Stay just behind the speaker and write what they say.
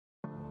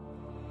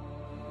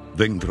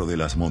Dentro de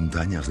las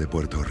montañas de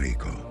Puerto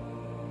Rico,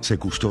 se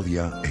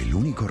custodia el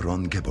único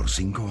ron que por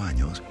 5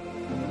 años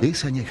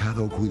es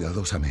añejado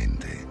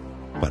cuidadosamente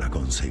para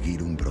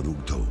conseguir un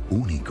producto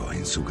único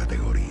en su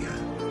categoría.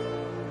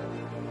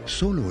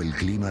 Solo el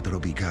clima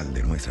tropical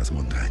de nuestras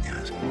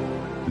montañas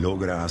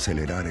logra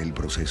acelerar el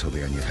proceso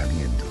de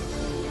añejamiento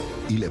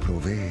y le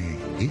provee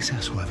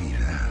esa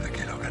suavidad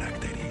que lo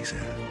caracteriza.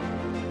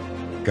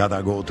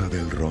 Cada gota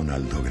del ron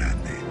Alto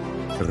Grande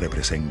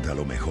representa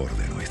lo mejor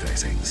de nuestra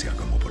esencia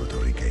como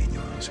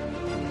puertorriqueños.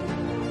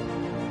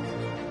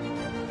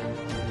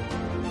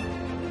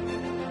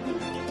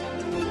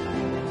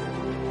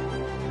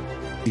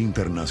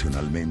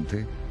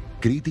 Internacionalmente,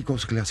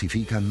 críticos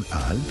clasifican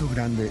a Alto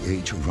Grande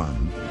Age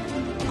Ron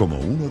como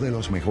uno de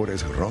los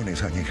mejores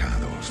rones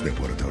añejados de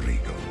Puerto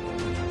Rico.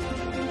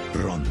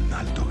 Ron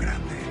Alto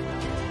Grande,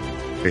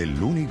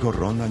 el único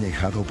ron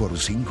añejado por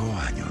 5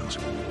 años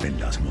en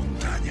las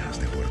montañas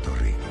de Puerto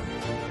Rico.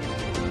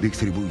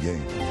 Distribuye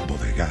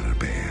Bodegar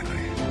PR.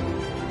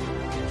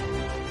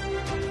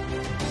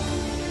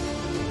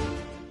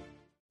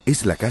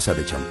 Es la casa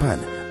de champán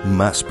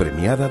más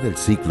premiada del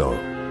siglo.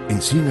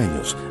 En 100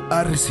 años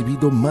ha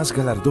recibido más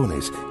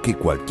galardones que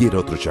cualquier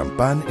otro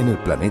champán en el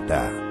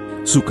planeta.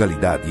 Su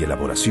calidad y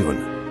elaboración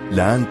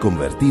la han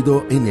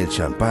convertido en el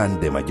champán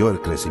de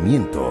mayor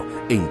crecimiento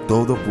en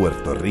todo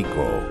Puerto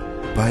Rico.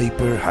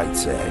 Piper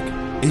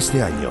Heidsieck.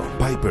 Este año,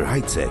 Piper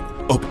Heidsieck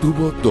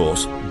obtuvo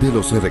 2 de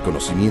los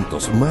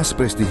reconocimientos más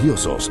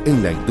prestigiosos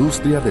en la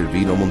industria del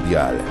vino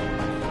mundial.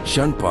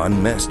 Champagne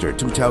Master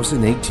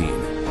 2018,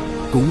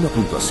 con una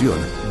puntuación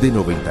de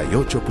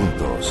 98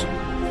 puntos.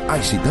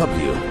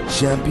 ICW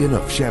Champion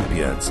of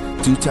Champions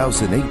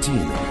 2018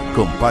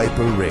 con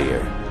Piper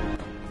Rare.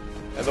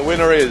 And the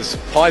winner is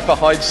Piper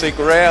Heidsieck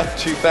Rare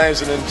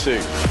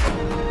 2002.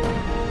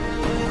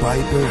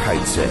 Piper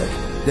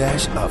Heidsieck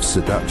Dash of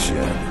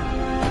Seduction.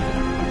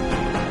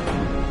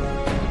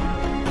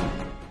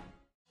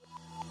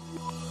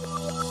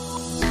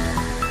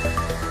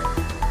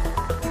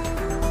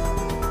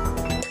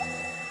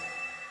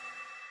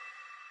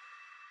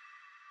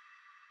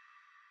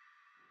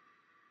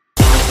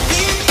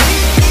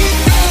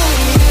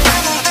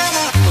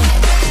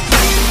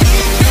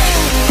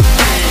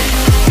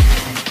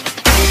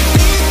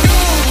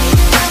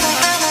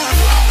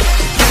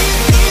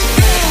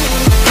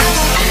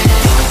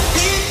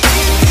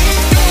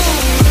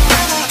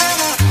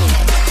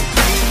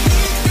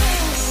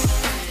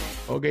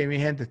 Ok, mi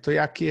gente, estoy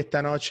aquí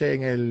esta noche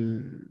en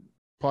el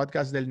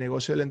podcast del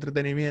negocio del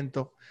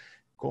entretenimiento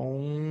con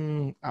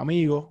un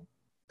amigo,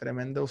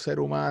 tremendo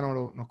ser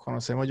humano. Nos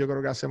conocemos yo creo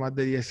que hace más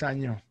de 10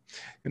 años.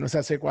 Yo no sé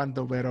hace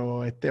cuánto,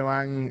 pero este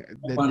man,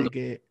 desde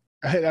que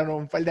eran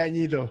un par de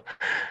añitos,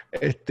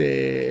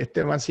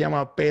 este man se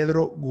llama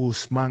Pedro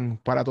Guzmán.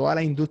 Para toda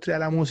la industria de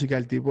la música,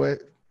 el tipo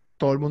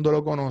todo el mundo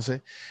lo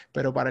conoce,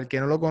 pero para el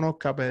que no lo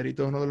conozca,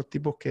 Pedrito es uno de los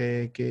tipos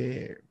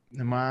que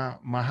más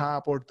ha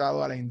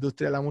aportado a la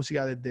industria de la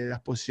música desde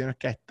las posiciones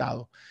que ha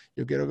estado.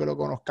 Yo quiero que lo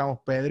conozcamos.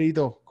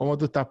 Pedrito, ¿cómo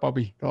tú estás,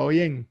 papi? ¿Todo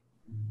bien?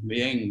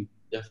 Bien,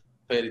 ya,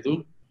 Fer, ¿y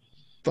tú?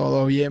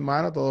 Todo bien,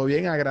 mano, todo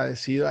bien.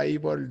 Agradecido ahí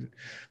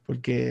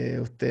porque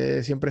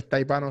usted siempre está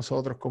ahí para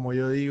nosotros, como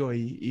yo digo,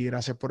 y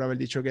gracias por haber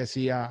dicho que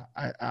sí a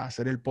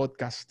hacer el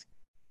podcast.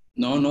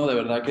 No, de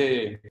verdad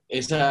que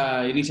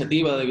esa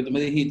iniciativa de que tú me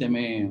dijiste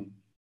me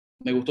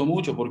gustó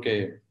mucho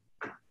porque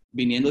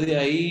viniendo de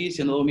ahí,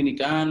 siendo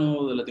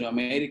dominicano, de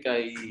Latinoamérica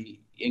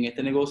y en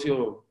este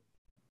negocio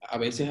a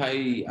veces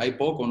hay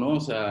poco, ¿no?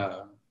 O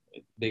sea,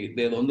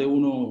 de dónde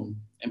uno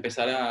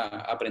empezar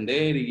a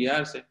aprender y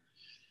guiarse.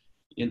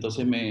 Y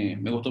entonces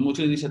me gustó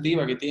mucho la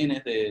iniciativa que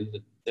tienes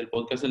del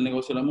podcast del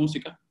negocio de la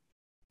música.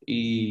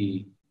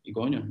 Y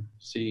coño,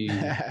 si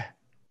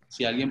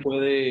alguien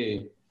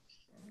puede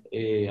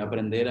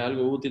aprender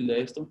algo útil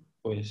de esto,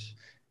 pues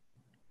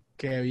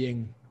Qué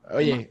bien.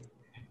 Oye.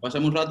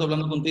 Pasemos un rato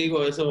hablando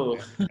contigo, eso.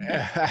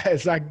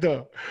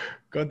 Exacto.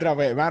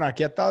 Mano,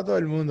 aquí ha estado todo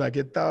el mundo. Aquí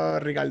ha estado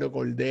Ricardo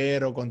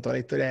Cordero con toda la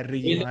historia de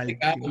Ricky Martin.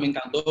 Ricardo me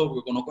encantó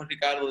porque conozco a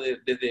Ricardo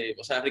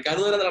o sea,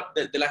 Ricardo era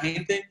de la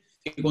gente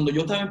que cuando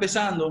yo estaba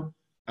empezando,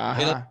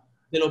 era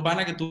de los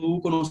panas que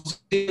tú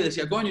conocías,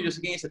 decía, coño, yo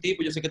sé quién es ese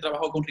tipo, yo sé que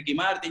trabajó con Ricky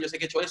Martin, yo sé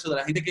que he hecho eso, de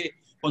la gente que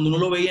cuando uno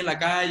lo veía en la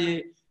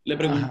calle, le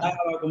preguntaba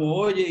como,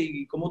 oye,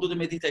 ¿y cómo tú te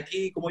metiste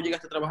aquí? ¿Cómo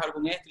llegaste a trabajar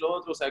con esto y lo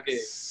otro? O sea que...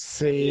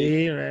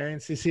 Sí,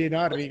 sí,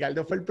 no,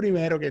 Ricardo fue el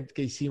primero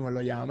que hicimos,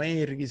 lo llamé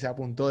y Ricky se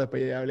apuntó,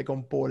 después ya hablé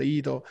con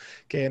Polito,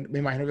 que me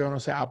imagino que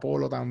conoce a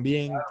Polo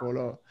también,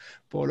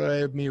 Polo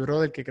es mi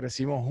brother que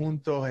crecimos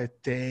juntos,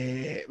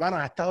 bueno,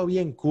 ha estado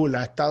bien cool,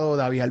 ha estado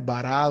David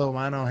Alvarado,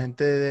 mano,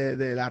 gente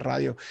de la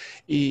radio,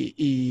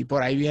 y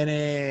por ahí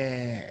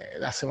viene,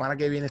 la semana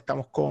que viene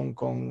estamos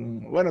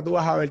bueno, tú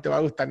vas a ver, te va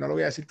a gustar, no lo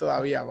voy a decir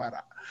todavía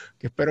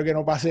que espero que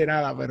no pase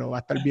nada, pero va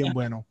a estar bien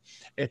bueno.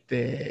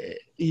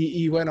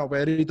 Y bueno,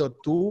 Pedrito,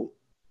 tú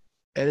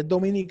eres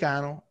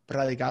dominicano,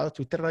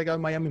 estuviste radicado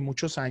en Miami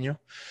muchos años,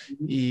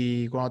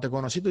 y cuando te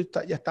conocí tú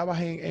ya estabas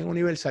en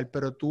Universal,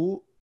 pero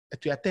tú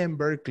estudiaste en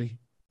Berkeley,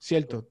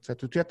 ¿cierto? O sea,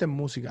 tú estudiaste en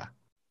música.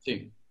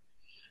 Sí.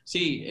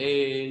 Sí,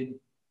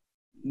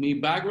 mi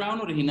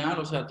background original,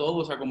 o sea, todo,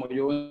 o sea, como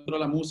yo entro a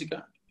la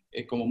música,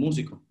 es como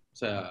músico, o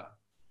sea,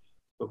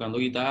 tocando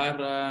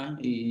guitarra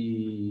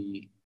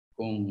y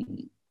con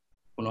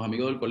los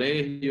amigos del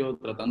colegio,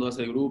 tratando de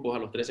hacer grupos a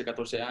los 13,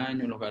 14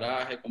 años, en los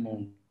garajes,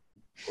 como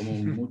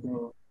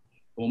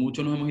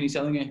muchos nos hemos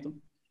iniciado en esto.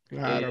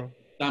 Claro.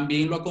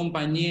 También lo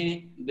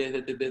acompañé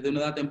desde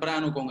una edad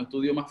temprana con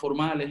estudios más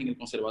formales en el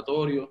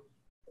conservatorio.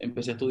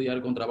 Empecé a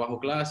estudiar con trabajo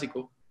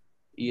clásico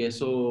y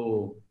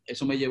eso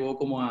me llevó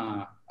como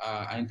a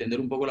entender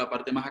un poco la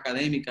parte más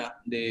académica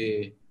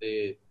de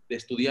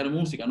estudiar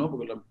música, ¿no?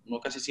 Porque uno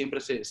casi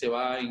siempre se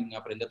va en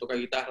aprender a tocar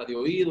guitarra de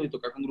oído y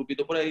tocar con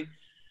grupitos por ahí.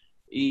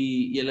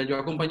 Y el yo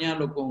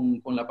acompañarlo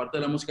con la parte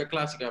de la música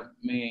clásica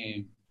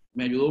me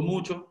ayudó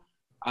mucho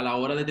a la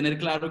hora de tener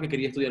claro que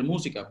quería estudiar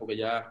música, porque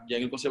ya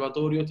en el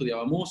conservatorio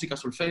estudiaba música,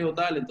 solfeo,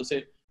 tal,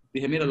 entonces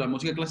dije, mira, la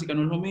música clásica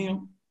no es lo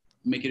mío,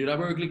 me quiero ir a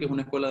Berkeley, que es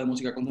una escuela de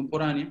música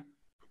contemporánea,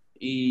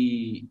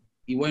 y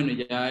bueno,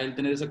 ya el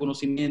tener ese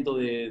conocimiento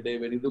de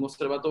venir de un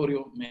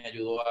conservatorio me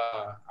ayudó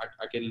a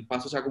que el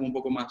paso sea como un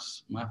poco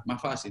más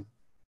fácil.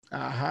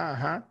 Ajá,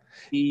 ajá.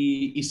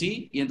 Y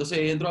sí, y entonces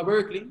entro a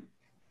Berkeley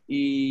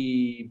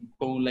y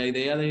con la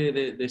idea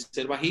de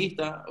ser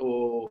bajista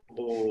o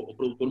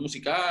productor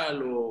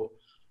musical o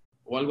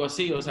algo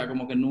así, o sea,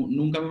 como que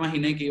nunca me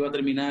imaginé que iba a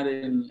terminar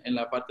en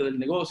la parte del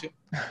negocio,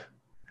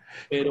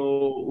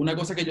 pero una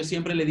cosa que yo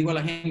siempre le digo a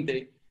la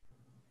gente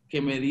que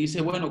me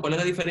dice, bueno, ¿cuál es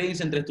la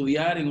diferencia entre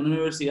estudiar en una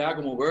universidad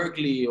como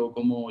Berkeley o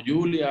como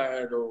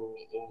Juilliard o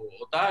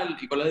tal?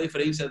 ¿Y cuál es la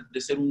diferencia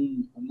de ser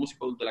un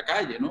músico de la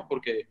calle, ¿no?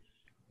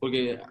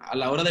 Porque a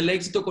la hora del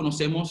éxito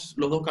conocemos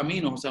los dos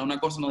caminos, o sea, una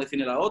cosa no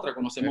define la otra,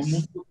 conocemos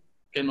músicos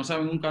que no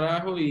saben un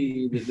carajo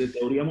y de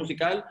teoría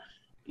musical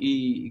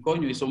y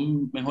coño, y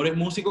son mejores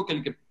músicos que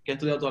el que ha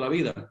estudiado toda la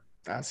vida.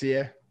 Así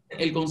es.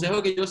 El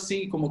consejo que yo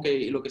sí, como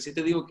que lo que sí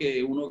te digo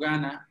que uno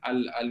gana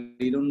al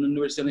ir a una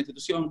universidad o una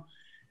institución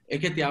es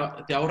que te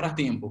ahorras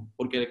tiempo,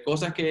 porque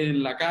cosas que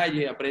en la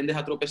calle aprendes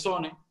a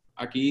tropezones,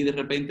 aquí de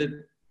repente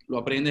lo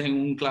aprendes en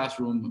un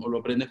classroom o lo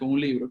aprendes con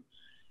un libro.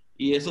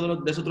 Y eso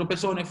de esos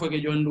tropezones fue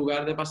que yo en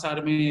lugar de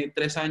pasarme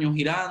 3 años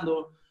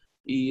girando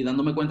y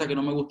dándome cuenta que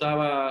no me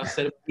gustaba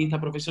ser pianista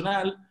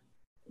profesional,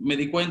 me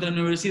di cuenta en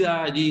la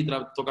universidad, allí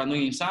tocando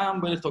en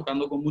ensembles,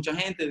 tocando con mucha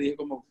gente, dije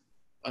como,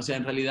 o sea,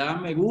 en realidad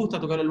me gusta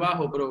tocar el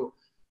bajo, pero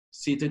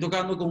si estoy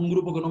tocando con un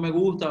grupo que no me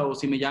gusta o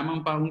si me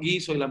llaman para un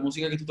guiso y la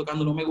música que estoy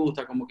tocando no me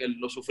gusta, como que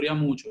lo sufría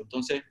mucho.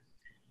 Entonces,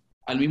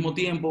 al mismo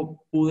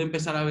tiempo pude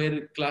empezar a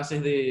ver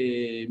clases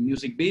de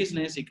music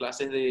business y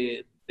clases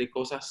de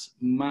cosas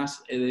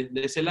más de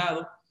ese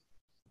lado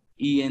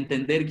y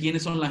entender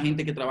quiénes son la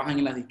gente que trabajan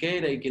en las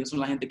disqueras y quiénes son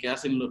la gente que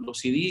hacen los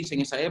CDs en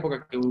esa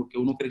época que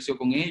uno creció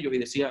con ellos y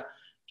decía,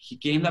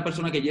 ¿quién es la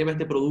persona que lleva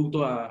este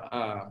producto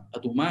a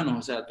tus manos?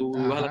 O sea, tú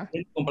ibas a la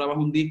tienda, comprabas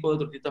un disco de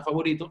tu artista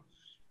favorito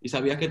y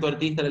sabías que tu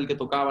artista era el que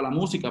tocaba la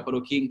música,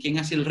 pero ¿quién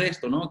hacía el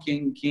resto, no?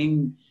 ¿Quién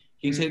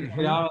se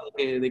encargaba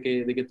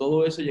de que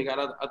todo eso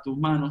llegara a tus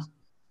manos?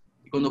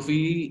 Y cuando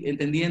fui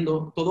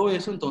entendiendo todo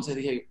eso, entonces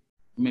dije,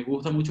 me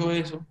gusta mucho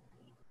eso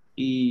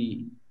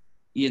y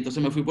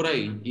entonces me fui por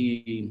ahí.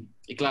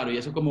 Y claro, y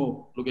eso es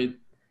como lo que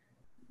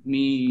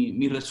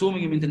mi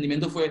resumen y mi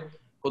entendimiento fue,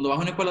 cuando vas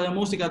a una escuela de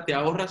música te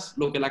ahorras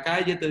lo que la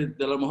calle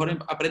a lo mejor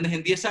aprendes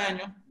en 10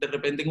 años, de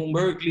repente en un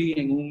Berkeley,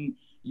 en un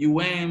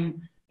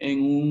UM,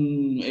 en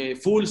un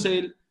Full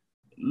Sail,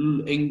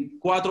 en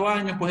 4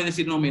 años puedes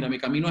decir, no, mira, mi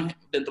camino es,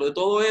 dentro de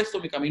todo esto,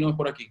 mi camino es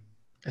por aquí.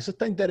 Eso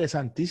está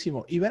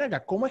interesantísimo. Y ven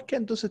acá, ¿cómo es que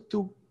entonces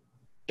tú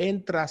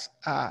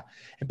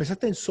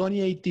empezaste en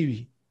Sony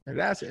ATV,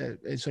 ¿verdad?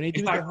 En Sony ATV,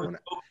 Exacto.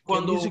 que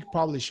es Music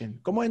Publishing.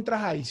 ¿Cómo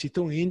entras ahí? ¿Hiciste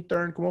un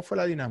intern? ¿Cómo fue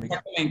la dinámica?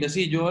 Exactamente,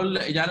 sí. Yo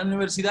ya en la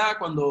universidad,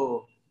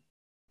 cuando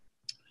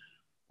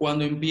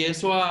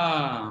empiezo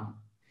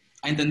a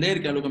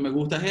entender que lo que me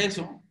gusta es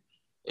eso,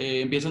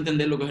 empiezo a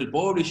entender lo que es el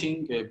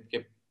publishing,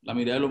 que la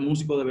mayoría de los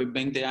músicos de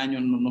 20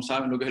 años no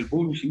saben lo que es el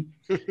publishing.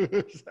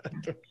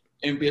 Exacto.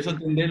 Empiezo a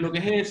entender lo que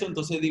es eso,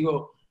 entonces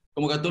digo,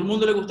 como que a todo el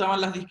mundo le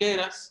gustaban las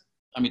disqueras,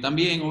 a mí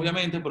también,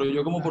 obviamente, pero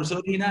yo como por ser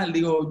original,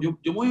 digo, yo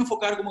me voy a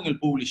enfocar como en el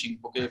publishing,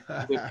 porque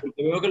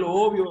veo que lo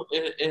obvio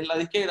es la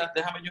disquera,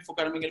 déjame yo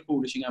enfocarme en el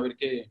publishing, a ver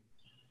qué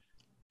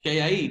hay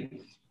ahí.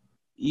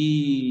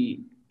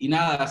 Y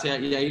nada, o sea,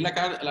 y ahí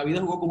la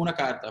vida jugó como una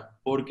carta,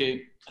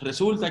 porque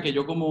resulta que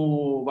yo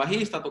como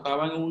bajista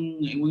tocaba en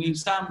un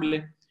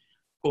ensamble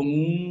con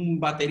un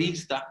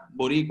baterista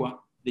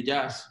boricua de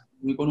jazz,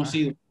 muy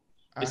conocido,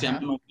 que se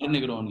llama Omar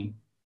Negroni.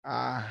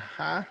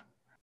 Ajá,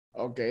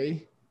 ok.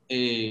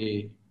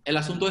 El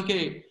asunto es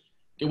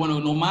que bueno,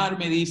 Omar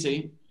me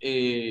dice,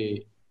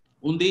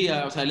 un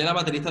día, o sea, él era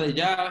baterista de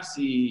jazz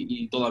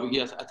y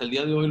todavía, hasta el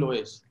día de hoy lo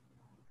es.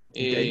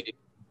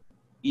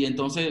 Y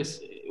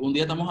entonces, un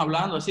día estamos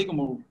hablando así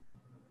como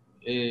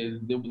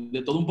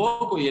de todo un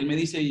poco y él me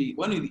dice, y,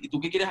 bueno, ¿y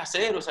tú qué quieres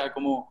hacer? O sea,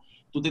 como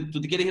tú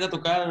te quieres ir a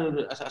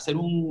tocar, a ser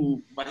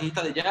un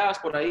bajista de jazz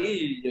por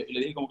ahí. Y yo le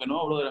dije como que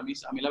no, brother, a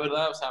mí la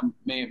verdad, o sea,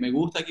 me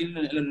gusta aquí en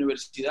la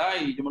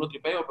universidad y yo me lo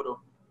tripeo,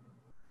 pero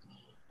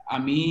a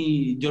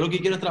mí, yo lo que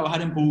quiero es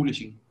trabajar en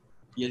publishing.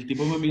 Y el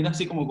tipo me mira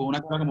así como con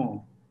una cara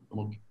como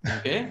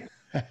 ¿qué?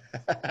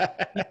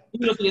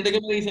 Y lo siguiente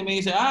que me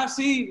dice, ah,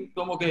 sí,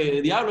 como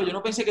que, diablo, yo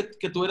no pensé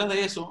que tú eras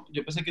de eso,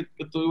 yo pensé que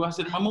tú ibas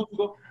a ser más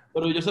músico,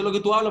 pero yo sé lo que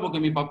tú hablas porque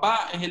mi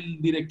papá es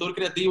el director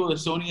creativo de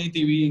Sony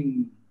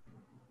ATV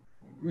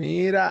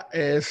Mira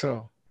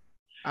eso.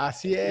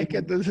 Así es que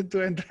entonces tú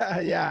entras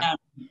allá.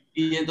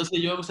 Y entonces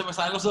se me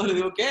salen los ojos y le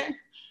digo, ¿qué?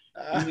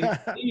 Y me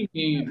dice,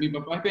 sí, mi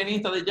papá es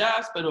pianista de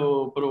jazz,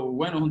 pero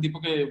bueno, es un tipo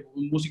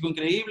un músico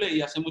increíble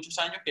y hace muchos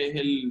años que es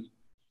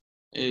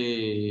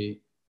eh,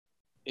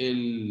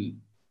 el,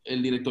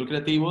 el director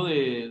creativo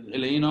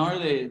el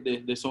A&R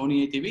de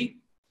Sony ATV.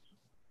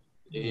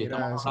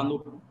 Mira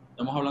eso.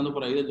 Estamos hablando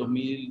por ahí del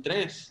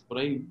 2003, por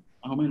ahí,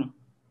 más o menos.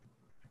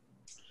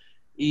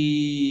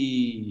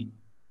 Y,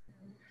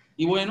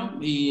 y bueno,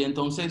 y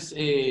entonces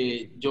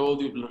yo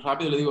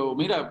rápido le digo,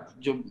 mira,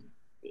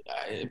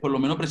 por lo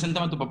menos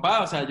preséntame a tu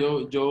papá, o sea,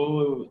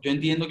 yo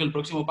entiendo que el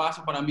próximo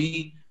paso para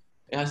mí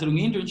es hacer un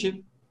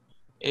internship,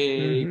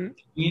 Ujú.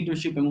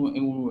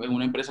 en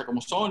una empresa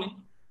como Sony.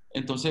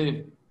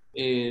 Entonces,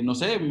 no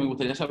sé, me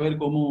gustaría saber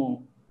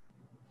cómo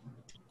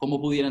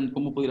pudiera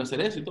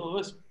hacer eso y todo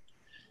eso.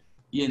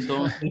 Y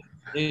entonces,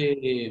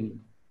 eh,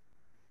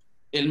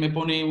 él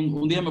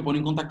un día me pone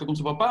en contacto con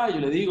su papá y yo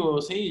le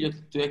digo, sí, yo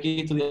estoy aquí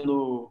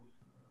estudiando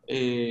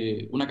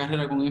una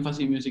carrera con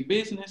énfasis en Music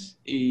Business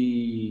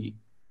y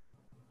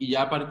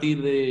ya a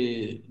partir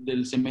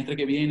del semestre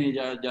que viene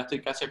ya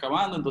estoy casi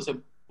acabando, entonces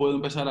puedo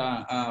empezar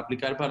a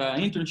aplicar para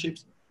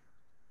internships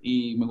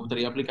y me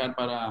gustaría aplicar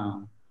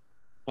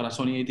para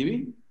Sony ATV.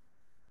 Qué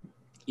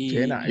Y,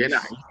 nice.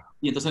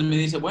 y entonces él me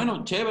dice,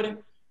 bueno, chévere,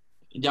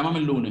 llámame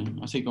el lunes,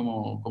 así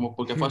como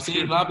porque fue así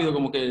rápido,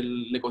 como que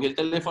le cogí el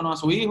teléfono a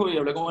su hijo y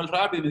hablé con él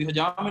rápido y me dijo,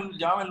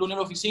 llámame el lunes a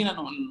la oficina,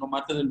 no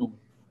martes del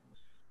número.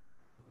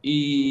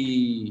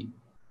 Y,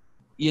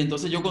 y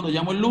entonces yo cuando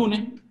llamo el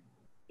lunes,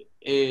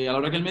 a la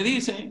hora que él me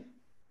dice,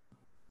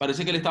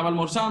 parece que él estaba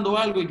almorzando o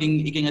algo y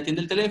quien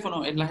atiende el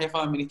teléfono es la jefa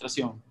de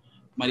administración,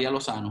 María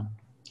Lozano.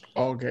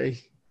 Ok.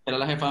 Era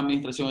la jefa de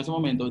administración en ese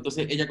momento.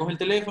 Entonces ella coge el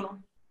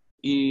teléfono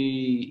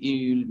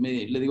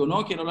le digo,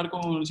 no, quiero hablar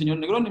con el señor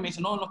Negroni. Y me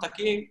dice, no, no está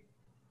aquí.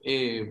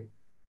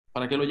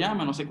 ¿Para qué lo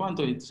llama? No sé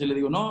cuánto. Y entonces le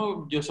digo,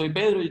 no, yo soy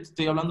Pedro y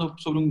estoy hablando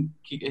estoy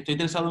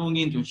interesado en un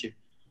internship.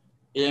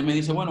 Y ella me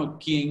dice, bueno,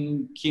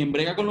 quien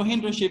brega con los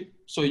internships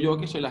soy yo,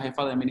 que soy la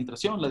jefa de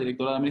administración, la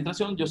directora de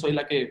administración. Yo soy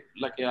la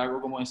que hago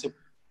como ese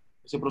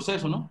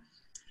proceso, ¿no?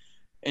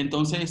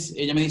 Entonces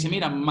ella me dice,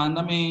 mira,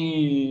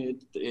 mándame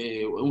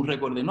un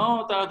récord de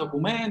notas,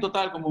 documento,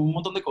 tal, como un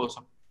montón de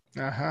cosas.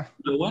 Ajá.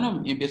 Pero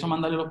bueno, y empiezo a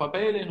mandarle los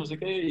papeles, no sé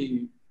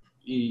qué,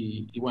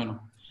 y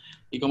bueno,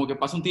 y como que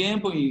pasa un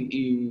tiempo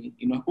y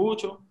no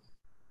escucho,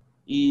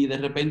 y de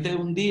repente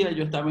un día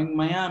yo estaba en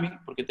Miami,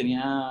 porque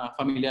tenía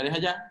familiares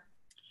allá,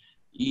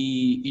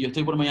 y yo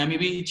estoy por Miami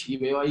Beach y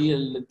veo ahí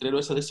el letrero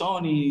ese de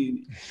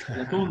Sony,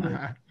 el asunto,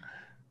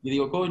 y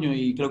digo, coño,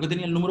 y creo que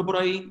tenía el número por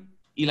ahí,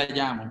 y la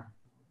llamo.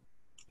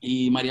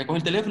 Y María coge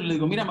el teléfono y le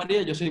digo, mira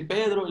María, yo soy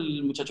Pedro,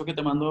 el muchacho que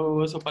te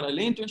mandó eso para el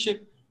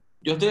internship.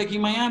 Yo estoy aquí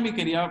en Miami,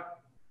 quería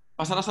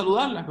pasar a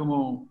saludarla,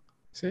 como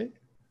Sí.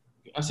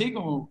 así,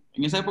 como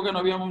en esa época no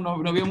había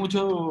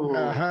mucho,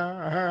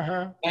 Ajá, ajá,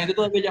 ajá. la gente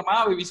todavía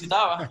llamaba y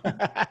visitaba.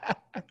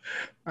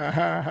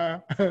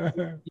 Ajá,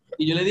 ajá.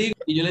 Y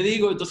yo le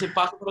digo, entonces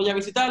paso por allá a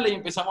visitarla y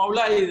empezamos a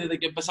hablar y desde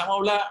que empezamos a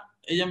hablar,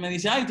 ella me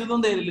dice, ay, ¿tú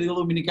dónde eres? Le digo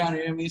dominicano.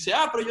 Y ella me dice,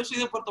 ah, pero yo soy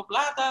de Puerto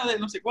Plata, de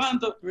no sé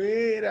cuánto.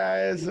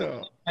 Mira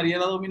eso. María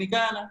era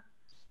dominicana.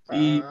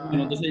 Y bueno,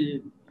 Ah,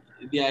 entonces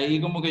de ahí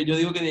como que yo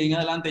digo que de ahí en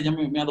adelante ella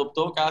me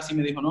adoptó casi,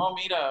 me dijo, no,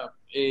 mira,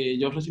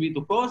 yo recibí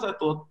tus cosas,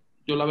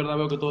 yo la verdad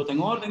veo que todo está en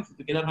orden, si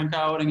te quieres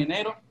arrancar ahora en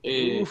enero,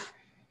 uf.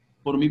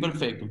 por mí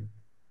perfecto.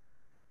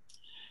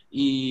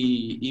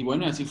 Y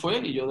bueno, así fue,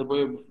 y yo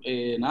después,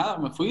 nada,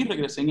 me fui,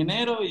 regresé en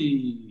enero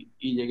y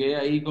llegué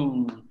ahí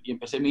y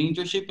empecé mi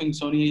internship en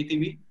Sony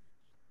ATV,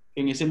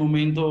 que en ese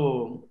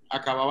momento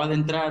acababa de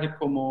entrar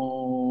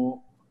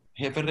como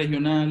jefe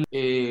regional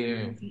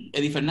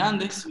Eddie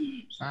Fernández.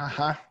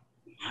 Ajá.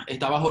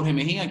 Estaba Jorge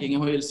Mejía, quien es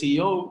hoy el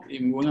CEO y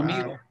mi buen amigo.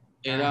 Claro.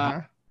 Era,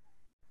 Ajá.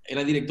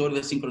 era director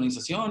de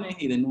sincronizaciones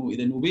y de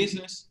New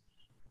Business.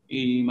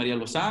 Y María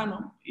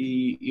Lozano.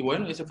 Y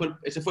bueno, ese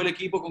fue el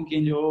equipo con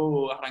quien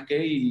yo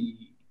arranqué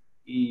y,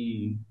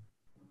 y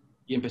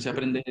empecé a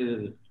aprender.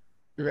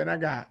 Y ven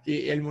acá,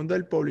 y el mundo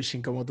del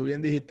publishing, como tú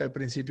bien dijiste al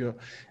principio,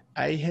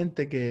 hay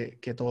gente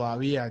que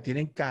todavía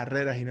tienen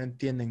carreras y no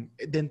entienden.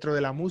 Dentro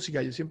de la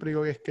música, yo siempre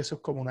digo que es que eso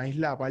es como una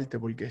isla aparte,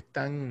 porque es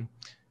tan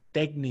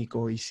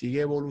técnico y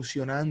sigue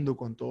evolucionando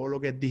con todo lo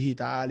que es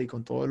digital y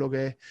con todo lo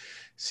que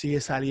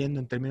sigue saliendo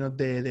en términos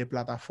de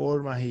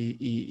plataformas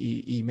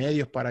y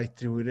medios para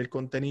distribuir el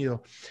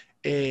contenido.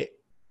 Eh,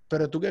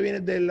 pero tú que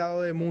vienes del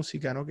lado de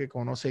música, ¿no? Que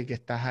conoces, que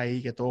estás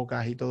ahí, que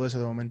tocas y todo eso,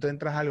 de momento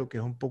entras a algo que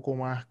es un poco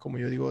más, como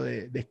yo digo,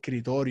 de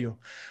escritorio,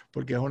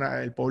 porque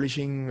el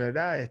publishing,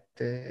 ¿verdad?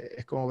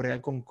 Es como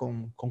bregar con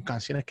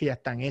canciones que ya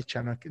están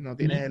hechas, no es que no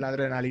tienes la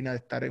adrenalina de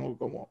estar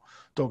como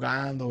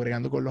tocando,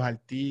 bregando con los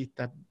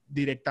artistas,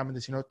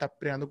 directamente, sino estás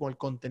peleando con el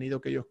contenido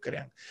que ellos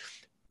crean.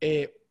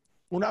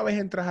 Una vez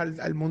entras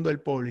al mundo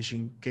del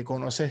publishing, que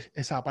conoces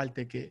esa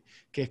parte que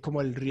es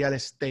como el real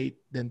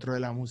estate dentro de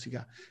la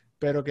música,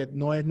 pero que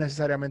no es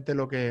necesariamente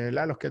lo que,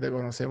 los que te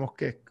conocemos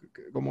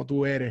como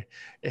tú eres,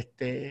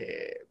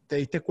 te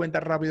diste cuenta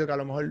rápido que a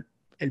lo mejor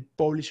el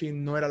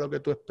publishing no era lo que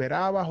tú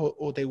esperabas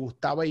o te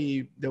gustaba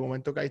y de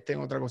momento caíste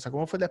en otra cosa.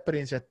 ¿Cómo fue la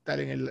experiencia de estar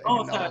en el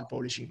lado del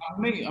publishing?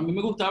 A mí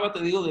me gustaba,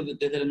 te digo,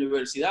 desde la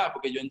universidad,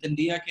 porque yo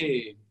entendía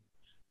que,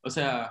 o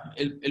sea,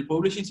 el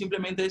publishing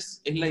simplemente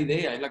es la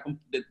idea, es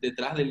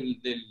detrás del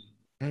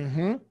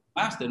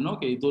máster, ¿no?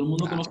 Que todo el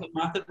mundo conoce el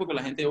máster porque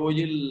la gente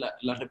oye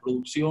la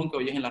reproducción que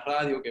oyes en la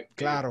radio, que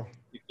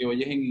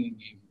oyes en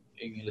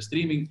el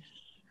streaming,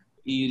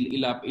 y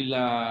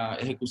la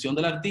ejecución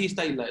del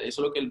artista, eso es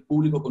lo que el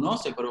público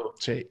conoce, pero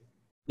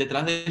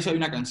detrás de eso hay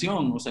una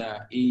canción, o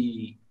sea,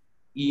 y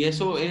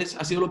eso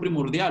ha sido lo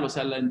primordial, o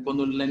sea,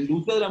 cuando la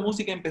industria de la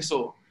música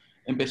empezó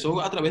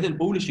a través del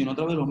publishing, no a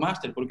través de los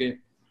máster,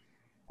 porque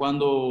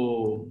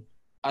cuando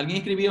alguien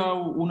escribía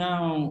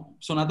una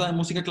sonata de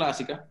música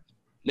clásica,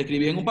 le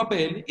escribía en un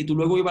papel y tú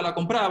luego ibas, la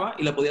comprabas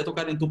y la podías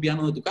tocar en tu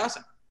piano de tu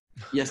casa.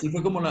 Y así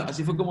fue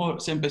como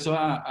se empezó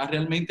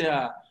realmente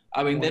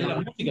a vender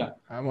la música.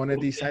 A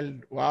monetizar,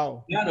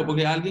 wow. Claro,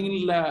 porque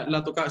alguien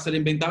la tocaba, se la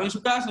inventaba en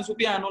su casa, en su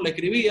piano, la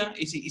escribía,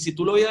 y si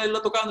tú lo veías él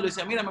tocando, le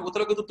decía, mira, me gusta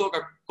lo que tú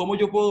tocas, ¿cómo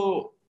yo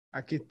puedo...?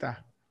 Aquí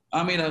está.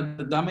 Mira,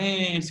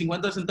 dame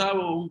 50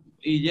 centavos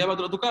y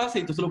llévatelo a tu casa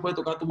y tú se lo puedes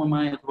tocar a tu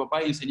mamá y a tu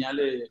papá y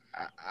enseñarle.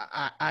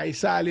 Ahí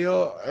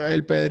salió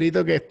el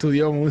Pedrito que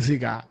estudió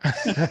música.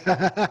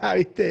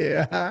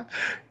 ¿Viste?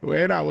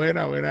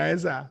 Buena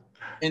esa.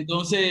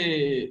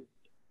 Entonces,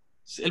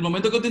 el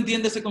momento que tú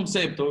entiendes ese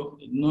concepto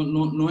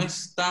no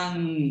es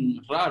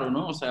tan raro,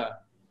 ¿no? O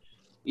sea,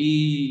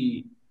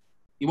 y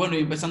bueno, y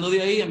empezando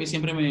de ahí, a mí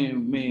siempre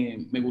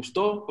me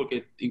gustó,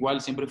 porque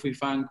igual siempre fui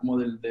fan como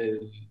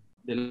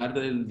del arte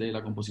de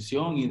la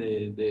composición y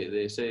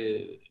de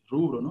ese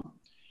rubro, ¿no?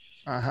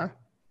 Ajá.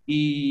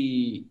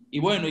 Y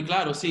bueno, y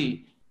claro,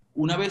 sí,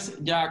 una vez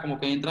ya como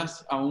que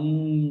entras a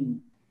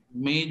un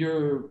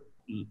major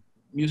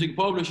music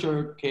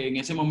publisher que en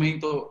ese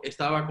momento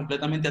estaba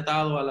completamente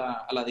atado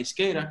a la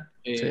disquera,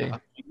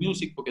 a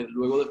Music, porque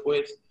luego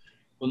después,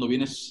 cuando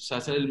se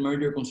hace el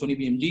merger con Sony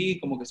BMG,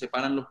 como que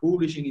separan los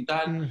publishing y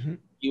tal,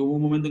 y hubo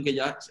un momento en que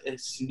ya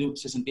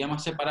se sentía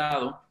más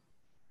separado.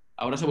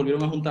 Ahora se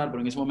volvieron a juntar,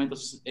 pero en ese momento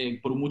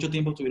por mucho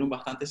tiempo estuvieron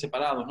bastante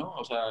separados, ¿no?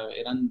 O sea,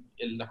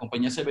 las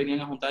compañías se venían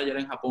a juntar ya era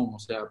en Japón. O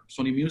sea,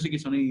 Sony Music y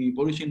Sony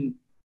Publishing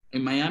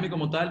en Miami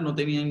como tal no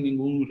tenían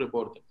ningún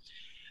reporte.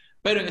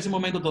 Pero en ese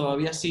momento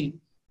todavía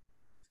sí.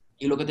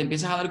 Y lo que te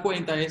empiezas a dar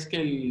cuenta es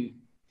que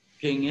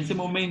en ese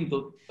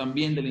momento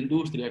también de la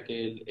industria,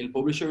 que el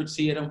publisher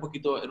sí era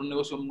un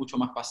negocio mucho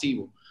más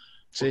pasivo.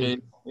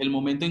 Porque el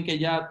momento en que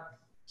ya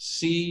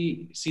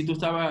sí tú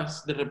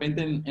estabas de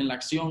repente en la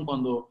acción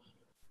cuando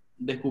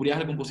descubrías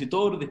al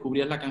compositor,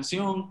 descubrías la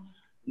canción,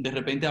 de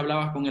repente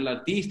hablabas con el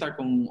artista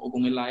o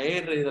con el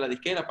AR de la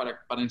disquera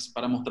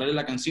para mostrarle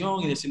la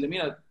canción y decirle,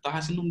 mira, estás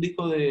haciendo un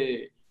disco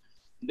de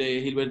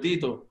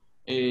Gilbertito,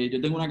 yo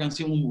tengo una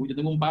canción, yo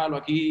tengo un palo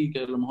aquí que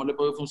a lo mejor le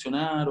puede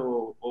funcionar,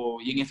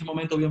 y en ese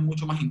momento había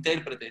mucho más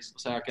intérpretes, o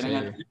sea, que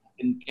eran artistas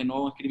que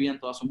no escribían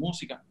toda su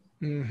música.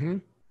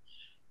 Pero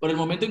el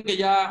momento en que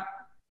ya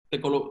te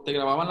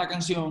grababan la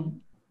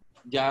canción,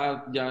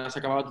 ya se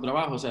acababa tu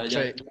trabajo, o sea,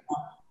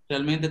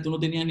 realmente tú no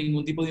tenías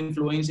ningún tipo de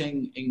influencia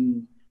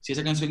en si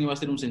esa canción iba a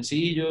ser un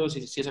sencillo,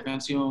 si esa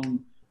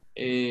canción...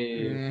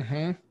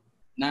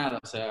 Nada,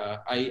 o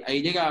sea,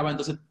 ahí llegaba,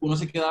 entonces uno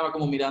se quedaba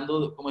como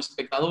mirando como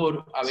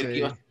espectador a ver qué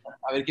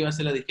iba a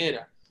hacer la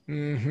disquera.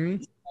 Pero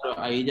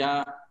ahí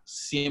ya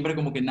siempre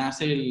como que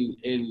nace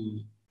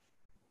el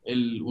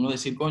uno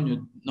decir,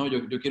 coño, no,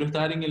 yo quiero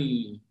estar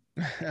en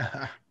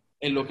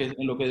lo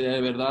que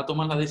de verdad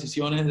toman las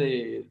decisiones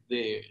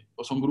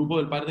o son grupos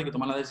del parte que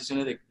toman las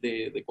decisiones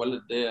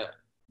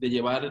de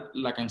llevar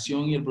la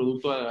canción y el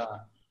producto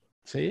a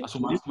su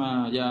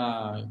máxima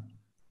ya...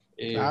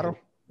 claro.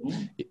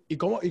 ¿Y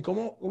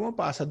cómo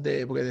pasas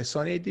porque de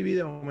Sony ATV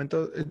de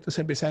momento entonces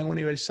empieza en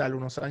Universal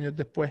unos años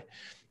después?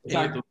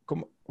 Exacto.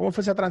 ¿Cómo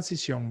fue esa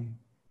transición?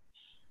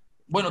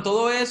 Bueno,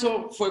 todo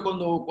eso fue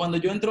cuando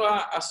yo entro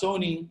a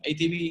Sony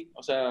ATV,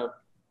 o sea,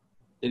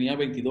 tenía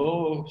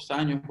 22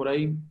 años por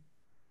ahí,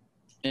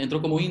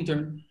 entro como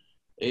intern.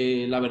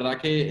 La verdad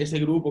que ese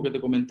grupo que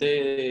te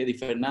comenté, Eddie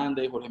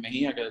Fernández, Jorge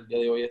Mejía, que el día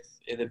de hoy es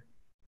de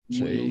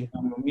muy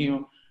amigo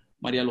mío,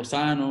 María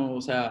Lozano,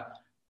 o sea,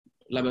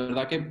 la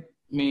verdad que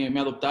me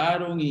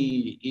adoptaron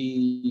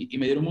y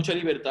me dieron mucha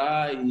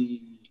libertad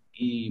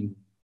y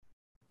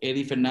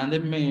Eddie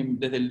Fernández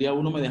desde el día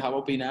uno me dejaba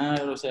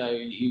opinar, o sea,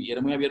 y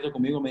era muy abierto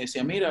conmigo, me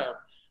decía, mira,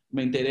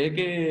 me enteré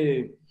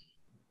que,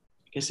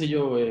 qué sé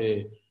yo,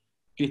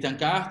 Cristian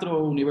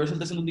Castro, Universal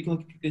está haciendo un disco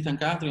de Cristian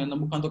Castro y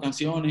andan buscando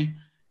canciones,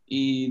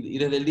 y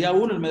desde el día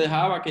uno él me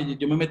dejaba que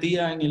yo me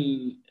metía en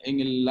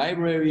el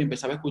library y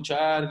empezaba a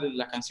escuchar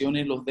las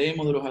canciones, los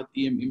demos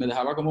y me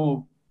dejaba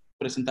como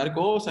presentar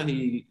cosas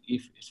y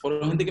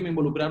fueron gente que me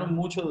involucraron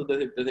mucho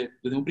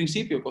desde un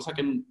principio, cosa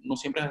que no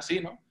siempre es así,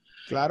 ¿no?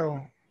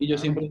 Claro. Y yo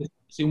Claro. siempre he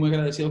sido muy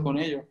agradecido con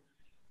ellos.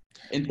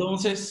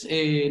 Entonces,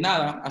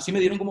 nada, así me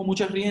dieron como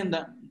mucha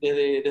rienda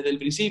desde el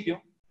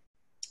principio.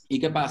 ¿Y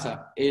qué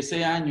pasa?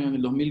 Ese año, en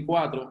el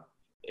 2004,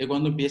 es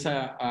cuando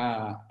empieza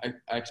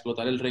a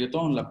explotar el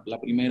reggaetón,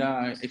 la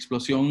primera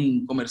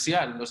explosión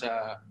comercial. O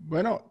sea,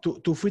 Bueno,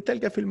 tú fuiste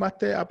el que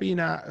filmaste a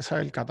Pina, o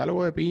sea, el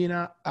catálogo de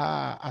Pina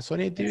a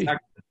Sony TV.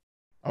 exacto.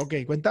 Ok,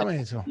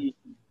 cuéntame eso. Y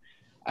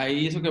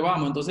ahí eso que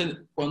vamos. Entonces,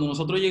 cuando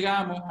nosotros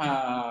llegamos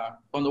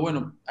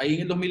bueno, ahí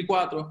en el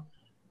 2004,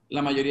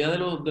 la mayoría de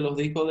los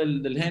discos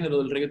del género,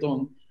 del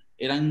reggaetón,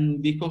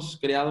 eran discos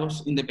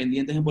creados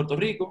independientes en Puerto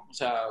Rico. O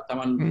sea,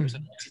 o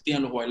sea,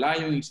 existían los White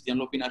Lion, existían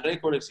los Pina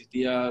Records,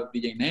 existía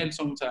DJ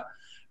Nelson, o sea,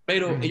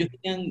 pero ellos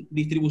tenían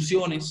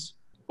distribuciones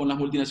con las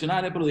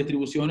multinacionales, pero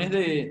distribuciones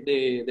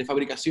de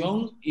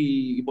fabricación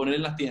y poner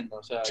en las tiendas.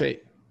 O sea, Sí.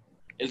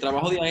 el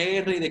trabajo de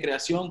AR y de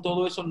creación,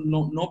 todo eso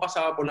no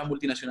pasaba por las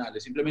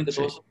multinacionales. Simplemente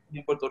todo eso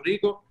en Puerto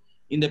Rico,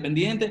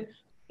 independiente.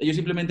 Ellos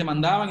simplemente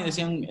mandaban y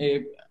decían,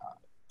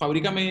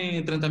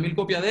 fabrícame 30.000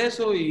 copias de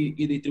eso y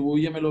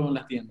distribúyemelo en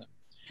las tiendas.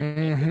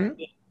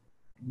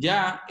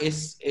 Ya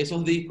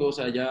esos discos,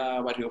 o sea, ya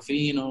Barrio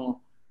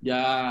Fino,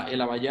 ya El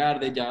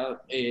Abayarde,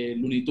 ya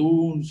Looney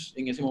Tunes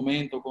en ese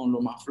momento con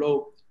los más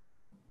flow,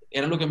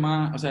 eran lo que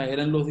más, o sea,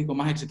 eran los discos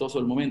más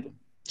exitosos del momento.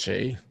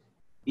 Sí.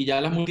 Y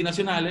ya las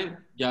multinacionales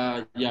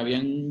ya se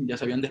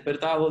habían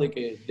despertado de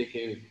que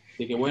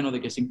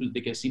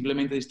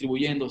simplemente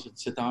distribuyendo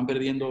se estaban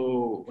perdiendo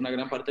una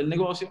gran parte del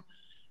negocio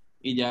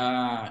y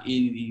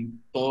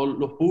todos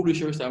los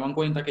publishers se daban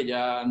cuenta que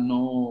ya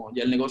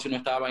el negocio no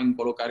estaba en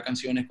colocar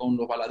canciones con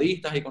los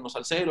baladistas y con los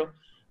salseros,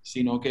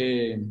 sino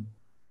que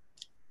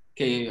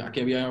aquí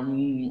había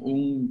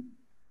un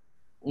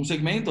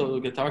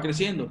segmento que estaba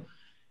creciendo.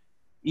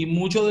 Y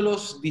muchos de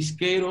los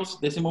disqueros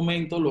de ese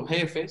momento, los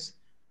jefes,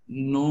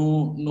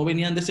 no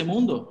venían de ese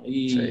mundo.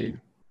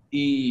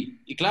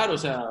 Y claro, o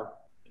sea,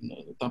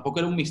 tampoco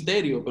era un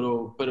misterio,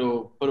 pero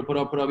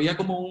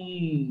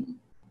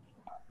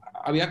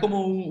había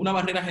como una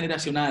barrera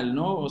generacional,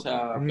 ¿no? O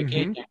sea,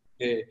 pequeña.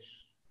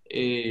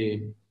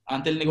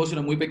 Antes el negocio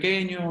era muy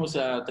pequeño, o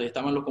sea,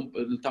 estaban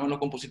los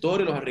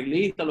compositores, los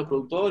arreglistas, los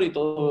productores y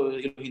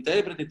los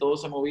intérpretes, y todo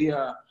se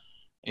movía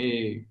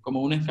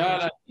como una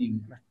escala.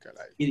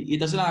 Y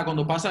entonces nada,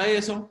 cuando pasa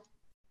eso,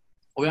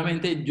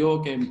 obviamente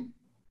yo que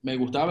me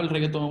gustaba el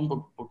reggaetón,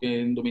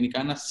 porque en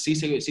Dominicana sí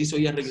se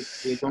oía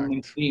reggaetón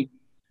mainstream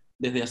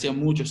desde hacía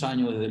muchos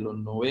años, desde los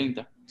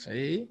 90.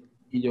 Sí.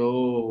 Y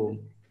yo,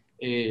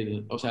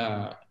 o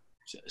sea,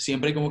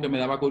 siempre como que me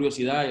daba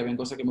curiosidad y había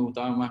cosas que me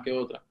gustaban más que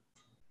otras.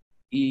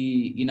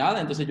 Y nada,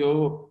 entonces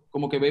yo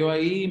como que veo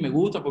ahí, me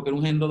gusta porque era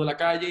un género de la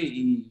calle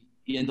y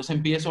entonces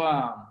empiezo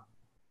a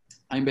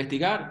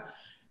investigar.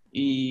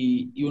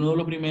 Y uno de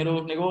los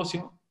primeros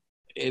negocios,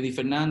 Eddie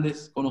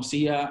Fernández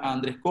conocía a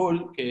Andrés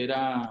Cole, que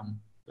era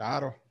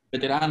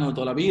veterano de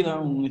toda la vida,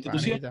 una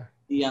institución. Panita,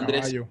 y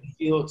Andrés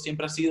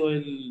siempre ha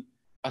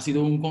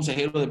sido un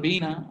consejero de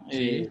Pina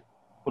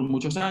por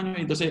muchos años.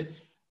 Entonces,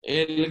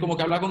 él como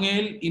que habla con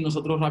él y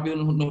nosotros rápido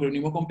nos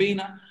reunimos con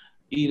Pina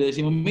y le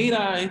decimos,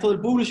 mira, esto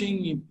del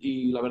publishing.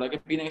 Y la verdad que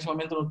Pina en ese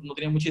momento no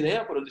tenía mucha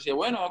idea, pero él decía,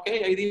 bueno, ok,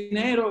 hay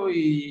dinero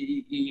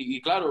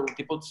y claro, un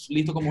tipo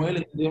listo como él,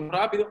 entendió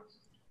rápido.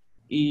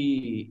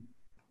 Y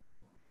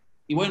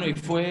bueno, y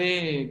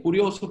fue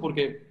curioso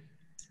porque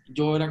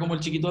yo era como el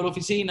chiquito de la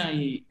oficina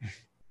y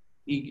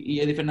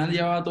Eddie Fernández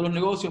llevaba todos los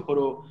negocios,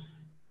 pero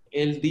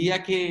el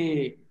día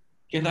que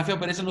Rafi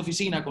aparece en la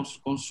oficina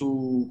con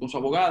su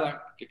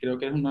abogada, que creo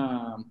que es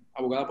una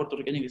abogada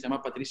puertorriqueña que se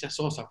llama Patricia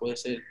Sosa, puede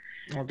ser.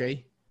 Ok.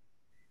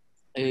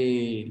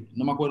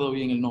 No me acuerdo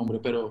bien el nombre,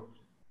 pero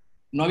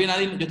no había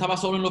nadie, yo estaba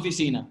solo en la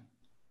oficina.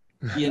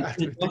 Y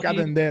tuviste que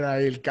atender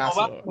ahí el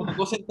caso. Me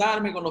tocó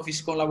sentarme con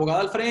la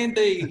abogada al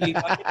frente y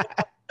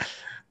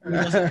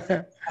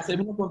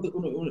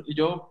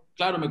yo,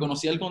 claro, me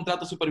conocía el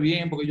contrato súper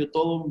bien porque yo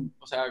todo,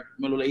 o sea,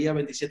 me lo leía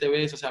 27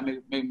 veces, o sea,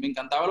 me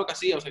encantaba lo que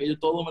hacía, o sea, que yo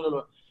todo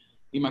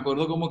y me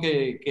acuerdo como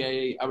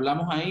que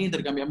hablamos ahí,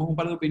 intercambiamos un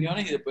par de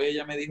opiniones y después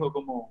ella me dijo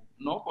como,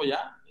 no, pues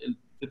ya,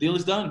 the deal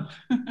is done.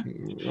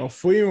 Nos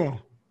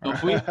fuimos. Nos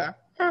fuimos.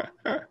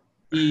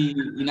 Y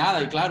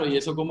nada, y claro, y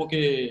eso como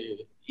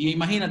que, y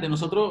imagínate,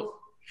 nosotros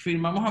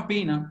firmamos a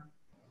Pina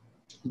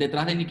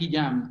detrás de Nicky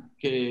Jam,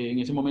 que en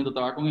ese momento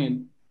estaba con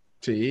él.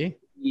 Sí.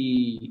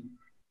 Y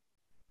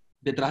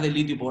detrás del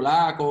litio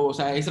polaco, o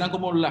sea, esas eran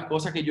como las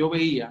cosas que yo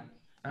veía.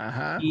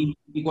 Ajá.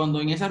 Y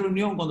cuando en esa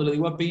reunión, cuando le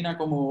digo a Pina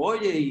como,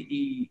 oye,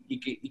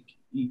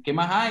 ¿y qué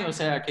más hay? O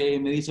sea, que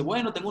me dice,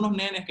 bueno, tengo unos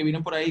nenes que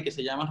vienen por ahí que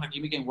se llaman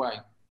Rakim y Kenway.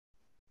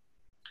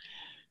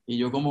 Y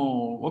yo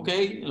como, ok,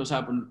 o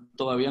sea,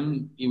 todavía,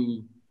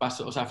 y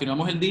pasó, o sea,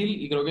 firmamos el deal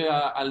y creo que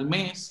al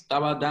mes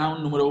estaba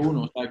down número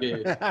 1, o sea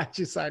que...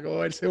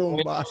 sacó ese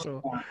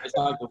bombazo.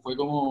 Exacto, fue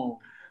como...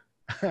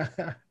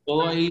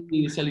 Todo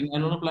ahí se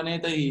alinearon los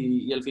planetas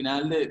y al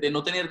final de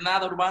no tener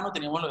nada urbano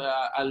teníamos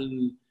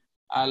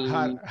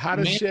al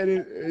Hard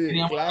Share,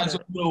 teníamos la claro.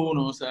 canción número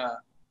 1, o sea,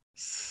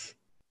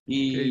 Qué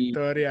y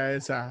historia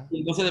esa.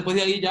 entonces después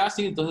de ahí ya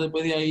sí, entonces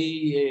después de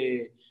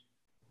ahí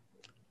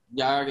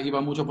ya iba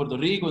mucho a Puerto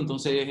Rico,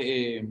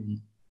 entonces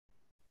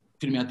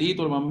firmé a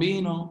Tito, el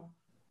Bambino,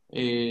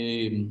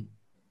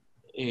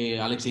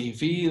 Alexis y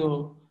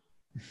Fido,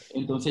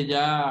 entonces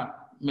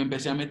ya me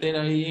empecé a meter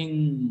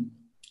ahí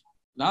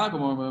nada,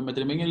 como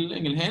meterme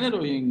en el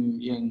género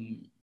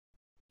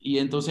y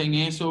entonces en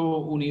eso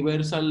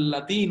Universal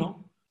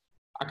Latino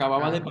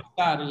acababa de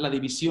pasar la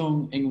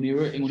división en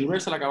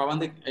Universal,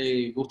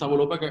 Gustavo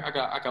López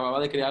acababa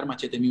de crear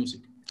Machete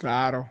Music.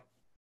 Claro.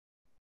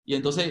 Y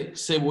entonces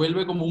se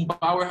vuelve como un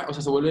power, o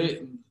sea,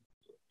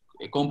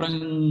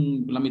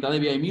 compran la mitad de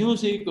VI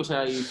Music, o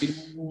sea, y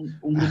firman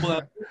un grupo de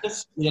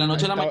artistas, y de la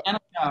noche a la mañana,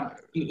 ya,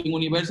 en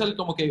Universal,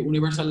 como que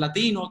Universal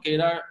Latino, que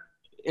era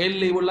el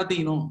label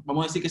latino,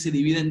 vamos a decir que se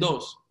divide en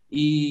dos,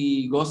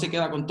 y Go se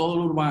queda con todo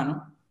lo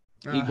urbano,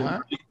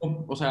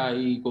 o sea,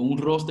 y con un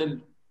roster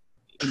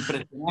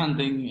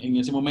impresionante en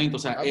ese momento, o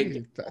sea,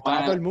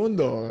 estaba todo el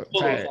mundo,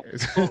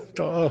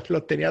 todos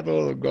los tenía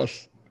todos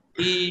Ghost.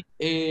 Y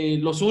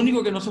los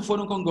únicos que no se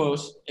fueron con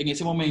Ghost en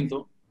ese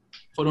momento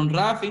fueron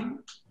Rafi,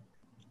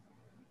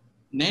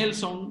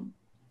 Nelson,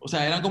 o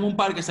sea, eran como un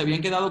par que se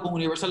habían quedado con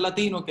Universal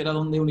Latino, que era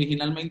donde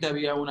originalmente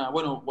había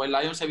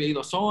White Lion se había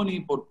ido a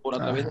Sony por a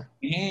través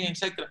de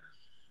etc.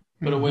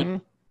 Pero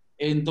bueno,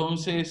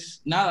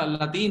 entonces,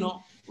 nada,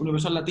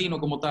 Universal Latino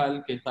como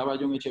tal, que estaba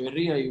John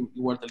Echeverría y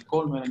Walter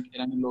Colmo,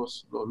 eran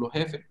los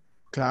jefes.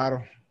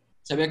 Claro.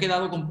 Se había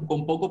quedado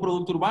con poco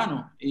producto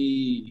urbano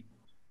y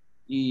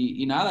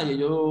nada, y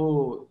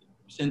ellos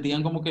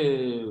sentían como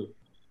que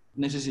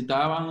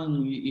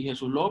necesitaban, y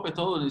Jesús López,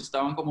 todos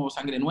necesitaban como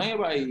sangre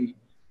nueva, y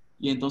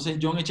entonces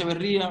John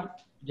Echeverría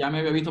ya me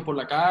había visto por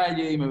la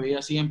calle y me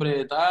veía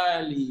siempre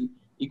tal,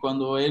 y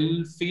cuando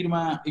él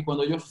firma, y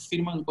cuando ellos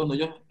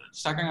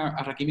sacan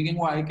a Rakim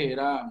Kenway, que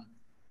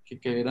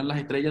eran las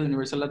estrellas de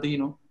Universal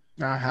Latino,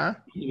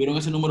 y vieron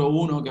ese número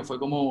 1, que fue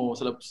como,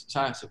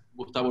 ¿sabes?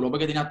 Gustavo López,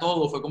 que tenía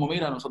todo, fue como,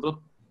 mira, nosotros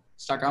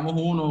sacamos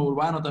uno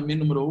urbano también,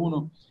 número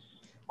 1.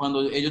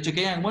 Cuando ellos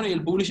chequean, bueno, ¿y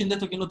el publishing de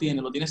esto quién lo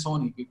tiene? Lo tiene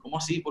Sony. ¿Cómo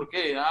así? ¿Por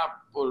qué?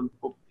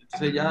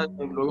 Entonces ya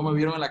luego me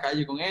vieron en la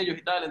calle con ellos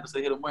y tal, entonces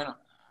dijeron, bueno.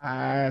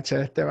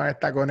 Este man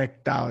está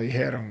conectado,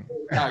 dijeron.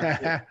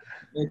 Exacto.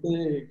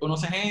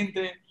 Conoce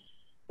gente,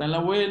 está en la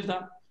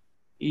vuelta.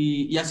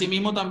 Y así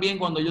mismo también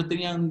cuando ellos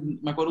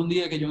me acuerdo un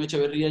día que John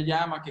Echeverría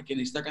llama, que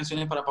necesita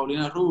canciones para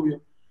Paulina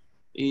Rubio,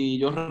 y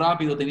yo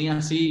rápido tenía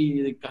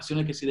así de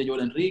canciones que sí de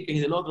Joel Enríquez y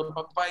del otro,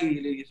 papá,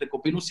 y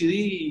recopilo un CD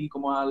y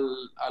como a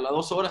las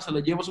 2 horas se lo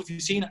llevo a su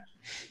oficina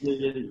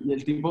y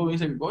el tipo me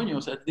dice, coño,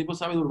 o sea, este tipo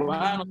sabe de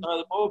urbano, sabe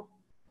de pop.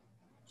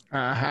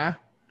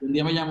 Un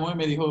día me llamó y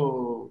me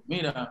dijo,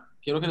 mira,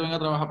 quiero que te venga a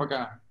trabajar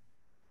para acá.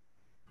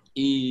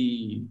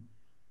 Y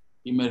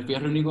me fui a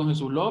reunir con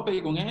Jesús López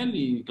y con él,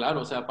 y claro,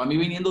 o sea, para mí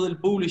viniendo del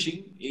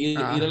publishing, ir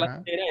a la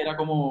disquera era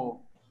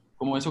como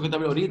eso que te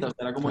hablé ahorita, o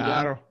sea, era como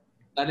ya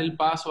dar el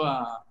paso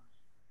a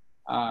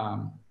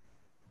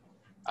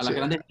las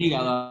grandes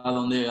ligas, a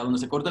donde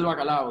se corta el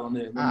bacalao,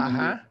 donde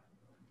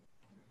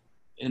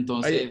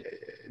entonces...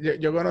 Oye,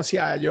 yo conocí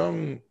a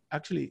John,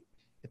 actually,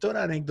 esto es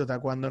una anécdota,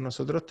 cuando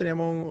nosotros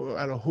teníamos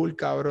a los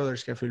Hulka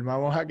Brothers, que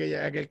firmamos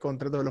aquel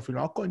contrato, lo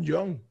firmamos con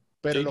John,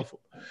 pero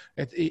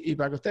y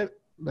para que usted,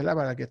 ¿verdad?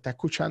 Para que está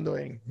escuchando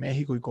en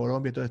México y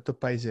Colombia y todos estos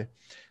países,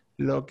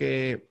 lo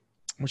que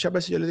muchas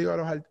veces yo le digo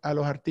a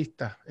los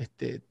artistas,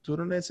 tú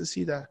no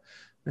necesitas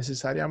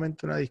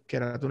necesariamente una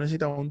disquera, tú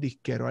necesitas un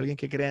disquero, alguien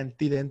que crea en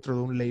ti dentro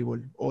de un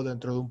label o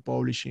dentro de un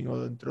publishing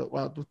o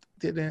cuando tú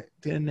tienes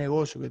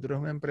negocio, que tú eres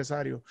un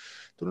empresario,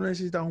 tú no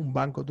necesitas un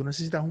banco, tú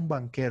necesitas un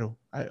banquero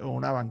o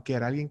una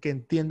banquera, alguien que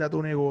entienda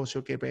tu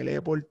negocio, que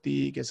pelee por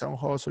ti, que sea un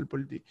hustle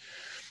por ti.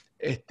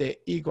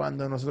 Y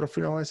cuando nosotros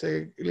firmamos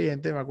ese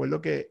cliente, me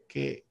acuerdo que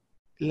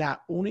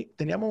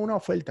teníamos una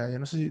oferta, yo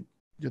no sé si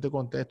yo te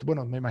conté esto,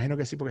 bueno, me imagino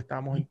que sí, porque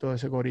estábamos en todo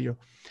ese corillo,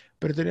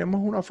 pero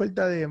teníamos una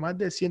oferta de más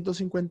de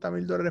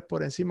 $150,000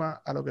 por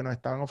encima a lo que nos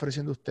estaban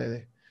ofreciendo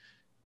ustedes.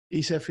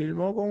 Y se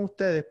firmó con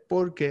ustedes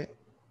porque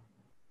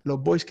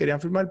los boys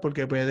querían firmar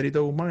porque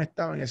Pedrito Guzmán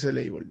estaba en ese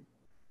label.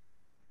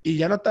 Y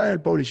ya no estaba en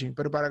el publishing,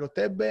 pero para que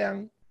ustedes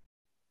vean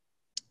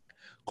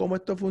cómo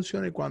esto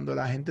funciona y cuando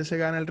la gente se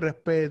gana el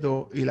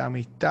respeto y la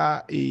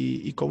amistad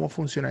y cómo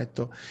funciona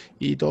esto.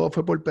 Y todo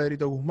fue por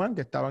Pedrito Guzmán,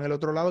 que estaba en el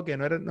otro lado, que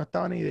no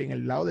estaba ni en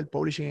el lado del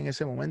publishing en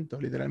ese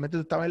momento. Literalmente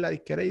tú estabas en la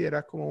disquera y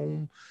eras como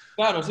un...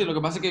 Claro, sí, lo que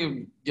pasa es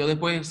que yo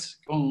después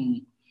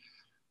con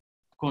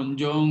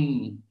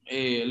John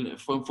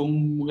fue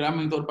un gran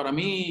mentor para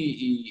mí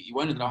y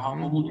bueno,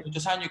 trabajamos juntos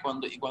muchos años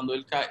y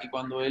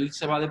cuando él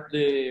se va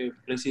de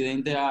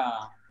presidente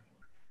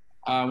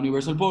a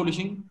Universal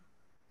Publishing,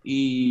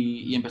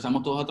 y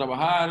empezamos todos a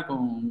trabajar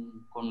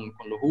con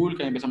los Hulk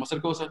y empezamos a hacer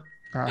cosas.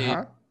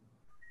 Había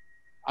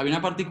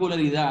una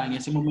particularidad en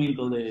ese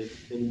momento de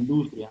la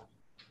industria,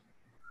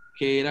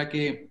 que era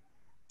que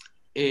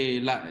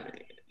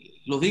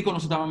los discos no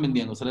se estaban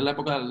vendiendo. O sea, era la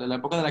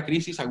época de la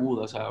crisis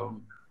aguda, o sea,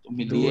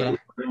 2010,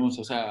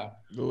 11, o sea,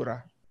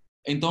 Dura.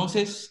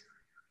 entonces,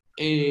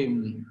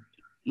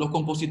 los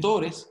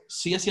compositores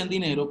sí hacían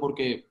dinero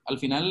porque al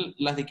final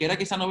las disqueras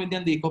quizás no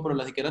vendían discos, pero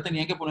las disqueras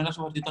tenían que poner a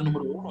sus artistas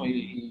número uno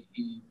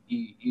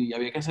y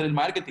había que hacer el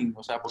marketing,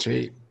 o sea,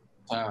 Sí.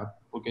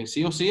 porque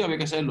sí o sí había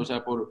que hacerlo, o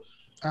sea,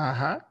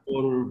 Ajá.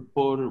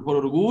 por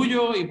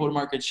orgullo y por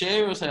market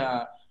share, o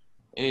sea,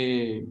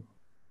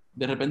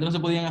 de repente no se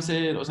podían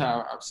hacer, o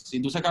sea,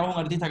 si tú sacabas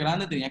un artista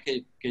grande tenías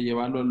que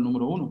llevarlo al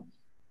número uno.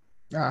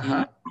 Y,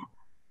 Ajá.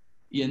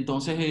 y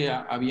entonces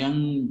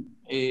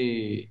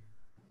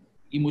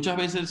y muchas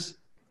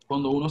veces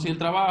cuando uno hacía el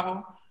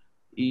trabajo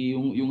y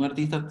un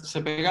artista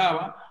se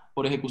pegaba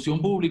por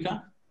ejecución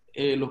pública,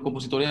 los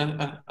compositores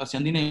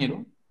hacían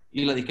dinero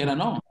y la disquera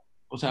no.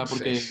 O sea, Sí.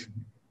 porque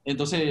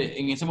entonces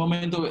en ese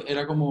momento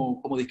era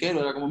como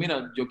disquero, era como,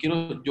 mira, yo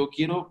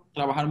quiero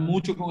trabajar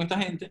mucho con esta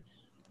gente,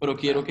 pero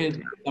quiero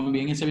que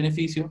también ese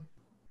beneficio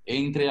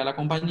entre a la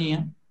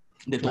compañía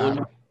de todo el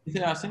Claro. marketing que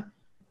se hace,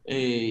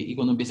 y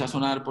cuando empieza a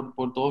sonar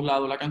por todos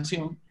lados la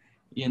canción,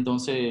 y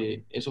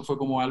entonces eso fue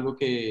como algo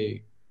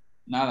que,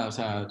 nada, o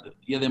sea,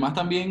 y además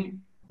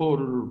también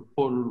por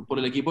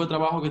el equipo de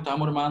trabajo que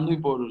estábamos armando y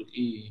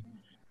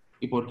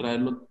por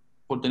traerlo,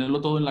 por tenerlo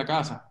todo en la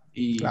casa.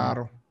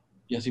 Claro.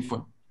 Y así fue.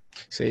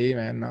 Sí,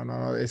 man,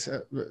 no,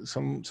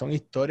 son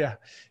historias.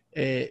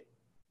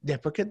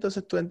 Después que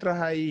entonces tú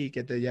entras ahí,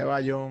 que te lleva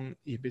John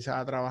y empiezas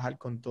a trabajar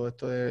con todo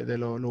esto de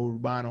lo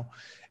urbano,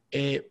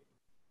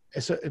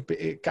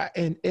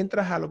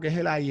 entras a lo que es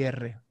el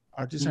AIR,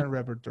 Artisan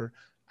Repertoire.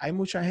 Hay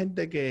mucha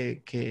gente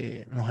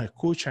que nos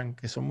escuchan,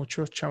 que son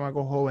muchos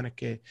chamacos jóvenes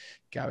que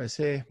a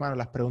veces, mano,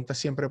 las preguntas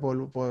siempre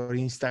por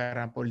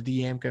Instagram, por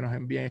DM que nos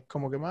envían, es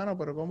como que, mano,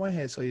 pero ¿cómo es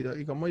eso?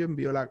 Y cómo yo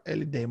envío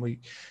el demo.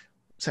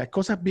 O sea, es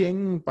cosas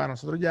bien, para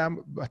nosotros ya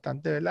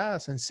bastante, ¿verdad?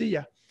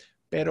 Sencillas.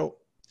 Pero,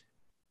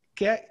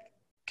 ¿qué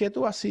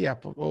tú hacías?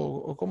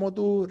 O cómo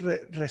tú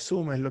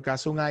resumes lo que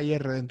hace un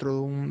AIR dentro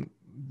de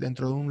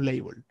un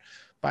label?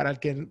 Para el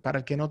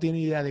que no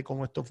tiene idea de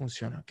cómo esto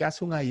funciona. ¿Qué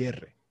hace un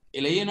AIR?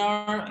 El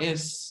A&R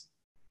es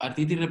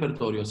artista y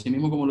repertorio, así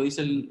mismo como lo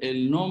dice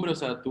el nombre, o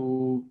sea,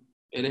 tú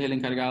eres el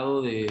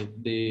encargado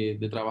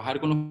de trabajar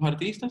con los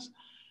artistas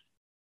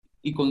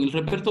y con el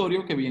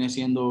repertorio que viene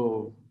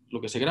siendo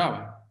lo que se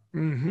graba.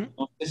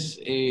 Entonces,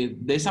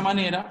 de esa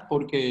manera,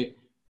 porque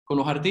con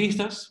los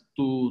artistas,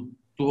 tus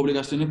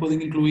obligaciones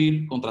pueden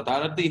incluir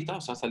contratar artistas,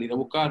 o sea, salir a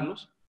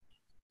buscarlos,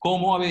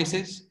 como a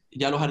veces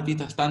ya los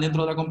artistas están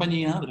dentro de la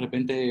compañía, de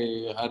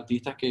repente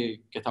artistas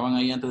que estaban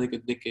ahí antes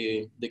de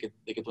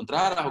que tú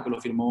entraras o que lo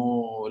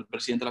firmó el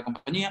presidente de la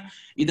compañía,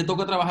 y te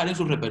toca trabajar en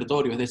su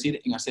repertorio, es decir,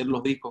 en hacer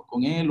los discos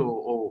con él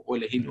o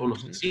elegir o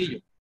los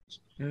sencillos.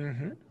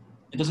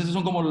 Entonces, esas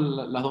son como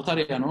las dos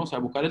tareas, ¿no? O sea,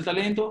 buscar el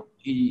talento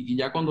y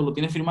ya cuando lo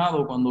tienes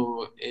firmado,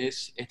 cuando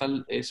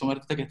son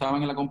artistas que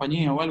estaban en la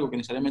compañía o algo, que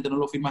necesariamente no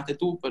lo firmaste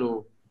tú,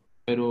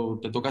 pero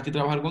te toca a ti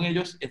trabajar con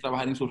ellos, es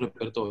trabajar en su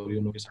repertorio,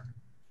 en lo que sea.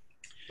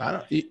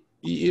 Claro,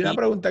 y una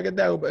pregunta que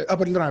te hago.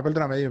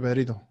 Perdóname,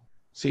 Pedrito. No,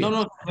 Sigue.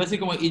 no, así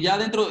como, y ya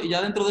dentro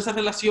de esa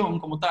relación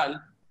como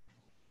tal,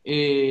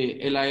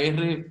 el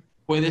AR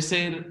puede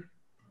ser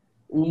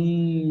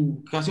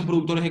casi un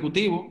productor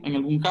ejecutivo, en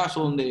algún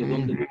caso,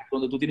 donde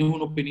tú tienes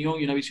una opinión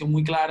y una visión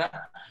muy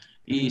clara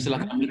y se la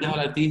transmites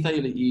al artista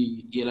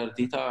y el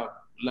artista,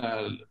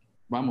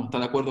 vamos, está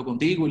de acuerdo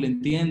contigo y le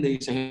entiende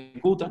y se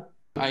ejecuta.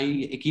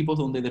 Hay equipos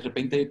donde de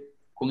repente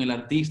con el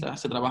artista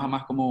se trabaja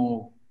más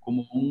como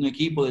un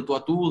equipo de tú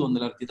a tú, donde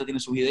el artista tiene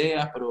sus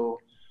ideas, pero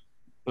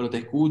te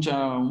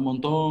escucha un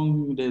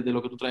montón de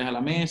lo que tú traes a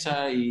la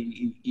mesa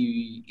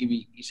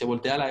y se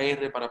voltea a la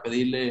R para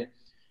pedirle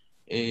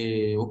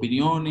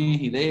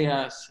opiniones,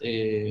 ideas,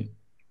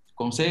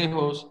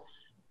 consejos.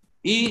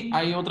 Y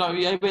hay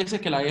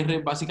veces que la R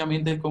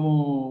básicamente es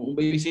como un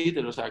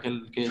babysitter, o sea,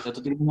 que ya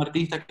tú tienes un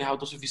artista que es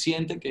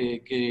autosuficiente,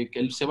 que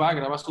él se va,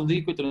 graba sus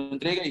discos y te lo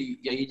entrega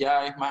y ahí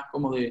ya es más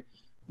como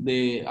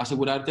de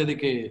asegurarte de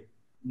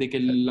que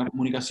la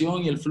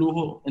comunicación y el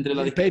flujo entre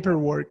la Y el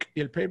paperwork,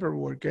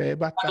 que es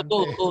bastante...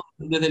 todo,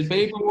 desde el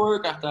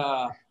paperwork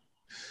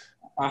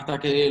hasta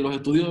que los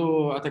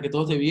estudios, hasta que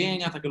todo esté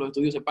bien, hasta que los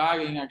estudios se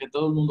paguen, a que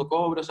todo el mundo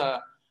cobre, o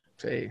sea,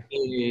 Sí.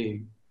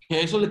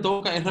 Que eso le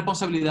toca, es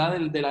responsabilidad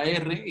de la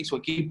R y su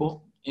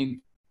equipo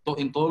en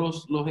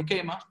todos los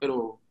esquemas,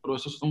 pero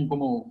esos son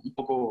como un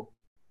poco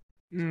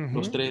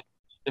los tres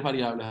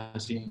variables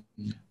así.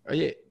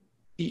 Oye,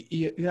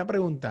 y una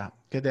pregunta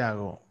que te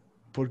hago,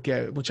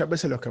 porque muchas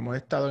veces los que hemos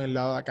estado en el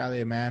lado de acá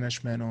de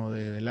management o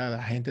de la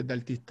agentes de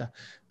artistas,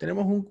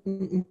 tenemos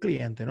un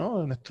cliente,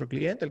 ¿no? Nuestro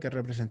cliente, el que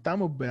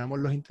representamos, veamos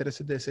los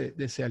intereses de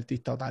ese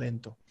artista o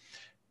talento.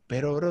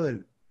 Pero,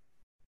 brother,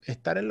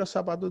 estar en los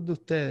zapatos de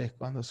ustedes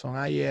cuando son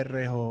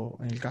AIRs o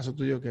en el caso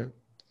tuyo que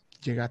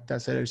llegaste a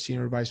ser el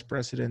Senior Vice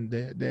President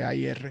de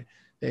AIR,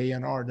 de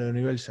A&R, de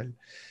Universal,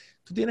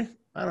 tú tienes,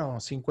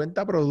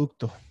 50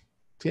 productos.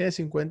 Tienes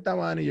 50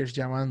 managers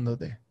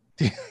llamándote.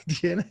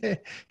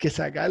 Tienes que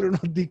sacar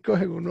unos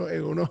discos en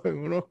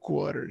unos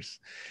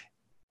quarters.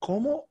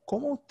 ¿Cómo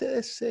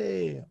ustedes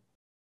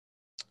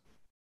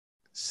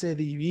se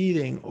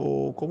dividen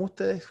o cómo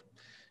ustedes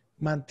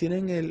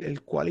mantienen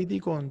el quality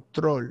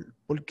control?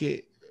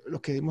 Porque los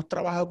que hemos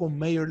trabajado con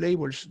major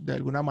labels, de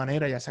alguna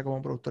manera, ya sea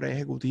como productores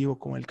ejecutivos,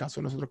 como el caso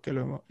de nosotros que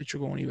lo hemos hecho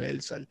con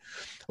Universal,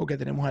 o que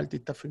tenemos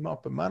artistas firmados,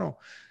 pues hermano,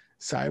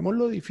 sabemos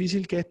lo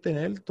difícil que es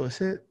tener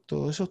todos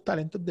esos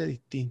talentos de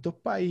distintos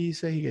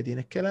países y que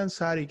tienes que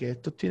lanzar y que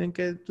estos tienen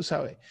que, tú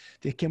sabes,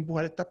 tienes que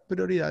empujar estas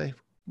prioridades.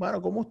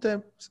 Bueno, ¿cómo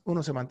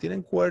uno se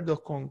mantiene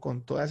cuerdos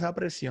con toda esa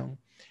presión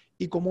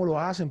y cómo lo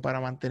hacen para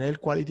mantener el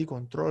quality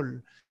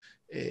control?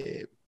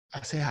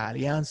 Haces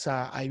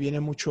alianza, ahí viene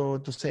mucho,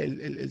 entonces,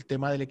 el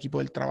tema del equipo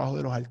del trabajo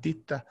de los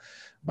artistas.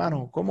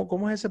 Mano,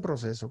 ¿cómo es ese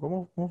proceso?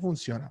 ¿Cómo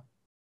funciona?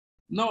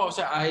 No, o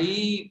sea,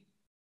 ahí,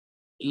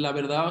 la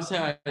verdad, o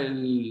sea,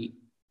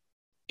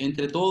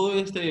 entre todo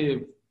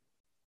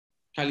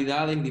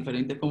calidades,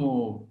 diferentes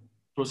como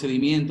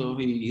procedimientos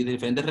y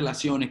diferentes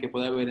relaciones que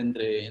puede haber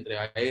entre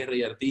AR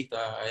y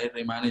artista,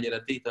 AR, manager,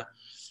 artista,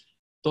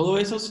 todo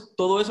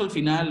eso al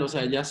final, o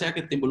sea, ya sea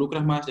que te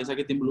involucras más, ya sea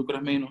que te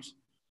involucras menos,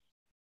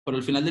 pero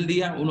al final del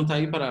día uno está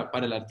ahí para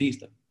el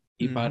artista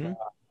y para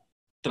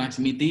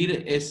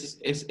transmitir eso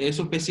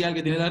especial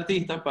que tiene el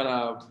artista,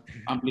 para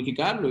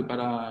amplificarlo y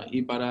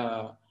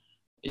para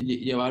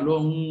llevarlo a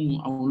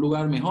un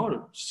lugar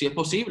mejor, si es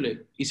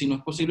posible. Y si no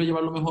es posible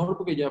llevarlo mejor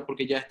porque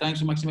ya está en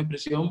su máxima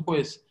expresión,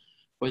 pues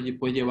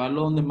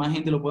llevarlo donde más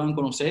gente lo puedan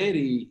conocer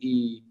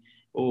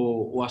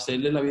o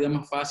hacerle la vida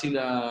más fácil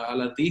al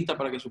artista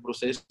para que su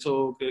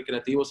proceso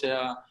creativo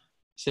sea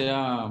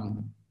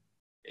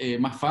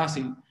más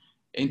fácil.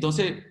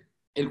 Entonces,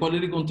 el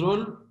quality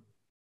control,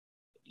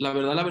 la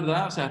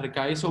verdad, o sea,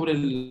 recae sobre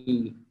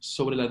el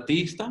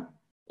artista,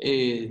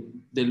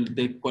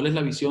 de cuál es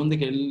la visión de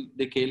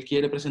que él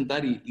quiere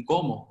presentar y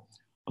cómo.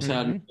 O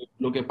sea,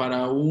 lo que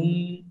para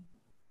hoy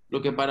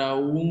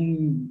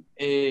en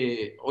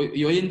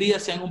día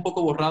se han un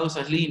poco borrado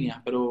esas líneas,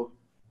 pero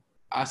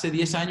hace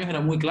 10 años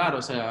era muy claro.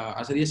 O sea,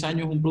 hace 10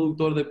 años un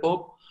productor de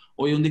pop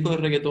oye un disco de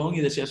reggaetón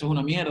y decía, eso es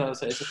una mierda, o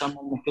sea, eso está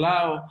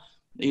mezclado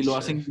y lo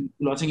hacen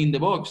in the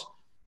box.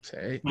 Sí.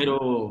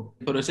 Pero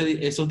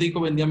esos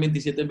discos vendían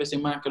 27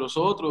 veces más que los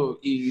otros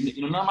y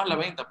no nada más la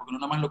venta, porque no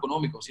nada más lo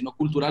económico, sino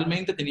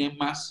culturalmente tenían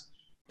más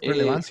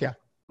Relevancia.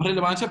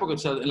 relevancia porque, o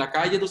sea, en la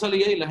calle tú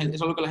salías y eso es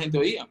lo que la gente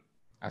oía.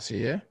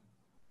 Así es.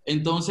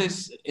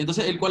 Entonces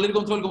el quality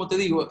control, como te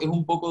digo, es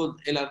un poco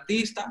el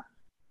artista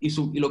y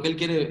lo que él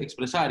quiere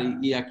expresar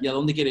y a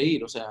dónde quiere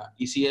ir. O sea,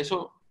 y si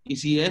eso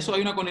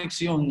hay una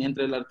conexión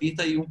entre el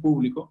artista y un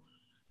público,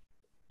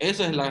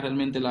 esa es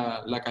realmente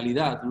la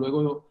calidad.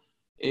 Luego,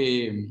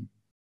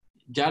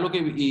 ya lo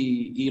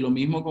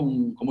mismo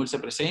con cómo él se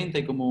presenta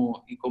y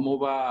cómo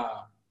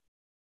va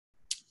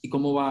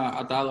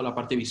atado a la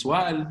parte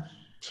visual.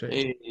 Sí.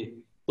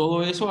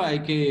 Todo eso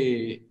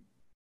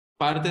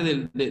parte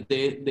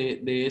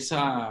de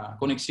esa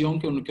conexión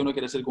que uno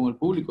quiere hacer con el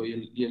público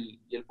y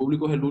el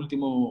público es el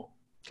último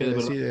que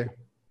decide.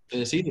 Que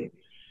decide.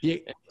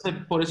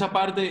 Entonces, por esa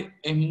parte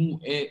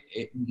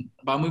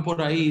va muy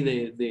por ahí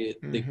de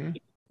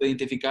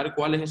identificar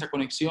cuál es esa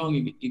conexión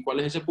y cuál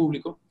es ese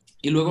público.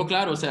 Y luego,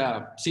 claro, o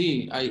sea,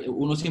 sí,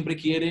 uno siempre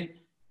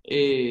quiere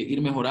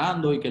ir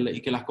mejorando y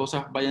que las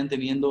cosas vayan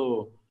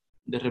teniendo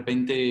de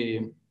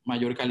repente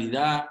mayor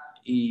calidad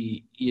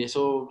y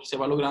eso se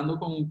va logrando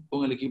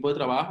con el equipo de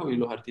trabajo y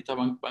los artistas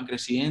van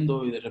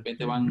creciendo y de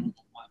repente van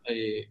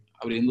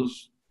abriendo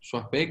su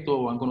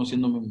aspecto, van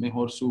conociendo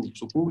mejor su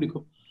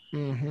público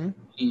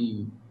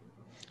y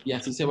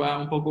así se va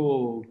un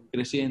poco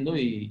creciendo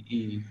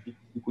y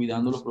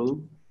cuidando los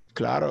productos.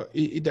 Claro,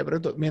 y te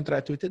pregunto, mientras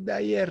estuviste de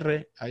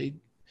AIR, ahí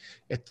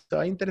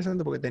estaba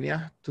interesante porque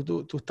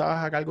tú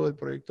estabas a cargo del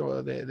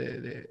proyecto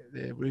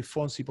de Luis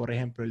Fonsi, por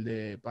ejemplo, el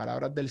de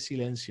Palabras del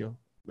Silencio,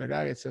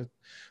 ¿verdad? Ese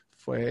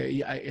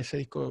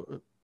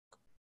disco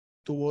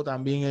tuvo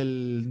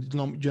también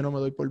Yo no me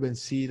doy por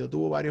vencido,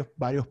 tuvo varios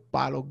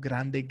palos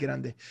grandes,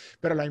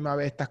 pero a la misma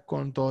vez estás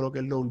con todo lo que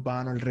es lo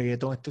urbano, el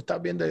reggaetón. Tú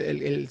estás viendo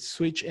el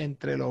switch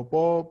entre lo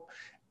pop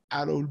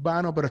a lo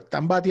urbano, pero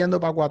están bateando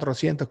para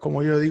 400,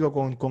 como yo digo,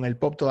 con el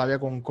pop todavía,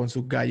 con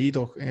sus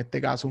gallitos, en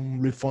este caso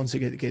un Luis Fonsi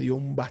que dio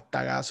un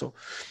bastagazo,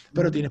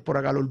 pero tienes por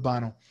acá lo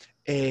urbano.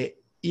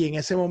 Y en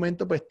ese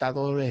momento pues está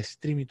todo el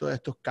stream y todos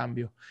estos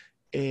cambios.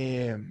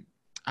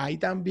 Ahí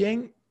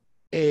también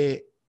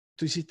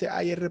tú hiciste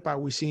AR para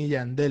Wisin y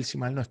Yandel, si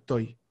mal no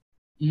estoy,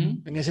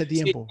 en ese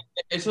tiempo. Sí,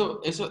 eso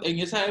en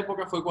esa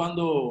época fue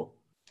cuando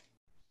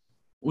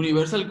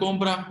Universal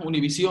compra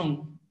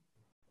Univision.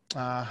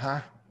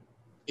 Ajá.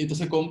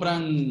 Entonces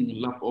compran,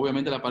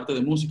 obviamente, la parte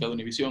de música de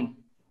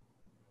Univision,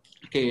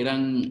 que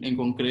eran en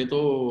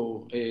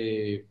concreto,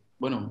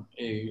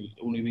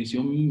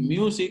 Univision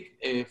Music,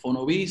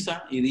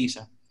 Fonovisa y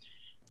Disa.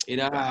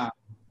 Era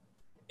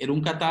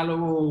un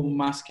catálogo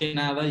más que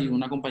nada y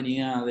una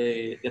compañía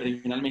de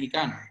regional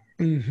mexicano.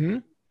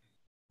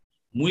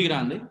 Muy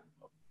grande.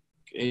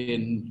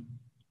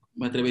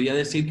 Me atrevería a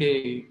decir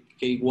que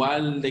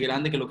igual de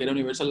grande que lo que era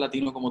Universal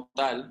Latino como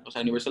tal, o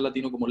sea, Universal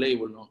Latino como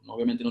label, no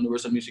obviamente no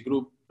Universal Music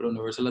Group, pero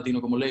Universal Latino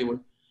como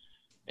label.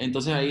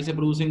 Entonces ahí se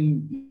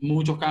producen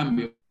muchos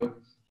cambios.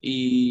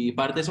 Y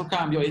parte de esos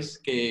cambios es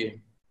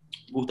que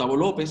Gustavo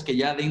López, que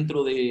ya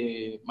dentro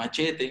de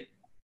Machete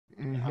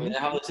había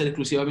dejado de ser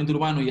exclusivamente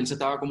urbano y él se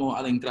estaba como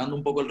adentrando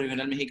un poco al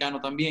regional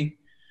mexicano también,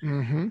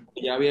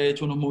 ya había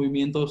hecho unos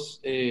movimientos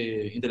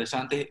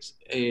interesantes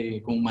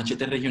con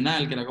Machete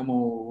Regional, que era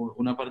como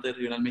una parte del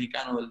regional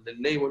mexicano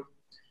del label.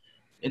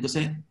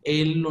 Entonces,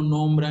 él lo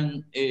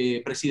nombran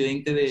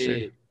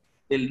presidente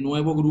del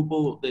nuevo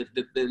grupo de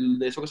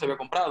eso que se había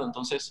comprado.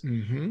 Entonces,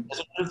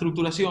 esa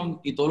reestructuración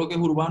y todo lo que es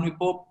urbano y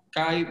pop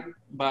cae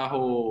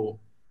bajo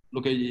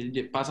lo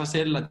que pasa a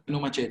ser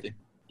Latino Machete.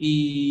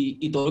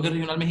 Y todo lo que es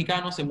regional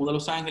mexicano se muda a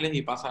Los Ángeles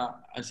y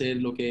pasa a ser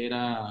lo que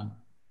era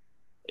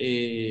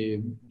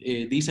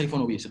Disa y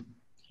Fonovisa.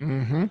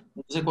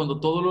 Entonces, cuando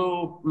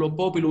todo lo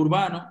pop y lo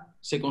urbano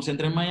se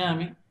concentra en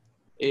Miami,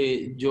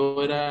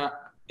 yo era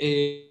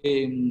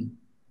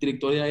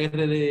director de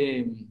AR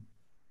de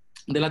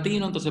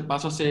Latino, entonces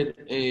paso a ser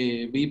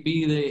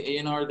VP de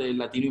A&R de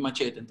Latino y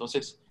Machete.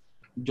 Entonces,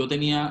 yo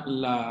tenía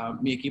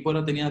mi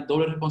equipo tenía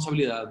doble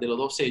responsabilidad de los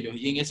dos sellos,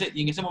 y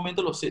en ese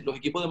momento los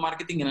equipos de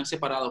marketing eran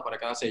separados para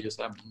cada sello. O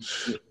sea,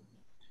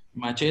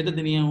 Machete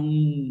tenía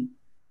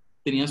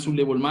su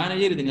label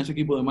manager y tenía su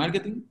equipo de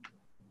marketing,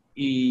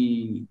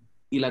 y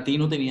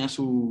Latino tenía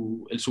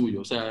el suyo.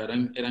 O sea,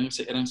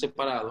 eran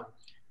separados.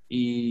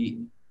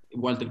 Y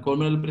Walter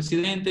Colmer era el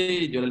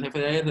presidente, yo era el jefe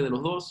de AR de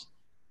los dos.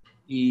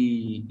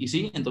 Y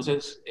sí,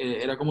 entonces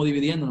era como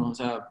dividiéndonos. O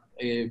sea,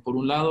 por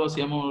un lado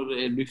hacíamos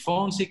Luis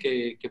Fonsi,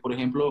 que por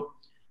ejemplo,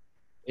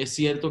 es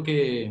cierto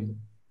que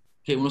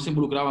uno se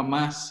involucraba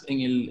más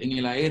en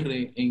el AR,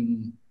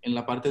 en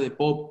la parte de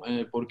pop,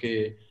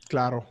 porque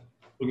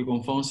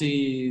con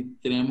Fonsi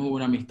teníamos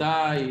una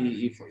amistad,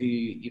 y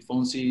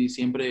Fonsi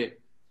siempre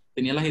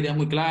tenía las ideas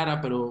muy claras,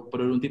 pero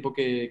era un tipo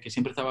que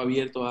siempre estaba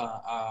abierto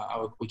a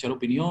escuchar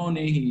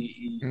opiniones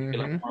y que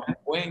las tomaba en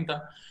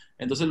cuenta.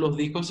 Entonces los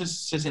discos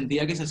se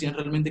sentía que se hacían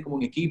realmente como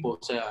un equipo.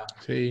 O sea,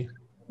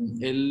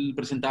 él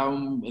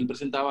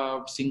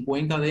presentaba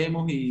 50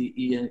 demos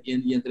y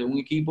entre un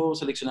equipo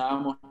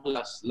seleccionábamos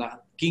las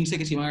 15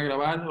 que se iban a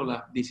grabar o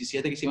las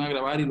 17 que se iban a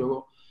grabar, y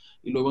luego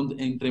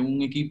entre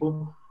un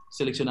equipo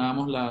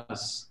seleccionábamos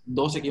las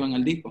 12 que iban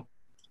al disco,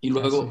 y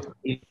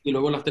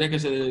luego las 3 que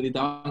se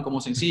editaban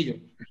como sencillo.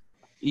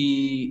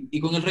 Y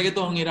con el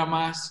reggaetón era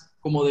más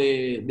como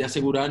de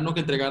asegurarnos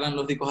que entregaran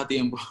los discos a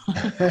tiempo.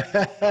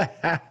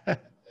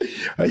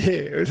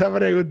 Oye, esa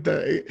pregunta,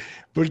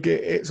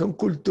 porque son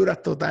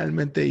culturas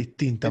totalmente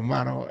distintas,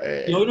 mano.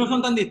 Y hoy no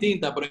son tan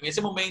distintas, pero en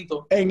ese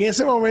momento... En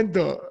ese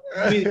momento,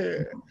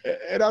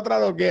 era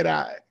otra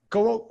loquera.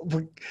 ¿Cómo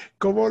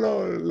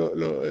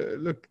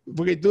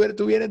porque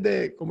tú vienes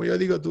de, como yo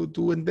digo,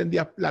 tú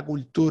entendías la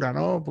cultura,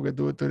 ¿no? Porque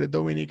tú eres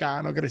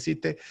dominicano,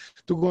 creciste,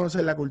 tú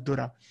conoces la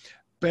cultura.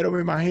 Pero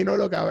me imagino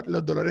los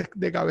dolores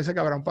de cabeza que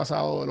habrán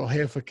pasado los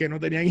jefes, que no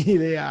tenían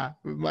idea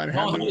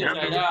manejando. No,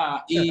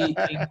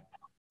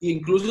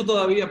 incluso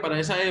todavía para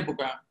esa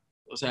época,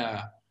 o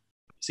sea,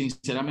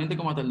 sinceramente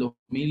como hasta el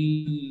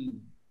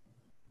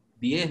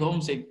 2010,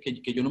 11,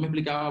 que yo no me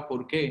explicaba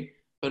por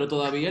qué, pero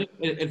todavía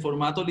el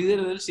formato líder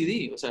era el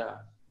CD. O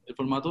sea, el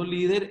formato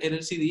líder era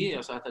el CD,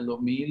 o sea, hasta el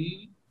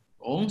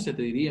 2011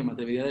 te diría, me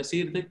atrevería a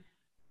decirte,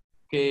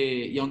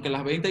 y aunque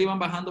las ventas iban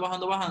bajando,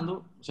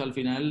 o sea, al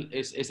final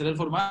ese era el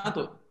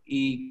formato.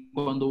 Y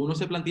cuando uno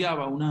se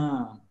planteaba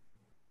un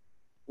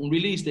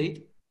release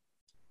date,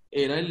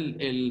 era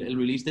el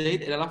release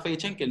date, era la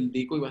fecha en que el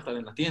disco iba a estar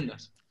en las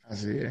tiendas.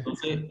 Así es.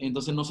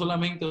 Entonces no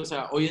solamente, o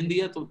sea, hoy en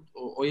día,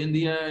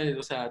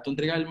 o sea, tú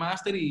entregas el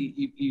máster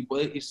y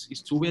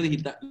sube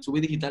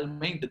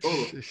digitalmente todo.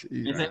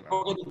 En esa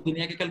época tú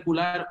tenías que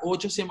calcular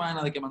 8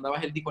 semanas de que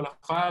mandabas el disco a la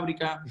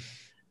fábrica,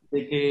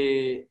 de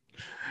que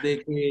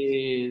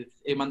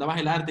mandabas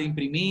el arte a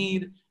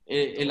imprimir,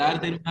 el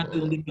arte era un arte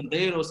de un disco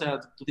entero. O sea,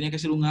 tú tenías que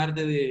hacer un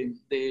arte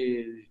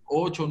de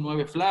 8 o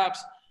 9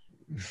 flaps,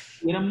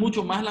 y eran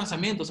mucho más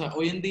lanzamientos. O sea,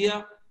 hoy en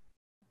día,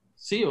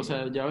 sí, o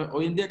sea,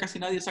 hoy en día casi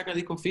nadie saca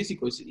discos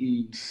físicos,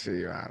 y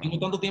tengo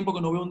tanto tiempo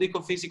que no veo un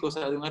disco físico, o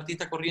sea, de un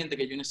artista corriente,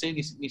 que yo no sé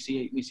ni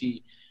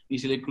si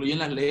le incluyen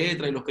las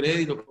letras y los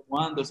créditos,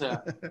 como antes. O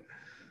sea,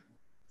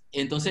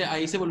 entonces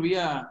ahí se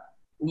volvía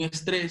un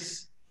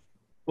estrés,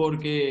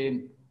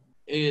 porque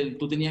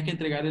tú tenías que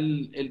entregar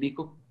el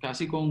disco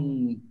casi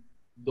con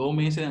 2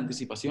 meses de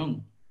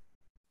anticipación.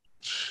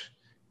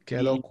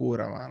 Qué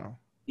locura, mano.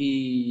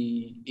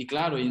 Y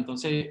claro, y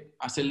entonces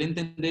hacerle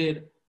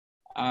entender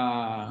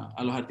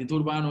a los artistas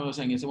urbanos, o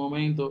sea, en ese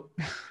momento,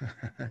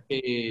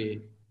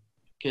 que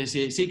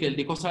sí, que el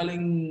disco sale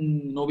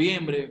en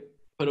noviembre,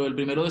 pero el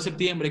 1 de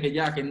septiembre no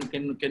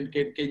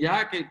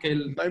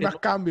hay más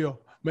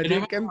cambio, me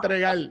tienen que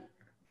entregar.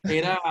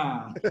 Era...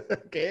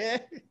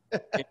 ¿Qué?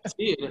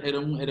 Sí, era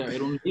un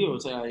lío. O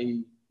sea,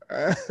 y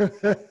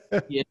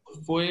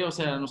eso fue, o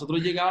sea,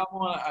 nosotros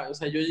llegábamos o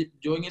sea,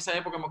 yo en esa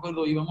época me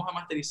acuerdo, íbamos a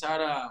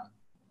masterizar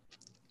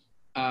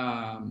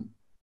a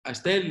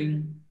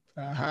Sterling.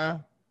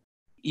 Ajá.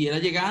 Y era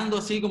llegando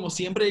así como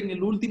siempre en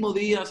el último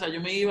día. O sea,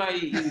 yo me iba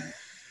y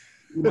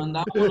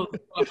mandábamos los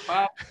discos a la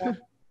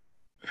fábrica,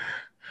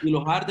 y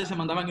los artes se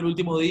mandaban el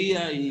último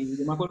día, y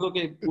yo me acuerdo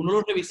que uno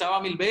lo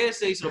revisaba 1000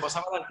 veces y se lo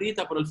pasaba al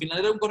artista, pero al final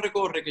era un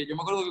corre-corre, que yo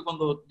me acuerdo que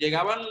cuando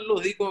llegaban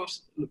los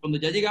discos, cuando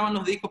ya llegaban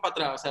los discos para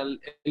atrás, o sea,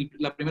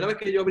 la primera vez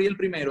que yo abrí el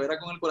primero era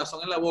con el corazón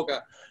en la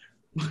boca,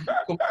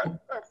 como,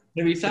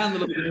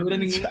 revisándolo, porque no hubiera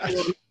ningún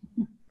error.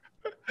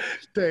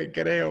 Te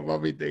creo,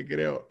 papi, te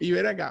creo. Y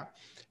ver acá,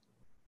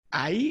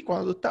 ahí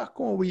cuando tú estabas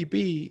como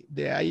VP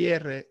de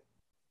AIR,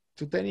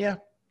 tú tenías,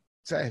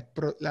 ¿sabes?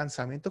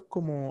 Lanzamientos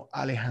como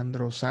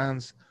Alejandro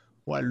Sanz,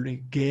 Juan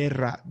Luis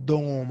Guerra,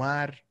 Don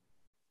Omar.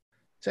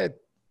 O sea,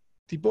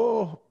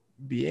 tipos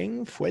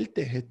bien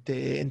fuertes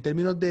en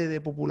términos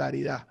de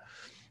popularidad.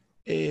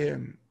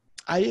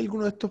 ¿Hay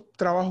alguno de estos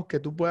trabajos que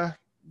tú puedas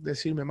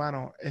decirme,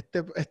 mano,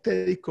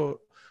 este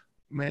disco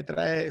me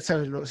trae,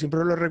 ¿sabes?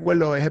 Siempre lo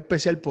recuerdo, es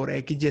especial por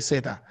X, Y,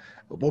 Z,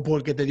 o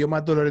porque te dio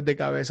más dolores de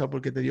cabeza, o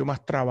porque te dio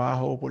más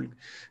trabajo, o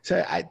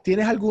sea,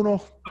 ¿tienes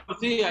algunos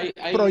Sí,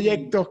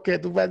 proyectos que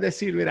tú puedes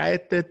decir, mira,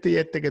 este y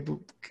este,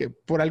 que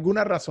por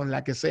alguna razón,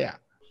 la que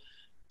sea?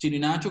 Chino y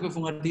Nacho, que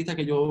fue un artista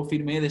que yo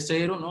firmé de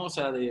cero, ¿no? O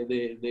sea,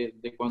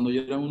 de cuando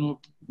yo era unos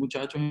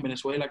muchachos en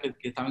Venezuela que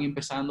estaban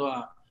empezando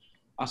a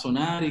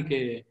sonar y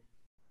que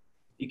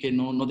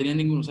no tenían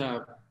ningún, o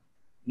sea,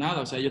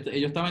 nada, o sea, ellos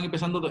estaban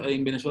empezando,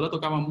 en Venezuela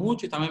tocaban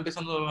mucho y estaban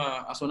empezando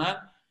a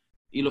sonar,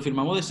 y lo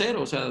firmamos de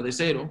cero, o sea, de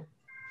cero.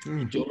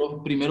 Yo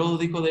los primeros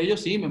discos de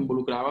ellos sí, me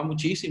involucraba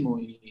muchísimo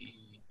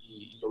y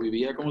lo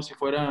vivía como si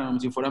fuera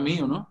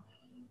mío, ¿no?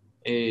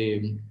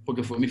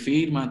 Porque fue mi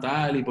firma,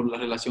 tal, y por la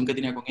relación que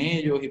tenía con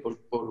ellos, y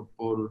porque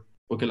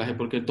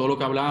todo lo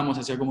que hablábamos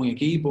se hacía como un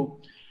equipo.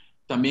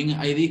 También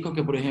hay discos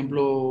que, por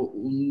ejemplo,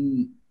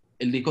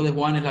 el disco de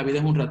Juanes, La vida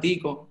es un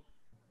ratico,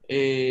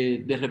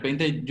 de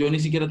repente yo ni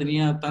siquiera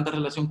tenía tanta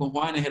relación con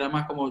Juanes, yo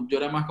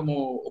era más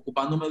como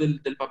ocupándome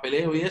del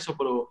papeleo y eso,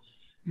 pero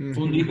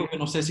fue un disco que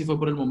no sé si fue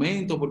por el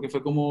momento, porque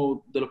fue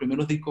como de los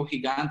primeros discos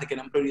gigantes que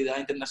eran prioridad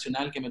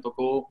internacional que me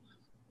tocó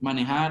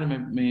manejar,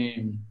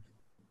 me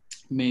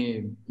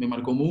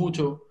marcó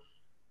mucho,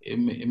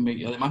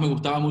 además me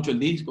gustaba mucho el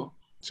disco.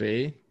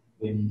 Sí.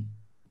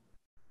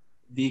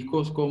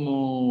 Discos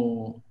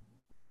como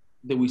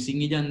de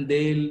Wisin y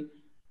Yandel,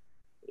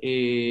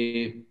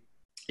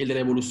 el de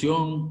la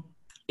Evolución,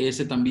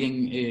 ese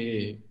también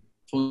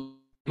fue un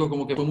disco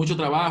como que fue mucho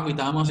trabajo y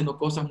estábamos haciendo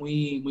cosas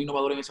muy, muy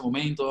innovadoras en ese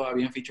momento,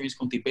 habían featurings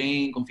con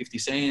T-Pain, con 50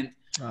 Cent,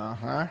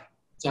 Ajá.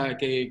 o sea,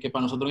 que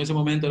para nosotros en ese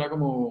momento era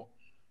como,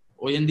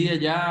 hoy en día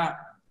ya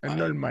Es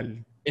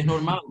normal. es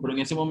normal, pero en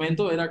ese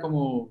momento era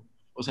como,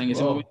 o sea, en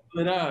ese momento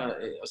era,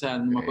 o sea,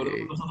 me acuerdo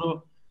que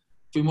nosotros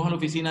fuimos a la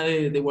oficina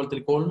de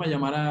Walter Colma a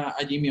llamar a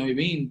Jimmy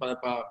Iovine para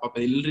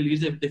pedir el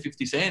release de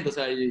 50 Cent, o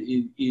sea,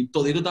 y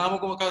toditos estábamos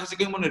como casi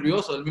como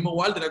nerviosos, el mismo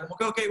Walter era como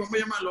que, ok, vamos a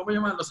llamarlo,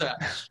 o sea,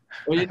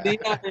 hoy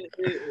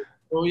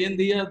en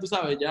día, tú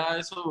sabes, ya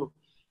eso,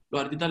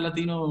 los artistas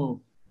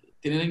latinos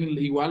tienen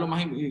igual o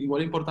más,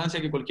 igual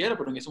importancia que cualquiera,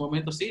 pero en ese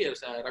momento sí, o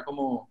sea, era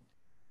como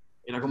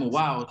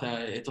wow, o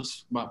sea,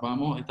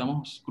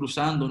 estamos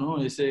cruzando,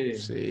 ¿no? Sí.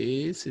 Eso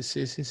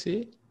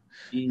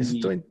es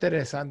todo Y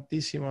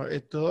interesantísimo.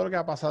 Es todo lo que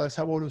ha pasado,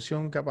 esa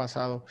evolución que ha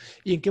pasado.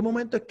 ¿Y en qué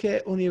momento es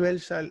que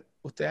Universal,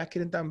 ustedes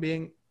adquieren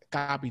también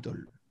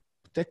Capitol?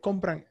 Ustedes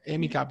compran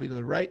EMI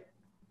Capitol, ¿right?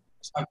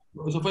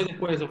 eso fue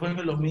después, eso fue en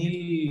el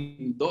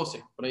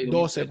 2012, por ahí,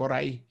 12 2013. por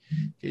ahí.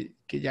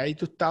 Que ya ahí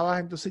tú estabas,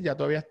 entonces ya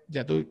todavía,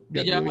 ya tú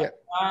habías...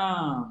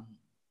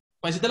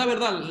 Para decirte la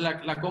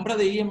verdad, la compra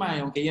de EMI,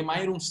 aunque EMI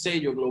era un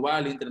sello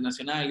global,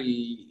 internacional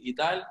y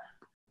tal,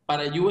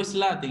 para US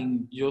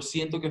Latin yo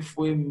siento que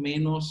fue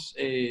menos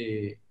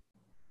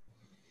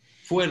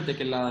fuerte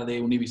que la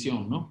de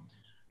Univision, ¿no?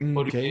 Okay.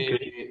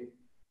 Porque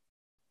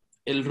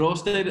el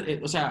roster,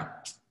 o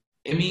sea,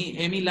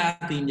 EMI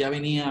Latin ya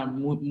venía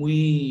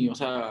muy, o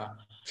sea,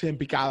 Sí, en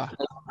picada.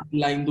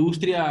 la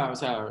industria, o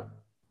sea,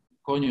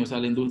 coño, o sea,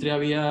 la industria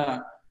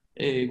había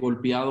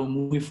golpeado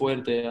muy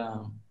fuerte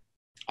a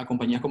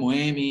compañías como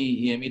EMI,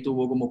 y EMI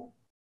tuvo como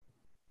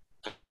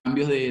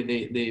cambios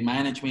de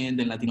management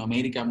en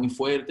Latinoamérica muy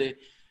fuerte.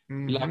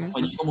 La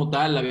compañía como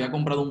tal la había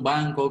comprado un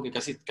banco que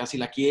casi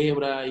la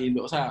quiebra,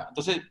 o sea,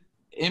 entonces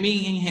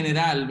EMI en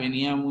general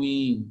venía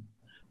muy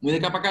de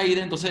capa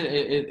caída, entonces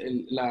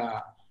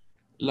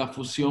la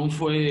fusión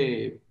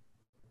fue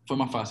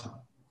más fácil.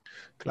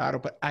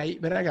 Claro, pues ahí,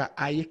 verá,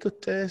 ahí es que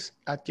ustedes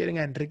adquieren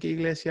a Enrique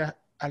Iglesias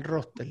al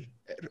roster.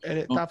 Él No,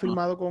 estaba no.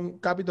 firmado con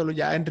Capitol,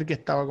 ya Enrique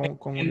estaba con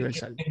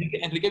Universal.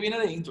 Enrique viene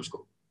de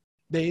Interscope.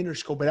 De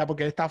Interscope, ¿verdad?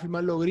 Porque él estaba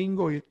firmando los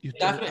gringos y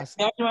ustedes hacen...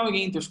 Estaba firmado en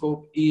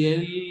Interscope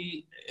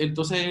y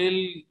entonces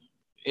él,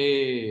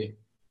 qué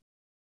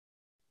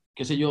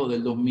sé yo,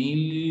 del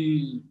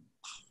 2000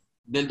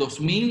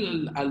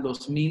 al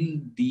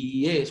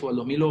 2010 o al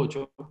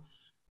 2008,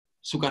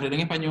 su carrera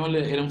en español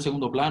era un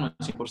segundo plano,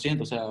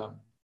 100%, o sea,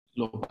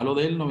 los palos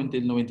de él,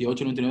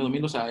 98, 99,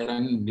 2000, o sea,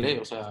 eran en inglés,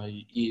 o sea,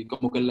 y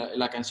como que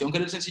la canción que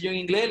era el sencillo en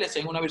inglés, le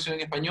hacían una versión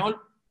en español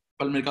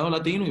para el mercado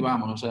latino y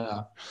vámonos, o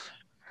sea,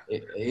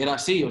 era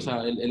así, o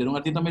sea, él era un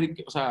artista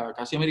o sea,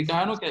 casi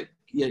americano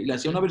y le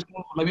hacía una versión,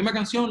 la misma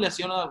canción, le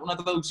hacía una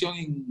traducción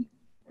en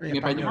español.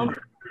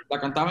 español, la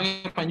cantaba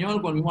en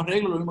español, con el mismo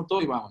arreglo, lo mismo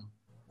todo, y vamos.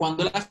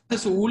 Cuando él hace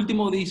su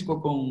último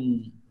disco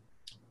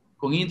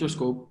con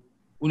Interscope,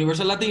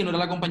 Universal Latino era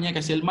la compañía que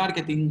hacía el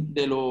marketing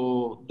de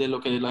lo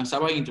que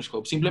lanzaba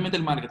Interscope. Simplemente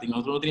el marketing.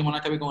 Nosotros no teníamos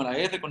nada que ver con la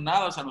R, con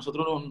nada. O sea, a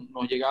nosotros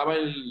nos llegaba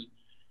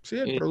Sí,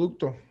 el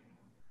producto.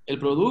 el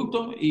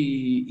producto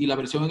y la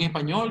versión en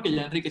español, que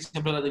ya Enrique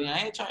siempre la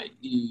tenía hecha,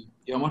 y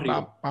vamos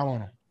arriba.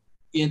 Vámonos.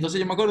 Y entonces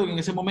yo me acuerdo que en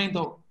ese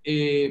momento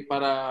me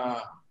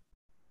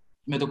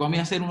tocó a mí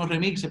hacer unos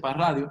remixes para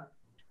radio.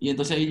 Y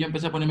entonces ahí yo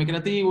empecé a ponerme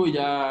creativo y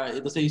ya,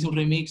 entonces hice un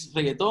remix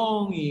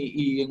reggaetón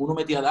y en uno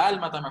metía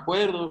Dálmata, me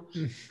acuerdo.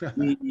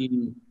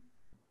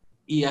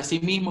 Y así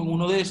mismo en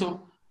uno de esos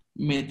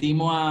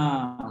metimos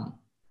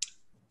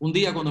un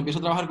día cuando empiezo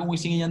a trabajar con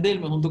Wisin y Yandel,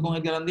 me junto con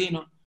Edgar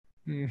Andino.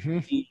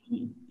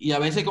 Y a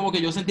veces como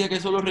que yo sentía que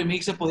eso los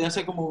remixes podía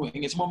ser como,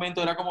 en ese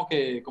momento era como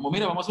que, como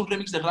mira, vamos a hacer un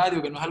remix de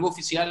radio, que no es algo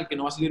oficial, que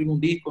no va a salir en un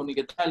disco, ni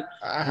qué tal.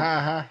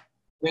 Ajá.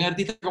 Un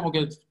artista como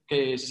que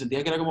se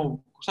sentía que era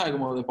como, ¿sabes?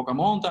 Como de poca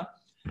monta.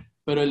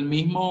 Pero el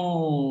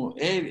mismo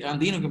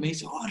Andino que me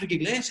dice, oh, Enrique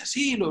Iglesias,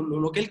 sí,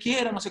 lo que él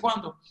quiera, no sé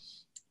cuánto.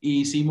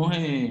 Y hicimos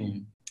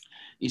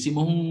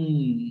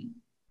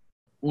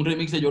un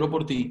remix de Lloro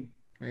por ti.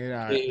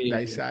 Mira, de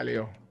ahí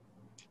salió.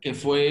 Que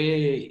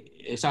fue,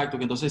 exacto,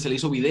 que entonces se le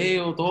hizo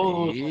video,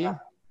 todo. Sí,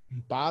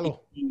 un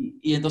palo.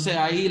 Y entonces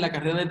ahí la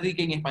carrera de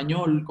Enrique en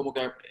español, como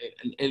que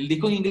el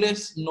disco en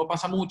inglés no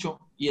pasa mucho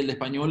y el de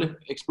español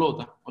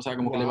explota. O sea,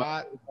 como que le va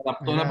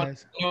adaptó la parte de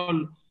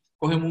español,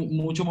 coge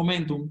mucho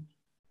momentum.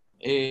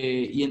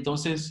 Y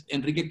entonces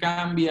Enrique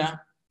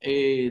cambia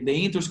de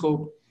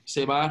Interscope,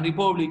 se va a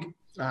Republic,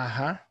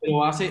 Ajá.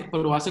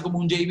 pero hace como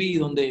un JV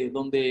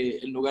donde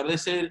en lugar de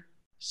ser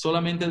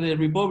solamente de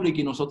Republic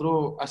y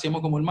nosotros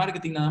hacíamos como el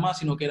marketing nada más,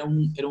 sino que era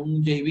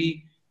un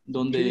JV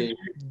donde...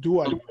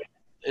 Dual.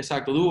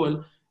 Exacto,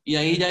 dual. Y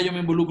ahí ya yo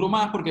me involucro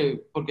más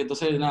porque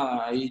entonces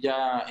nada, ahí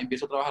ya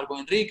empiezo a trabajar con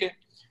Enrique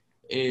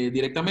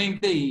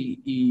directamente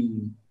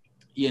y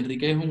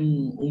Enrique es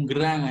un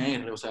gran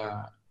AR, o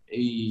sea...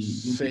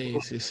 Sí.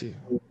 Si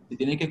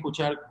tiene que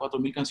escuchar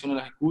 4.000 canciones,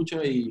 las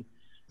escucha y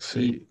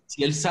si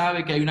él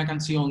sabe que hay una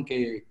canción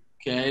que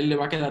a él le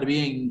va a quedar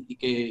bien y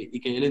que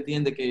él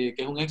entiende que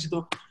es un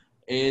éxito,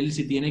 él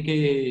si tiene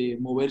que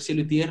mover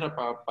cielo y tierra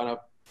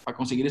para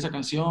conseguir esa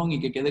canción y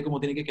que quede como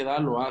tiene que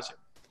quedar, lo hace.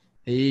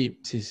 Sí.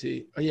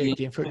 Oye,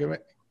 ¿quién fue que me...?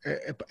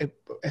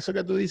 Eso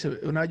que tú dices,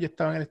 una vez yo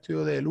estaba en el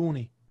estudio de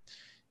Luni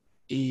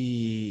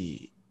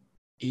y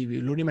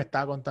Luni me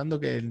estaba contando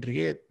que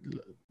Enrique...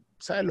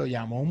 ¿sabes? Lo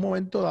llamó un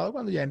momento dado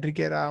cuando ya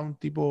Enrique era un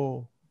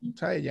tipo,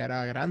 ¿sabes? Ya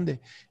era grande.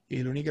 Y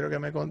el único creo que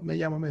me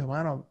llamó y me dijo,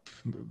 mano,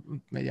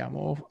 me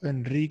llamó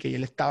Enrique y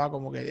él estaba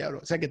como que diablo.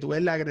 O sea, que tú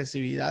ves la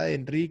agresividad de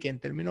Enrique en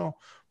términos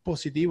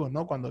positivos,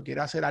 ¿no? Cuando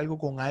quiere hacer algo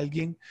con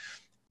alguien,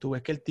 tú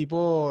ves que el tipo,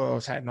 o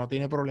sea, no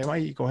tiene problema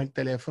y coge el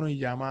teléfono y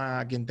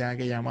llama a quien tenga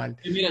que llamar.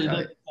 Sí, mira,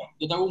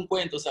 yo te hago un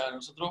cuento, o sea,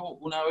 nosotros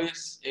una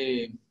vez,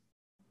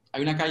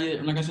 hay una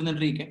canción de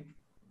Enrique,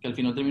 que al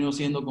final terminó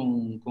siendo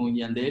con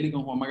Yandel y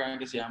con Juan Magán,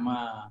 que se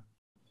llama...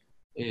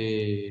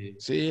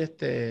 Sí,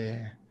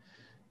 de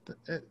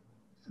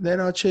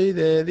noche y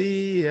de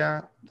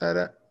día.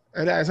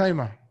 ¿Era esa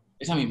misma?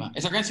 Esa misma.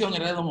 Esa canción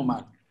era de Don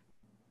Omar.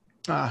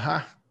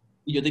 Ajá.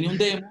 Y yo tenía un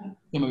demo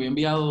que me había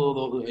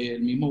enviado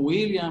el mismo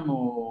William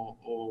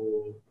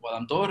o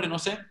Adam Torres, no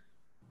sé,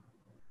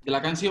 de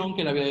la canción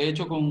que le había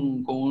hecho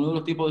con uno de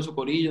los tipos de su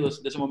corillo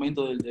de ese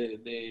momento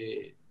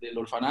del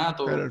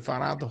orfanato. Del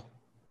orfanato.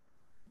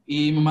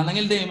 Y me mandan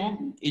el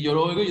demo y yo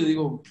lo oigo y yo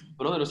digo,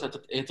 brother, o sea,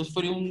 esto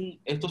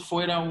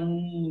fuera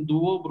un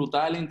dúo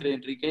brutal entre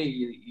Enrique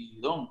y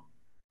Don.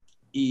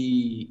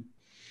 Y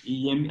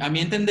a mi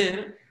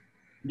entender,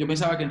 yo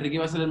pensaba que Enrique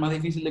iba a ser el más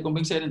difícil de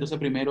convencer, entonces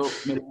primero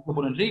me lo puse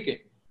por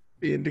Enrique.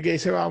 Y Enrique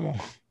dice, vamos.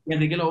 Y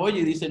Enrique lo oye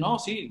y dice, no,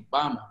 sí,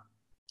 vamos.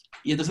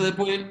 Y entonces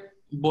después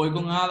voy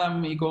con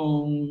Adam y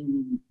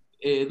con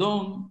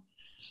Don.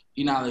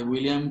 Y nada, y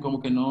William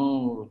como que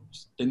no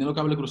tenía los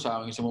cables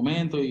cruzados en ese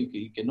momento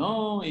y que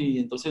no, y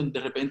entonces de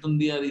repente un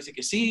día dice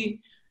que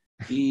sí,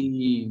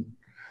 y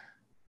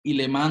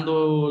le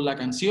mando la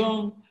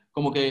canción,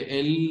 como que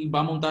él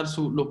va a montar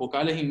los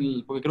vocales,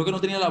 porque creo que no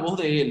tenía la voz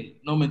de él,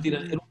 no, mentira,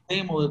 era un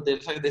demo de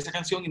esa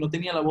canción y no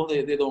tenía la voz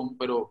de Don,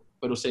 pero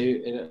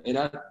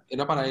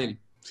era para él.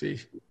 Sí.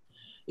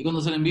 Y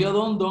cuando se le envía a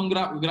Don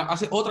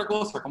hace otra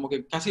cosa, como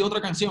que casi otra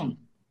canción.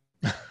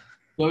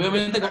 Y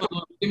obviamente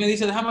cuando me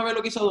dice, déjame ver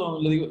lo que hizo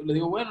Don, le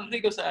digo, bueno,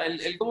 Enrique, o sea,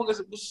 él como que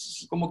se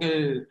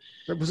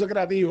puso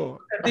creativo.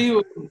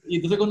 Y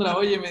entonces cuando la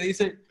oye me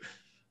dice,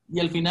 y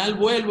al final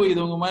vuelvo y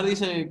Don Omar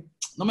dice,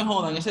 no me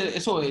jodan,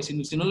 eso es,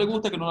 si no le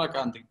gusta que no la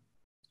canten,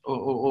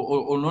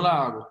 o no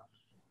la hago.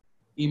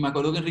 Y me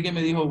acuerdo que Enrique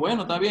me dijo,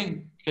 bueno, está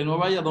bien, que no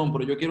vaya Don,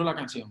 pero yo quiero la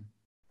canción.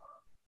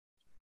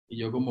 Y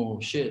yo como,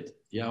 shit,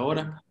 ¿y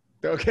ahora?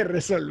 Tengo que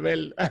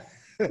resolver.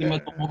 Y me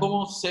tomó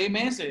como 6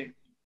 meses.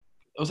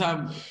 O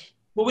sea,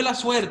 tuve la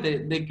suerte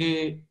de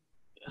que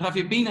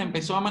Rafi Pina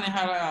empezó a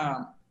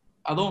manejar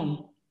a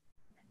Don,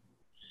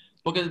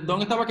 porque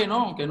Don estaba que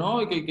no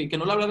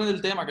le hablaran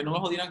del tema, que no lo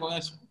jodieran con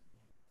eso.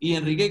 Y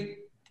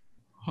Enrique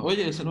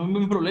oye, ese no es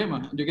mi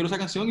problema. Yo quiero esa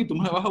canción y tú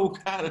me la vas a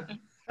buscar.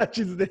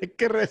 Tú tienes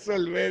que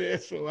resolver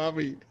eso,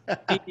 papi.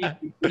 Y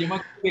yo me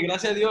acuerdo que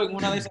gracias a Dios en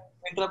una de esas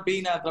entra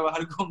Pina a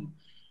trabajar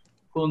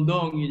con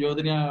Don y yo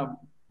tenía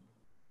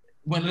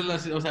buena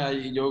relación, o sea,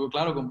 y yo,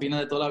 claro, con Pina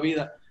de toda la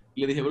vida.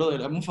 Y le dije,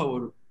 brother, dame un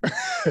favor.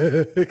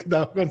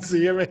 No,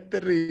 consígueme este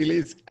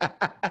release.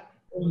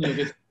 Coño,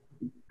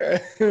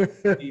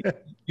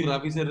 y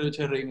Rafi se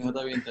echó a reír, me dijo,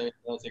 está bien,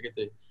 así que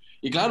te...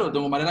 Y claro,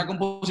 Don Omar era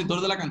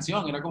compositor de la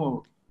canción, era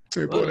como,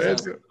 Sí, brother, por o sea,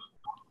 eso.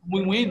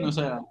 muy win, o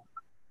sea.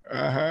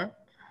 Ajá.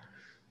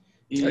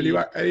 Y Él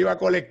iba a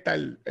colectar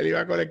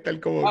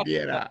como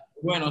quiera.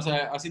 bueno, o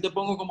sea, así te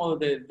pongo como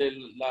de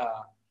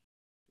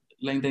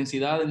la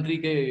intensidad de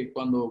Enrique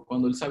cuando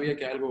él sabía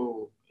que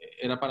algo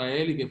era para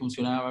él y que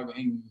funcionaba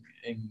en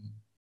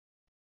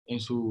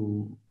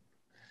su,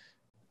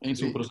 en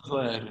su Y, proceso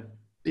de R.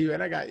 y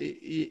ven acá,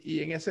 y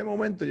en ese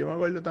momento yo me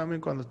acuerdo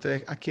también cuando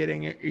ustedes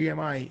adquieren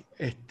EMI,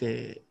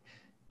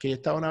 que yo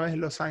estaba una vez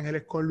en Los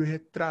Ángeles con Luis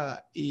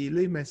Estrada y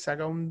Luis me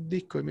saca un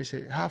disco y me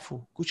dice,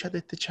 Jafu, escúchate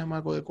este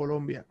chamaco de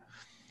Colombia.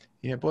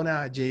 Y me pone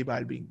a J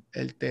Balvin.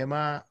 El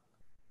tema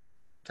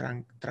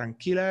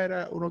Tranquila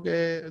era uno que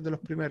de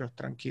los primeros,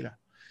 Tranquila.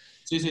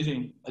 Sí, sí,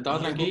 sí. Estaba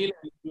tranquilo.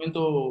 En ese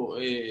momento,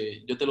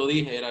 yo te lo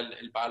dije, era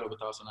el palo que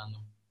estaba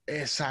sonando.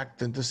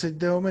 Exacto. Entonces,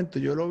 de momento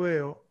yo lo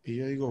veo y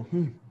yo digo,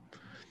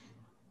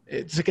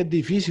 entonces que es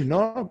difícil,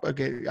 ¿no?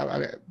 Porque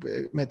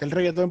ver, meter el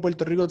reggaetón en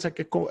Puerto Rico, o sea,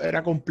 que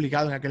era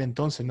complicado en aquel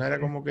entonces, no era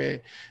como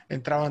que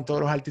entraban todos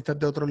los artistas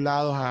de otros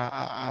lados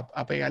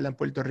a pegarle en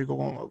Puerto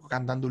Rico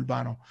cantando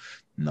urbano.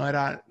 No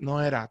era,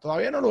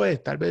 todavía no lo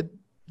es, tal vez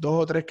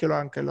dos o tres que lo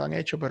han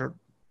hecho, pero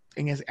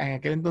en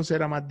aquel entonces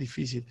era más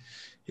difícil.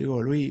 Y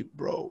digo, Luis,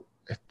 bro,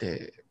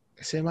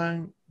 ese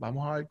man,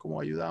 vamos a ver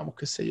cómo ayudamos,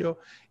 qué sé yo.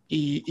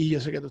 Y yo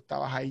sé que tú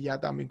estabas ahí ya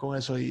también con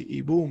eso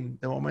y boom,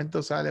 de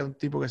momento sale un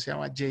tipo que se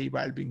llama J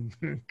Balvin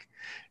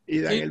y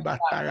dan Sí, el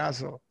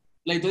bastagazo.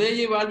 la historia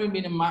de J Balvin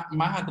viene más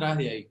atrás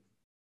de ahí.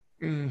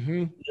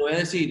 Te voy a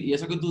decir, y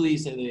eso que tú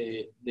dices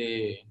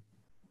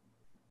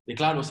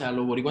claro, o sea,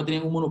 los boricuas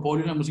tenían un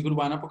monopolio en la música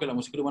urbana porque la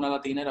música urbana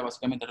latina era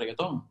básicamente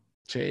reggaetón.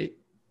 Sí.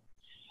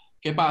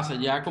 ¿Qué pasa?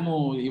 Ya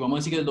como, y vamos a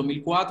decir que del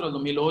 2004 al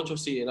 2008,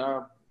 sí,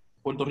 era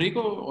Puerto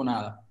Rico o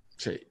nada.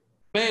 Sí.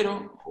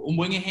 Pero un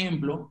buen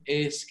ejemplo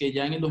es que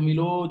ya en el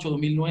 2008,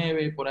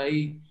 2009, por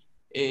ahí,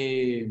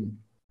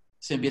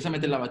 se empieza a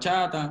meter la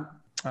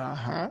bachata,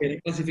 Ajá. que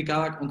era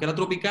clasificada, aunque era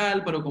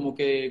tropical, pero como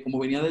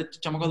venía de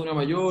chamacos de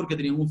Nueva York, que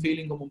tenían un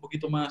feeling como un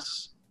poquito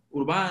más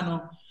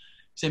urbano,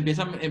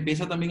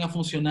 empieza también a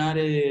funcionar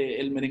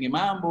el merengue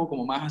mambo,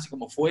 como más así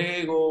como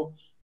Fuego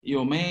y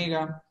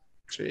Omega.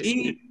 Sí.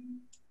 Y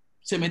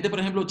se mete, por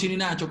ejemplo, Chino y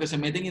Nacho, que se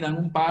meten y dan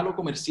un palo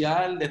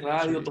comercial de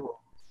radio, Sí. todo.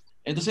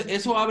 Entonces,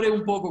 eso abre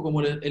un poco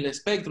como el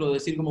espectro de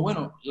decir, como,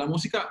 bueno, la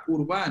música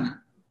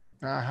urbana,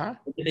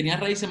 Ajá. que tenía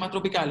raíces más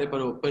tropicales,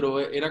 pero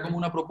era como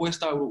una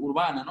propuesta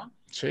urbana, ¿no?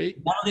 Sí.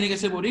 Ya no tiene que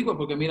ser boricua,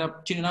 porque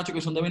mira, Chino y Nacho,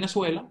 que son de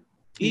Venezuela,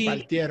 Y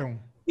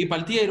partieron. y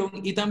partieron,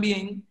 y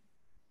también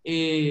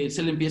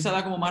se le empieza a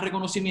dar como más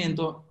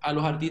reconocimiento a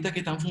los artistas que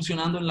están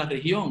funcionando en la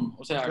región.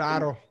 O sea,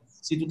 Claro.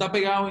 si tú estás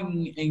pegado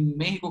en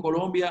México,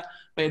 Colombia,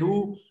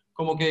 Perú,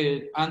 como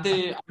que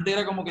antes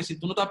era como que si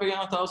tú no estás pegado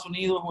en Estados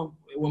Unidos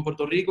o en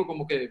Puerto Rico,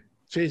 como que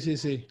Sí, sí,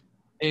 sí.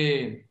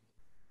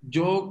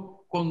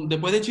 yo,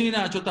 después de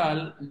Chirinacho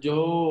tal,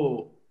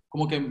 yo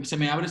como que se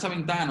me abre esa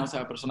ventana, o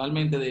sea,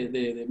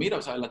 personalmente, mira,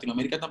 o sea, en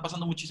Latinoamérica están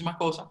pasando muchísimas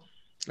cosas,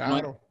 no,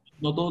 Claro.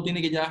 no todo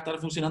tiene que ya estar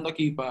funcionando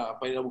aquí para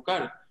ir a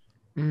buscar.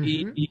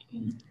 Y, Ujú.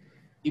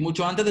 y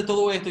mucho antes de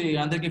todo esto, y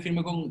antes que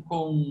firme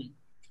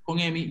con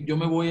Emi, yo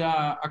me voy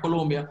a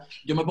Colombia,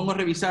 yo me pongo a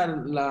revisar,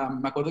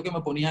 me acuerdo que me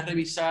ponía a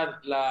revisar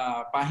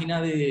la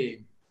página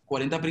de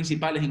 40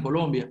 principales en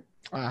Colombia,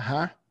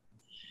 Ajá.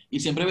 y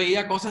siempre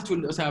veía cosas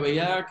chulas, o sea,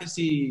 veía que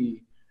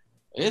si,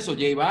 eso,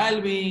 J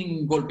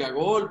Balvin, golpe a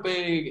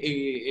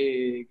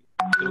golpe,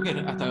 creo que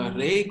hasta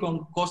Rey,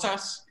 con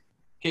cosas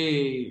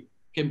que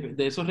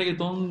de esos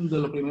reggaetón, de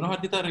los primeros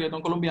artistas de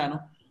reggaetón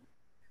colombiano,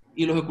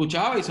 y los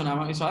escuchaba y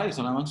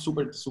sonaban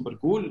súper, súper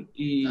cool.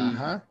 Y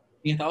Ajá.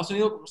 en Estados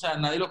Unidos, o sea,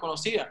 nadie los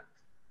conocía.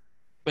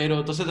 Pero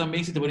entonces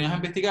también, si te ponías a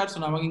investigar,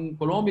 sonaban en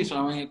Colombia, y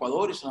sonaban en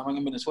Ecuador, y sonaban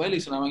en Venezuela,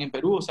 y sonaban en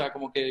Perú. O sea,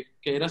 como que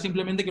era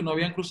simplemente que no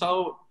habían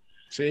cruzado.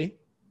 Sí.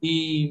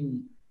 Y,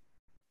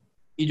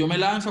 y yo me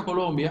lanzo a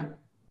Colombia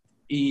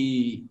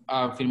y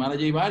a firmar a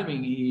J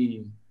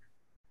Balvin.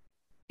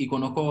 Y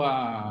conozco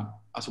a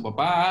su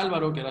papá,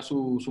 Álvaro, que era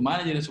su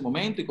manager en su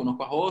momento, y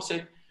conozco a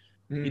José.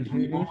 Y Ujú.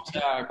 tuvimos, o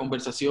sea,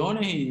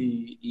 conversaciones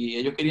y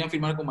ellos querían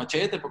firmar con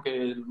Machete porque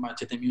el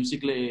Machete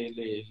Music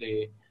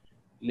le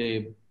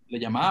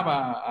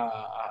llamaba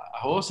a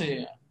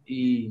José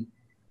y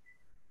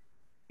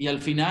al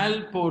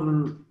final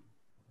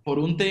por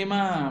un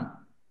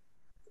tema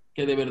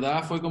que de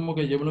verdad fue como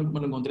que yo me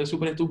lo encontré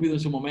súper estúpido en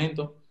su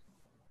momento,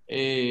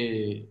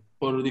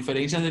 por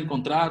diferencias del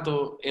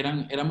contrato,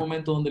 eran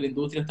momentos donde la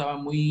industria estaba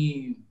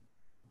muy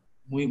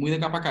de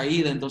capa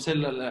caída, entonces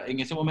en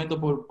ese momento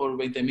por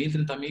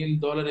 $20,000,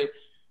 $30,000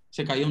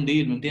 se caía un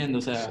deal, ¿me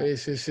entiendes? O sea,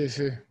 Sí.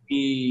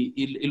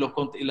 y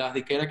las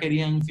disqueras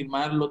querían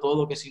firmarlo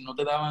todo, que si no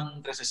te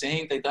daban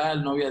 360 y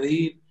tal, no había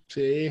deal.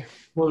 Sí,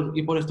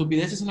 Y por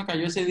estupideces se nos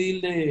cayó ese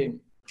deal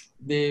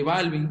de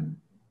Balvin.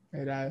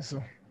 era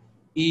eso.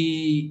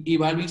 Y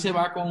Balvin se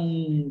va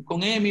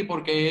con Emi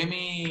porque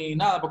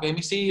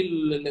Emi sí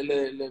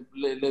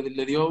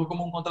le dio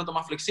como un contrato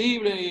más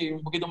flexible y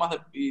un poquito más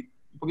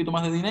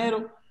de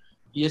dinero.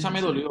 Y esa me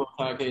dolió, o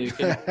sea, que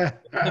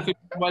no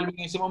firmó con Balvin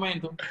en ese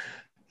momento.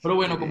 Pero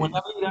bueno, como es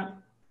la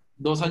vida,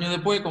 2 años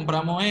después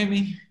compramos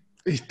Emi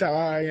Y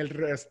estaba en el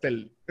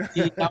Restel. y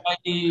estaba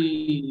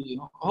ahí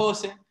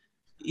José.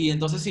 Y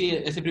entonces sí,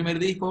 ese primer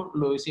disco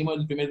lo hicimos,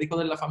 el primer disco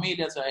de La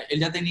Familia. O sea, él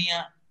ya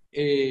tenía,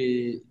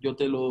 yo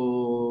te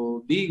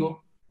lo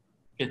digo,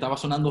 que estaba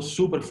sonando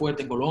súper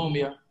fuerte en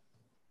Colombia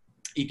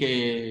y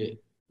que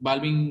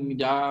Balvin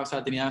ya, o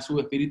sea, tenía su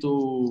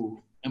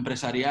espíritu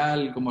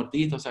empresarial como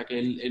artista. O sea, que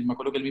él me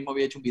acuerdo que él mismo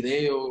había hecho un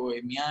video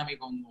en Miami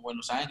o en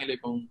Los Ángeles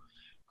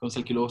se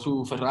alquiló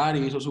su Ferrari,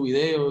 hizo su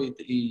video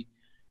y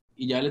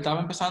ya le estaba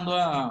empezando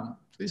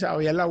Sí,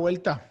 sabía la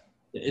vuelta.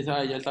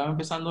 ya estaba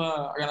empezando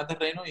a ganar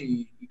terreno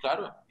y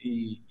claro,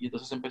 y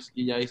entonces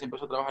y ya ahí se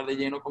empezó a trabajar de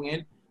lleno con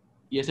él.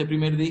 Y ese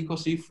primer disco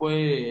sí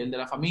fue el de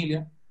La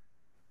Familia.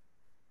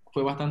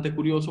 Fue bastante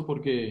curioso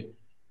porque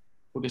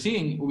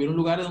sí, hubieron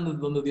lugares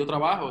donde dio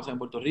trabajo, o sea, en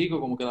Puerto Rico,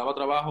 como que daba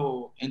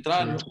trabajo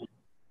entrarlo, Sí.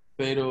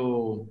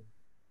 pero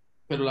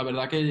la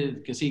verdad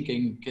que sí,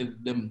 que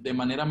de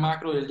manera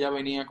macro él ya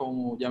venía con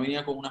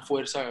una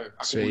fuerza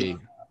Sí.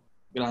 acumulada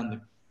grande.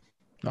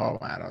 No,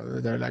 mano,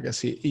 de verdad que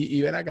sí. Y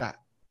ven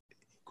acá,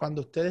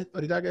 cuando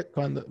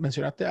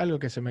mencionaste algo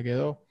que se me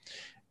quedó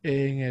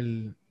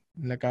en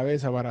la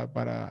cabeza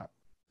para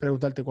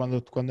preguntarte,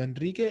 cuando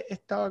Enrique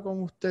estaba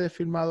con ustedes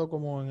filmado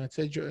como en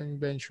este joint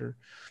venture,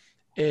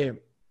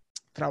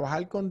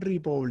 trabajar con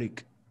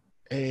Republic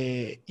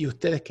y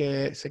ustedes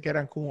que sé que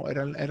eran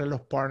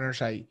los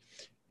partners ahí,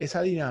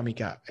 esa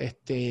dinámica,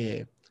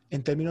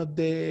 en términos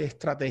de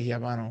estrategia,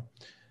 mano,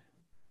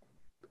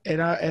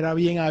 ¿era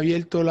bien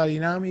abierto la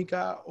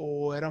dinámica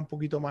o era un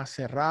poquito más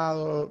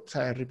cerrado? O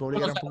sea, Republic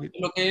Bueno, o era un sea,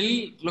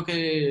 poquito... lo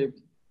que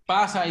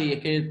pasa y es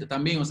que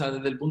también, o sea,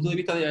 desde el punto de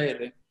vista de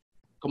AR,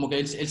 como que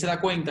él se da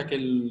cuenta que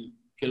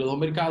los dos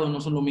mercados no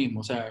son lo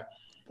mismo, o sea,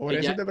 Por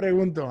que ya, eso te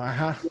pregunto,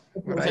 ajá,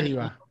 por o sea, ahí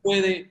va.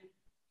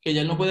 que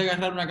ya él no puede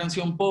agarrar una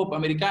canción pop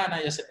americana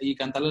y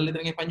cantar la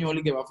letra en español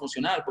y que va a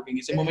funcionar, porque en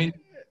ese momento,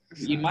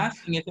 y más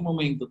Exacto. en ese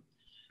momento,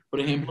 por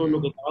ejemplo, lo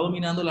que estaba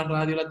dominando la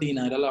radio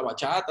latina era la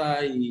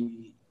bachata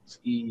y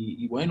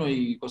bueno,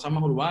 y cosas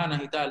más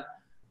urbanas y tal.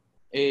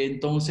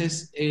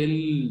 Entonces,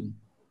 él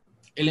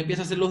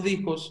empieza a hacer los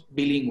discos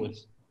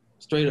bilingües,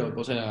 straight up,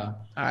 o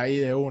sea, Ahí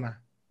de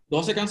una.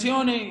 12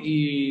 canciones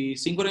y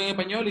 5 eran en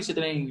español y 7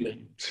 eran en inglés,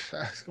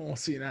 Es como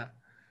si nada.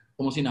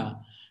 como si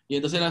nada. Y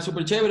entonces era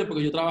súper chévere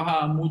porque yo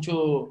trabajaba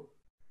mucho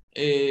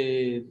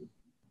eh,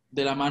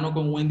 de la mano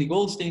con Wendy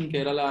Goldstein, que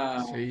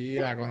era Sí,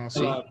 la conocí.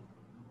 la,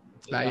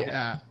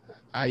 la-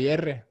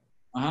 Ayer.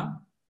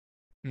 ajá,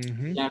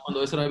 Ujú, ya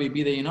cuando eso era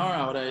VP de A&R,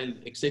 ahora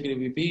el Executive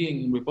VP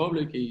en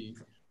Republic y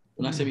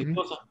una ujú.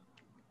 semitosa.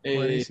 Eh,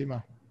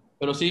 Buenísima,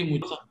 pero sí, muy,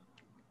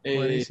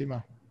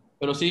 buenísima.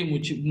 pero sí,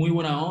 muy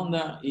buena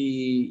onda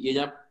y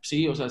ella,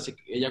 sí, o sea,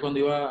 ella cuando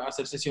iba a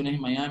hacer sesiones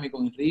en Miami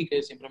con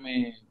Enrique, siempre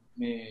me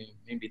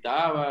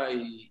invitaba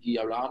y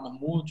hablábamos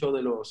mucho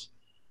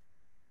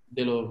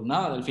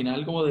nada, del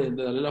final como de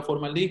darle la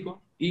forma al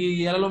disco.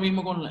 Y era lo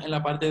mismo en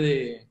la parte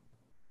de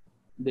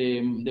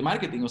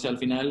marketing, o sea, al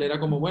final era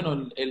como,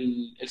 bueno,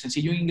 el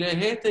sencillo en inglés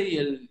es este y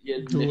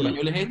el Duro.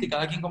 español es este y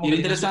cada quien como... Y era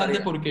interesante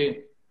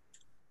porque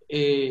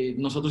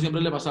nosotros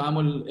siempre le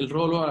pasábamos el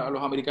rolo a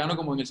los americanos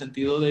como en el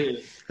sentido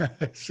de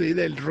Sí,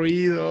 del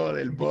ruido,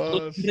 del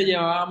nosotros siempre buzz.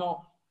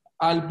 llevábamos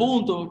al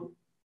punto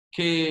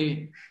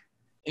que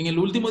en el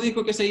último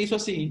disco que se hizo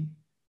así,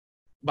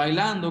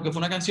 Bailando, que fue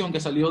una canción que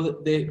salió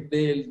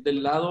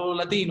del lado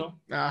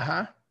latino,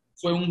 Ajá.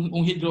 fue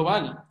un hit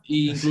global. E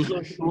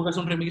incluso Sí. tuvo que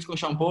hacer un remix con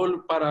Sean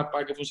Paul para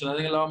que funcionara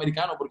en el lado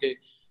americano, porque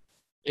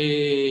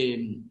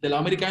del lado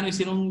americano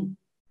hicieron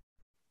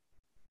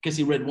que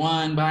si Red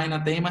One,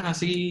 vaina, temas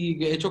así,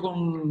 hecho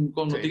con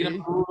los tigres Sí.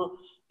 maduros,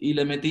 y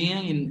le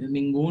metían y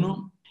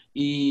ninguno.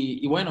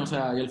 Y bueno, o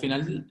sea, y al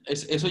final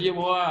eso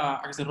llevó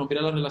a que se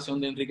rompiera la relación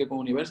de Enrique con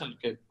Universal,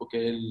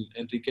 porque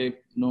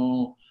Enrique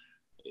no,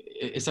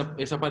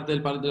 esa parte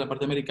de la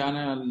parte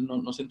americana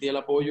no sentía el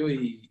apoyo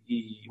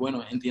y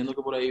bueno, entiendo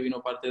que por ahí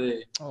vino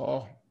parte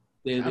Oh.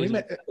 de, A mí de-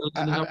 me,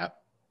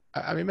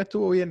 a mí me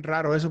estuvo bien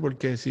raro eso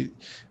porque si,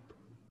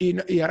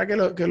 y ahora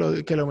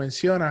que lo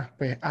mencionas,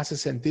 pues hace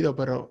sentido,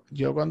 pero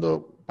yo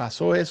cuando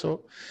pasó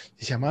eso,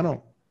 decía,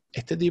 mano,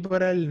 este tipo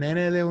era el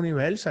nene de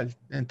Universal,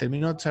 en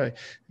términos, ¿sabes?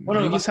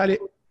 Bueno, lo que Ricky pasa es sale,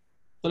 que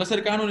tú eres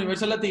cercano a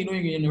Universal Latino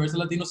y Universal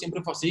Latino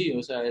siempre fue así,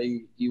 o sea,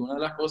 y una de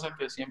las cosas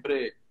que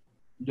siempre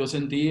yo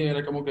sentí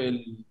era como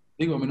que,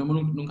 digo, a mí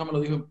nunca me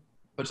lo dijo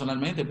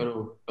personalmente,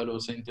 pero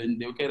se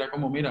entendió que era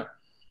como, mira,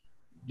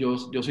 yo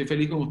soy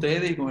feliz con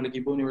ustedes y con el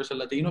equipo de Universal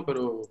Latino,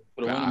 pero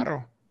bueno,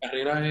 claro,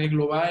 carrera es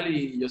global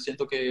y yo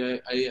siento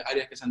que hay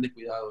áreas que se han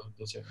descuidado.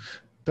 Entonces,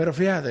 Pero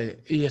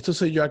fíjate, y esto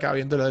soy yo acá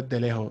viéndolo desde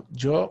lejos,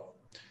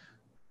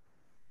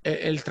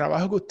 el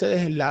trabajo que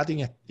ustedes en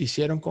Latin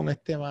hicieron con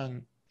este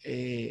man,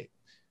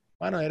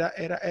 bueno,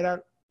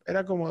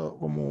 era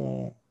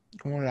como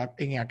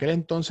en aquel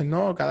entonces,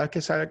 ¿no? Cada vez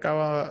que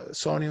sacaba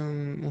Sony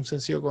un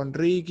sencillo con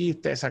Ricky,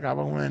 ustedes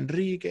sacaban un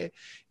Enrique,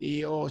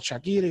 o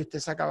Shakira, y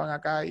ustedes sacaban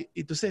acá. Y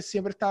entonces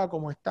siempre estaba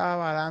como esta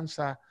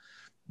balanza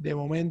de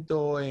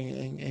momento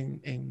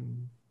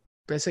en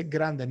peces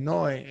grandes,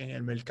 ¿no? En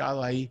el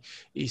mercado ahí,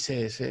 y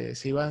se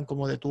iban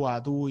como de tú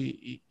a tú.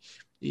 Y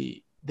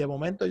de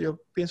momento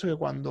yo pienso que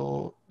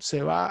cuando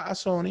se va a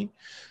Sony,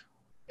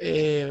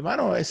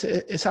 mano,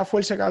 esa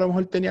fuerza que a lo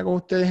mejor tenía con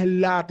ustedes el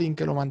Latin,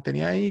 que lo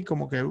mantenía ahí,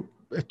 como que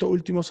estos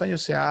últimos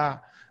años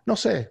no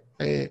sé,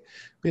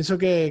 pienso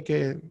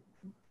que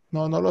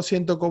no lo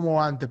siento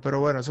como antes, pero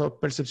bueno, eso es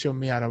percepción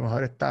mía, a lo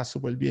mejor está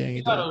súper bien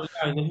y todo.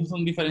 claro, entonces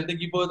son diferentes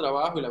equipos de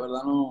trabajo y la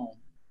verdad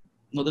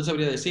no te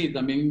sabría decir.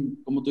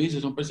 También, como tú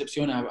dices, son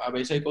percepciones. A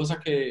veces hay cosas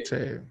Sí,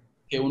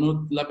 que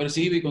uno la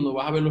percibe y cuando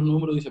vas a ver los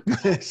números dices,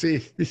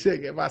 sí, dice,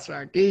 ¿qué pasa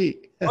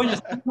aquí? coño,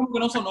 es como que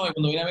no sonó. Y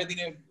cuando viene a ver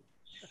tiene...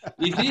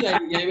 Y sí,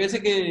 hay veces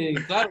que,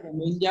 claro,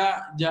 también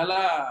ya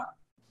la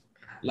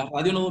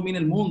radio no domina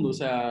el mundo. O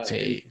sea,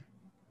 Sí,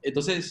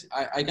 entonces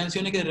hay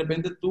canciones que de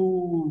repente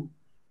tú,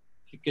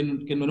 que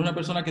no eres una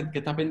persona que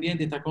está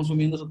pendiente y está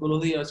consumiendo eso todos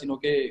los días, sino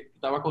que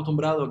estaba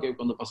acostumbrado a que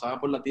cuando pasabas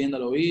por la tienda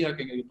lo oías,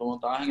 que cuando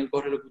estabas en el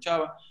correo lo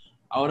escuchabas.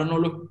 Ahora no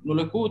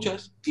lo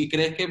escuchas y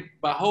crees que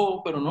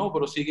bajó, pero no,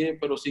 sigue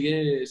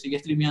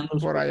streameando.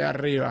 por allá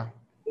arriba.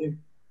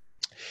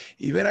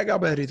 Y ver acá,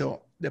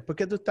 Pedrito, después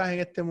que tú estás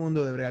en este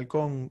mundo de bregar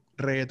con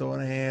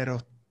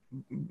reggaetoneros,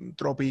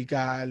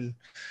 tropical,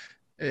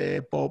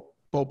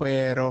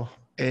 popero,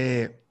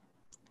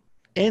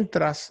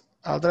 entras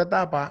a otra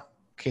etapa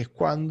que es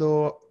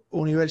cuando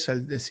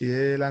Universal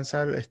decide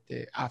lanzar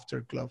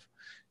After Club,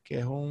 que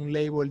es un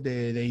label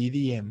de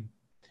EDM.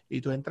 Y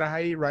tú entras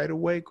ahí right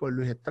away con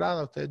Luis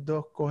Estrada, ustedes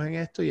dos cogen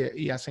esto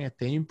y hacen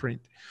este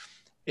imprint.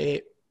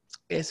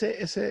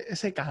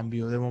 Ese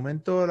cambio, de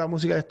momento la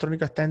música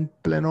electrónica está en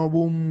pleno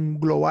boom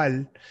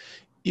global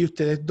y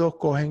ustedes dos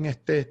cogen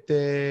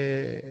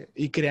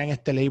y crean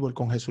este label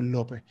con Jesús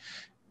López.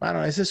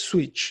 Bueno, ese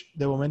switch,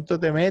 de momento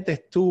te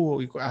metes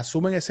tú y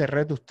asumen ese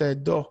reto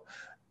ustedes dos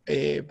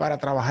para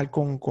trabajar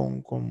con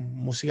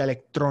música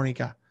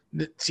electrónica,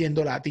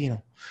 siendo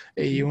latino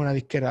y una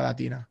disquera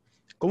latina.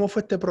 ¿Cómo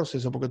fue este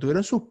proceso? Porque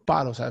tuvieron sus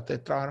palos, o sea,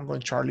 ustedes trabajaron con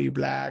Charlie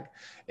Black,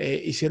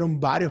 hicieron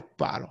varios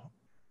palos.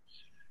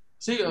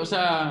 Sí, o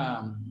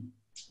sea,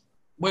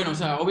 bueno, o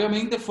sea,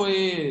 obviamente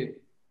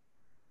fue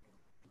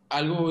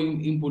algo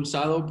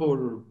impulsado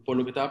por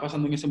lo que estaba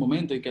pasando en ese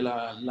momento y que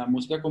la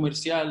música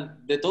comercial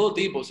de todo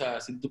tipo, o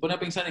sea, si tú pones a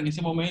pensar en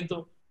ese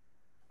momento,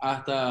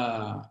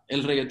 hasta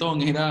el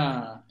reggaetón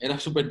era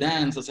super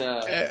dance, o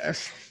sea,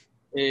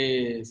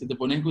 Eh, si te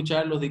pones a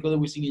escuchar los discos de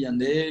Wisin y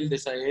Yandel de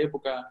esa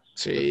época,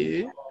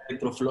 sí,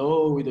 Electro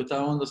Flow y toda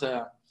esta onda, o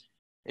sea,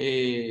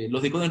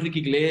 los discos de Enrique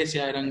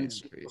Iglesias eran,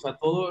 sí. o sea,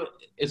 todo,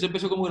 eso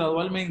empezó como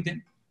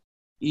gradualmente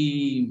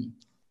y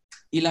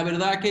la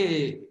verdad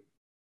que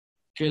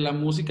la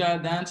música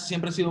dance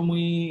siempre ha sido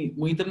muy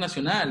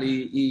internacional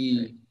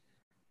y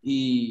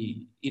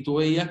tú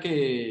veías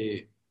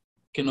que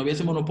no había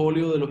ese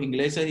monopolio de los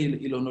ingleses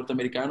y los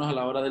norteamericanos a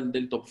la hora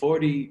del top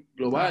 40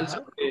 global,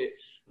 Ajá. que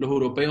los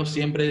europeos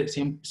siempre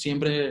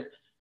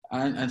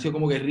han sido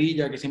como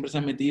guerrilla, que siempre se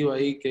han metido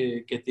ahí,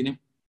 que tienen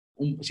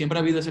siempre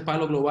ha habido ese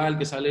palo global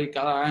que sale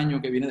cada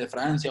año, que viene de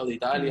Francia o de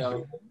Italia,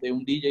 o de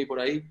un DJ por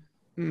ahí.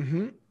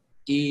 Uh-huh.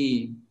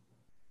 Y,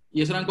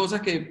 y esas eran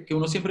cosas que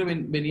uno siempre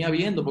venía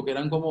viendo, porque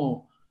eran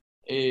como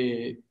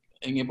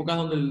en épocas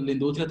donde la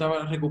industria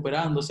estaba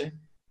recuperándose,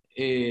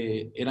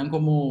 eran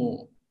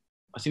como,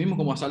 así mismo,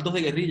 como asaltos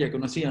de guerrilla que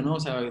uno hacía, ¿no? O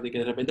sea, de que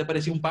de repente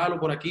aparecía un palo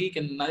por aquí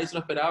que nadie se lo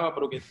esperaba,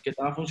 pero que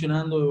estaba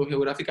funcionando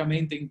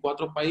geográficamente en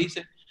 4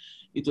 países,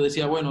 y tú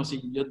decías, bueno,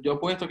 si yo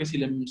apuesto que si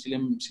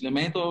le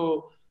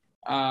meto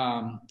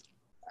a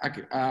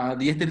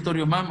 10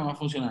 territorios más, me va a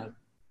funcionar.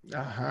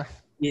 Ajá.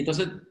 Y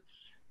entonces,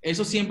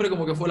 eso siempre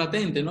como que fue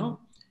latente,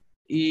 ¿no?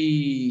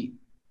 Y,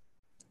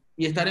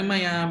 y estar en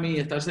Miami,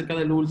 estar cerca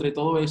del Ultra y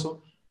todo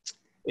eso.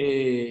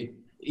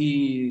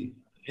 Y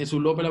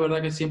Jesús López, la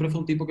verdad que siempre fue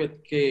un tipo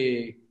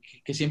que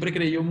siempre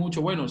creyó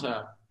mucho, bueno, o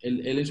sea,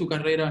 él en su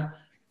carrera,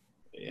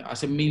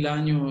 hace 1000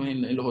 años,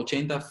 en los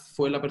 80,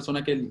 fue la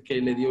persona que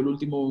le dio el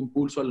último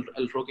impulso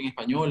al rock en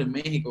español en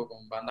México,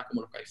 con bandas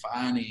como los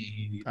Caifanes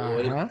y todo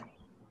eso. Ajá.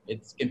 Que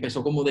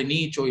empezó como de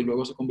nicho y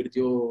luego se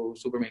convirtió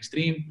super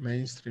mainstream.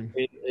 Mainstream.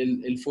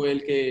 Él fue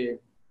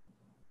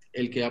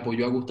el que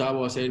apoyó a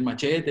Gustavo a hacer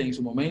Machete en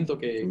su momento,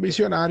 Un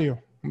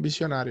visionario. Un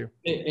visionario.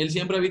 él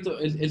siempre ha visto,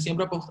 él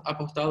siempre ha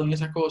apostado en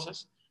esas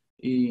cosas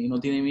y no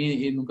tiene miedo,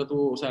 y nunca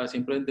tuvo, o sea,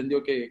 siempre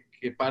entendió que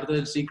parte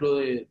del ciclo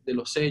de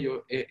los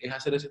sellos es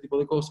hacer ese tipo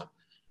de cosas,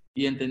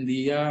 y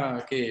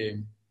entendía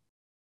que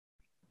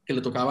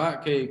le tocaba,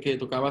 que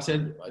tocaba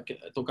hacer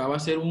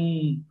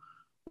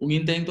un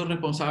intento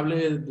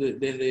responsable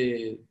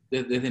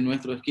desde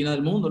nuestra esquina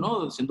del mundo,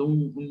 ¿no? Siendo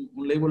un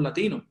label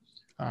latino.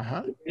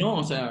 Ajá. No,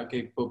 o sea,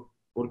 que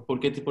 ¿por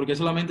qué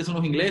solamente son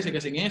los ingleses que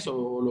hacen eso?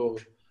 O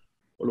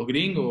los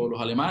gringos, o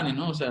los alemanes,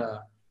 ¿no? O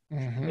sea,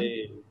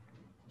 eh,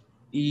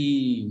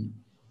 y,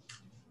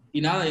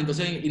 y nada,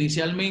 entonces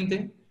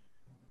inicialmente,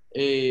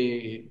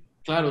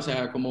 claro, o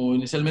sea, como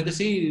inicialmente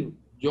sí,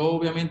 yo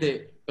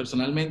obviamente,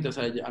 personalmente, o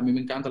sea, a mí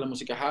me encanta la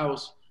música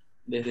house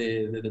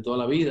desde toda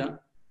la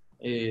vida,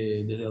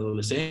 desde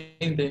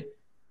adolescente,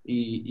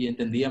 y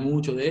entendía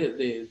mucho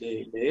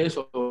de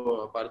eso,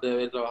 aparte de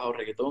haber trabajado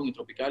reggaetón y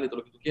tropical y todo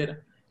lo que tú quieras.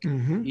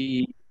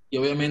 Y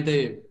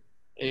obviamente,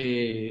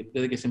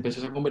 desde que se empezó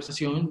esa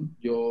conversación,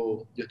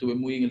 yo estuve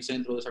muy en el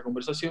centro de esa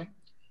conversación,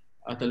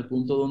 hasta el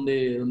punto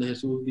donde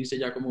Jesús dice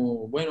ya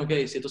como, bueno, ok,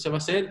 si esto se va a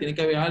hacer, tiene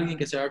que haber alguien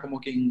que sea como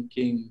quien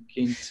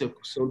se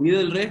olvide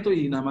del resto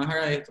y nada más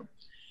haga esto.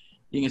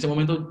 Y en ese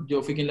momento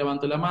yo fui quien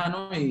levantó la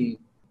mano y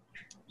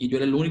yo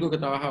era el único que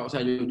trabajaba, o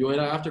sea, yo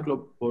era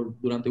Afterclub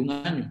durante un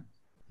año.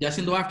 Ya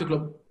siendo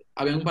Afterclub,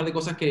 había un par de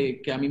cosas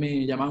que a mí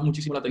me llamaban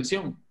muchísimo la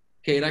atención,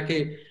 que era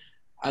que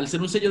al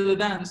ser un sello de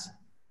dance,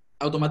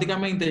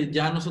 automáticamente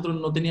ya nosotros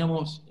no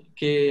teníamos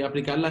que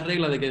aplicar las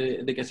reglas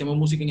de que hacemos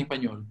música en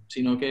español,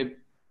 sino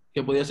que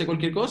podía hacer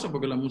cualquier cosa,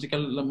 porque la música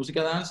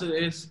dance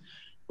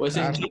puede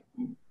ser en chino.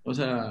 O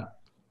sea,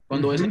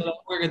 cuando esa era la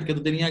época que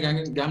tú tenías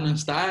Gangnam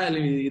Style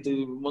y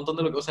un montón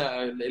de o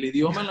sea, el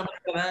idioma en la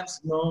música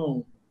dance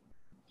no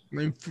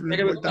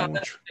importa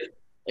mucho.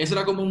 Eso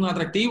era como un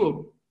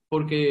atractivo,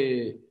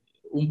 porque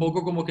un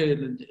poco como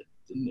que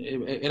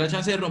era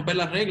chance de romper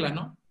las reglas,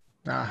 ¿no?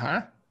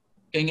 Ajá.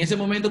 Que en ese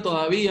momento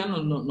todavía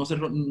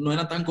no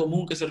era tan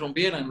común que se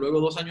rompieran. Luego,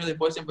 2 años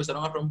después, se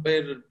empezaron a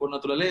romper por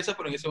naturaleza,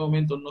 pero en ese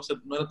momento no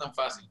era tan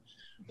fácil.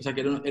 O sea,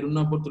 que era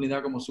una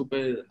oportunidad como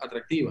súper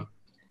atractiva.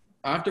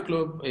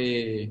 Afterclub,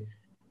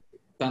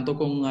 tanto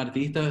con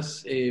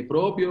artistas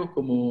propios,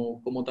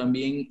 como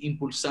también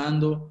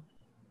impulsando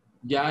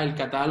ya el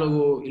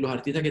catálogo y los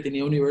artistas que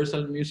tenía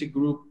Universal Music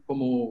Group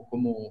como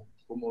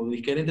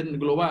disquera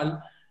global,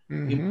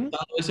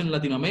 impulsando eso en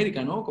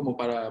Latinoamérica, ¿no? Como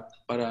para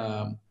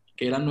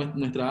que era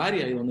nuestra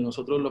área y donde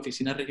nosotros, la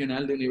oficina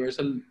regional de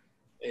Universal,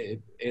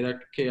 era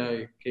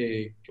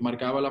que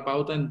marcaba la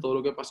pauta en todo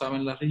lo que pasaba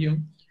en la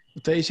región.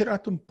 Ustedes hicieron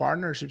hasta un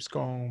partnerships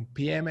con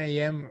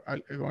PMAM,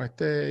 con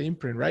este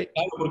imprint, right?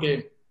 Claro,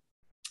 porque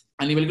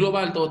a nivel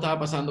global todo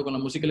estaba pasando con la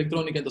música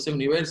electrónica, entonces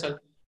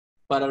Universal,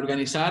 para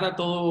organizar a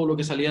todo lo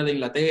que salía de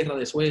Inglaterra,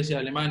 de Suecia,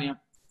 de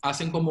Alemania,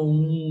 hacen como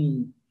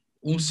un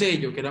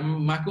sello, que era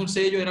más que un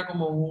sello, era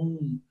como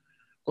un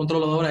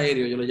controlador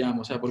aéreo, yo le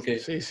llamo, o sea, porque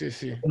sí.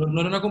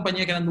 no era una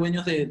compañía que eran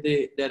dueños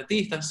de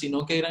artistas,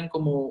 sino que era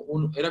como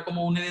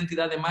una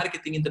identidad de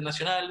marketing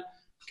internacional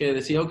que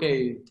decía, ok,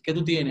 ¿qué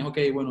tú tienes? Ok,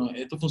 bueno,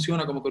 esto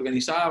funciona, como que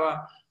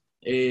organizaba,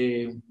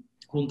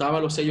 juntaba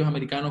los sellos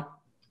americanos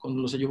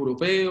con los sellos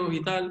europeos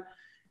y tal,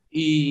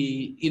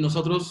 y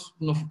nosotros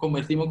nos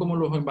convertimos como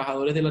los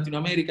embajadores de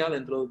Latinoamérica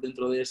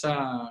dentro de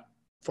esa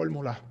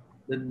fórmula.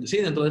 Sí,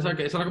 dentro de esa,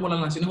 que esa era como las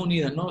Naciones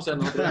Unidas, ¿no? O sea,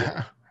 nosotros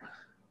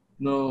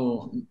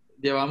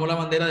llevamos la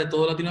bandera de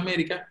toda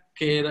Latinoamérica,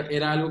 que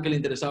era algo que le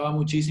interesaba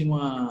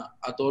muchísimo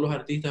a todos los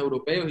artistas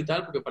europeos y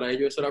tal, porque para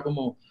ellos eso era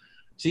como,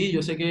 sí,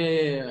 yo sé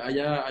que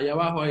allá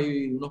abajo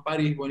hay unos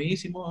parties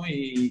buenísimos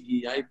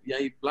y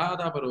hay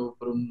plata, pero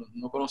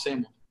no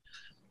conocemos.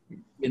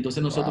 Y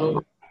entonces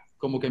nosotros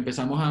como que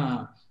empezamos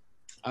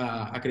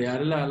a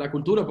crear la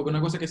cultura, porque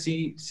una cosa que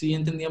sí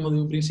entendíamos de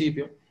un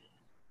principio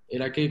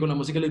era que con la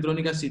música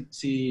electrónica, si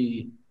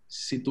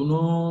tú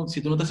no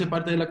te haces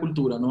parte de la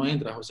cultura, no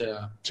entras, o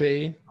sea,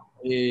 sí.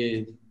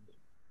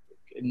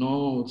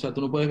 O sea, tú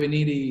no puedes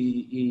venir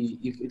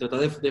y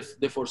tratar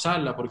de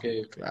forzarla,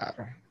 porque,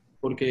 claro,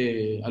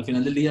 porque al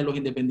final del día los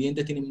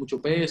independientes tienen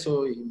mucho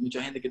peso y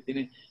mucha gente que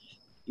tiene,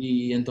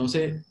 y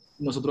entonces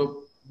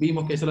nosotros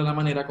vimos que esa era la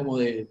manera como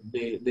de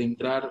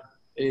entrar,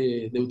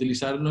 de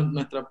utilizar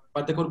nuestra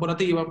parte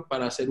corporativa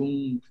para hacer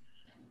un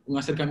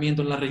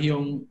acercamiento en la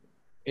región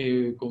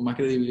con más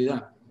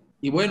credibilidad.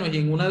 Y bueno, y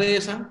en una de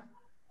esas,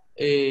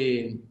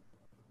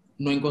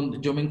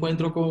 yo me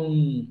encuentro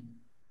con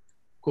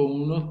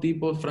unos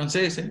tipos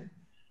franceses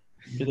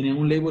que tenían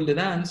un label de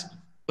dance,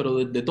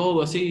 pero de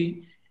todo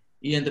así,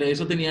 y entre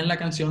eso tenían la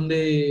canción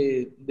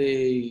de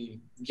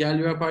Girl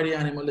You're a Party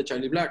Animal de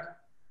Charlie Black.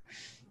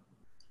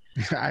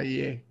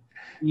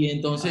 Y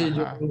entonces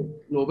yo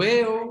lo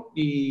veo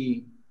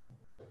y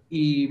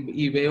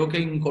veo que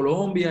en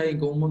Colombia,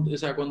 o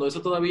sea, cuando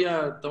eso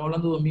todavía, estamos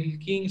hablando de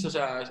 2015, o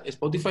sea,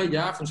 Spotify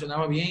ya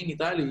funcionaba bien y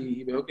tal,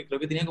 y veo que creo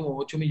que tenía como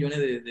 8 millones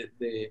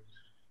de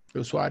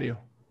usuarios.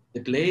 De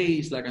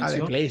plays, la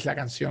canción. De plays, la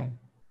canción.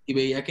 Y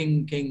veía que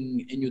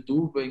en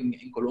YouTube,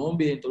 en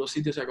Colombia, en todos los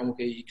sitios, o sea, como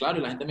que, y claro,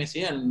 y la gente me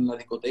decía, en las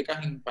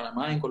discotecas en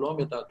Panamá, en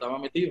Colombia, estaba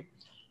metido.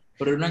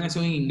 Pero era una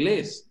canción en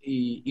inglés.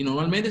 Y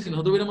normalmente, si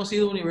nosotros hubiéramos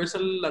sido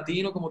Universal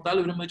Latino como tal,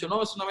 hubiéramos dicho,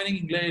 no, es una vez en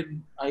inglés,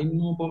 ahí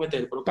no me puedo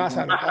meter. Pero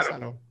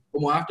pásalo.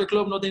 Como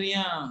Afterclub no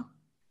tenía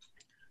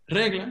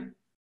regla,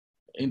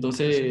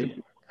 entonces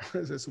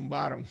se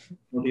zumbaron.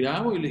 Nos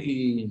tiramos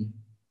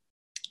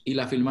y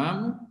la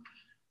filmamos.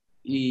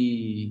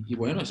 Y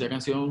bueno, esa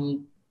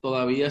canción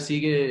todavía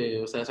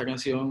sigue, o sea, esa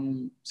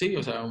canción, sí,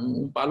 o sea,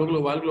 un palo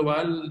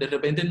global, de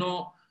repente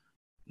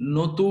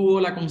no tuvo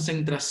la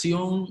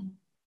concentración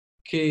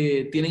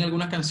que tienen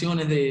algunas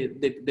canciones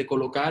de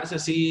colocarse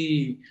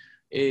así,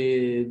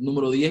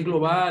 número 10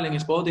 global en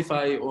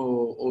Spotify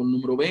o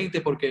número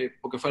 20, porque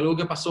fue algo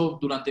que pasó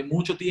durante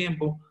mucho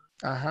tiempo.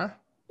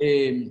 Ajá.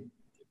 eh,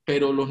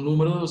 pero los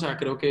números, o sea,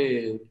 creo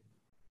que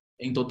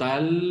en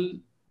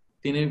total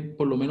tiene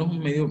por lo menos un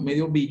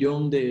medio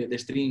billón de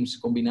streams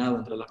combinados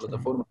entre las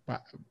plataformas.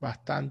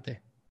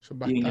 Bastante. Eso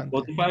es Y en bastante.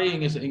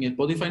 Spotify, en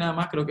Spotify nada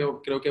más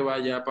creo que va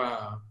ya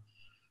para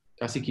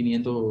casi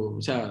 500,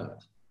 o sea,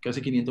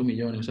 casi 500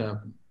 millones. O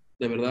sea,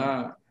 de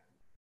verdad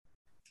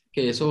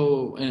que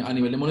eso, a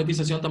nivel de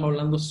monetización, estamos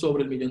hablando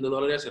sobre el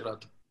 $1.000.000 hace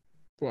rato.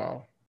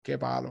 Wow, qué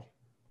palo.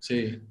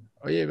 Sí.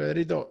 Oye,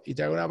 Pedrito, y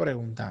te hago una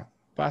pregunta.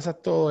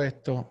 Pasas todo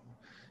esto.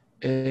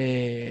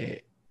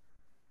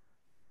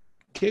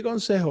 ¿Qué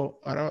consejo?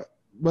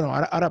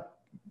 Ahora,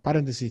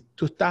 paréntesis,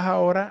 tú estás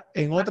ahora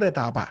en otra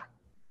etapa.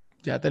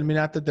 Ya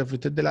terminaste, te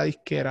fuiste de la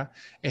disquera,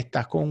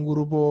 estás con un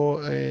grupo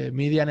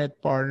MediaNet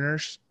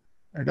Partners,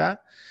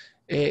 ¿verdad?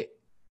 Eh,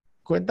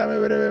 Cuéntame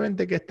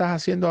brevemente qué estás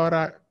haciendo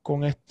ahora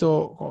con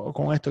esto,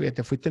 que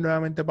te fuiste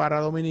nuevamente para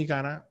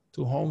Dominicana,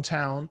 tu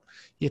hometown,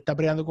 y estás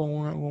peleando con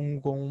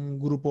un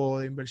grupo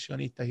de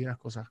inversionistas y unas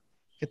cosas.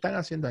 ¿Qué están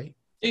haciendo ahí?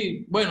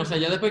 Sí, bueno, o sea,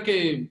 ya después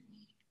que,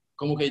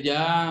 como que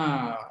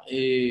ya,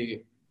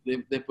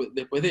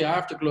 después de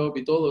After Club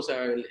y todo, o sea,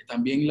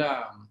 también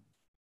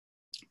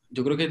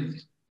yo creo que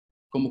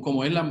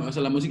como es o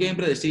sea, la música es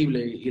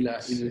impredecible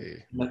Sí,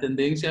 y la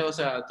tendencia, o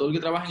sea, todo el que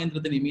trabaja en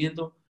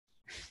entretenimiento,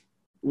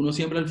 uno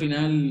siempre al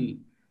final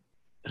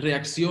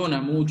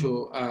reacciona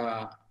mucho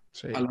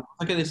sí, a las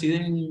cosas que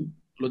deciden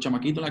los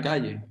chamaquitos en la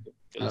calle,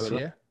 que la así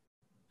verdad. es.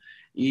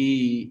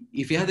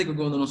 Y fíjate que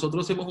cuando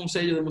nosotros hacemos un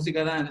sello de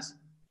música dance,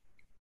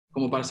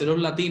 como para ser los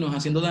latinos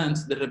haciendo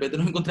dance, de repente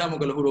nos encontramos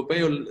que los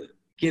europeos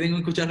quieren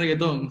escuchar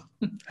reggaetón.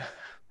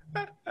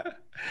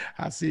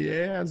 Así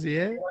es, así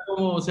es.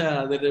 Como, o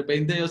sea, de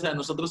repente, o sea,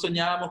 nosotros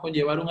soñábamos con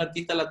llevar un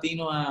artista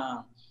latino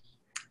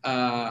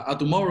a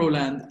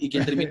Tomorrowland y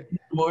quien termina en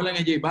Tomorrowland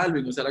es J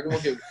Balvin, o sea, era como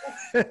que,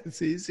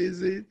 Sí, sí,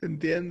 sí, te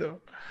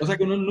entiendo. o sea,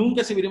 que uno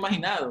nunca se hubiera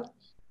imaginado.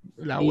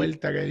 La Y,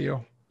 vuelta que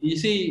dio. y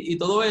sí, y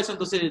todo eso,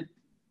 entonces,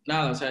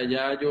 nada, o sea,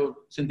 ya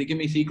yo sentí que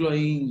mi ciclo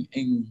ahí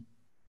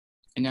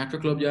en After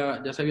Club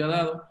ya se había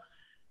dado.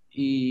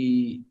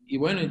 Y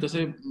bueno,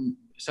 entonces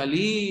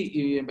salí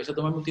y empecé a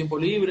tomarme un tiempo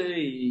libre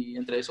y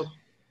entre eso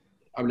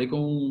hablé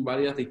con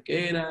varias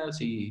disqueras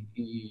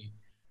y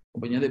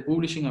compañías de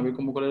publishing a ver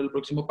cuál era el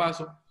próximo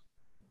paso.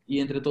 Y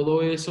entre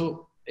todo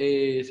eso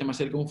se me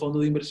acerca un fondo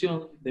de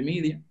inversión de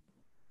media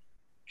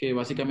que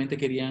básicamente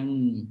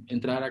querían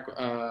entrar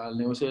al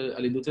negocio, a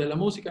la industria de la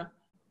música,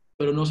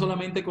 pero no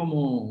solamente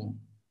como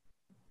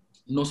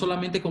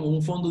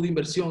un fondo de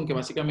inversión, que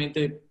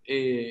básicamente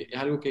es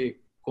algo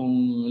que con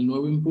el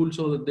nuevo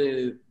impulso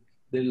de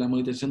la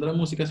monetización de la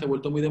música se ha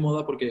vuelto muy de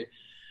moda porque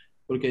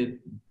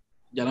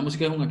ya la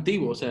música es un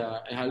activo, o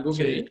sea, es algo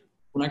Sí, que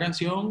una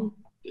canción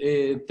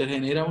te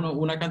genera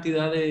una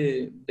cantidad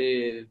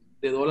de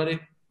dólares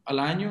al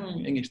año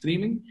en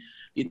streaming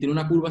y tiene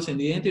una curva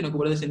ascendiente y una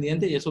curva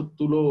descendiente y eso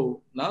tú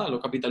lo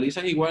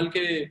capitalizas igual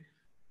que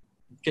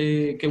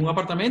un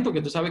apartamento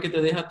que tú sabes que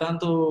te deja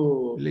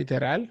tanto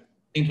literal.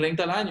 en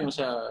renta al año, o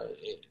sea,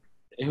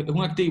 es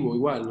un activo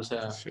igual, o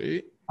sea,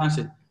 Sí,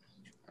 asset.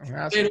 Pero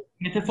asset.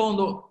 en este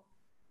fondo,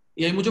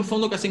 y hay muchos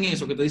fondos que hacen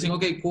eso, que te dicen,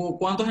 ok,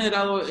 ¿cuánto ha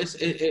generado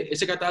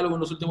ese catálogo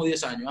en los últimos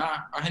 10 años?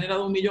 Ah, ha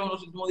generado 1 millón en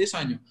los últimos 10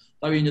 años.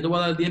 Está bien, yo te voy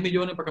a dar 10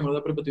 millones para que me lo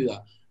dé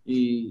perpetuidad.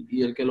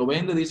 Y el que lo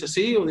vende dice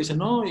sí o dice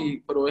no,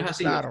 pero es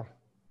así. Claro.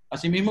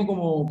 Así mismo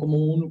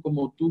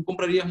como tú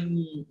comprarías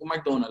un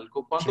McDonald's.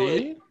 ¿Cuánto es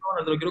Sí,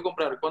 McDonald's? Te lo quiero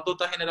comprar. ¿Cuánto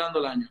está generando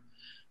al año?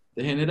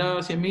 Te genera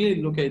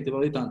 100.000, ok, te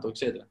doy tanto,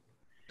 etcétera.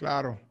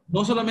 claro.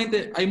 No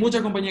solamente, hay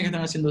muchas compañías que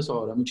están haciendo eso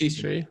ahora,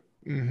 muchísimas.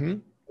 Sí.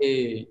 Ujú.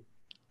 Eh,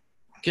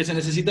 que se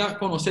necesita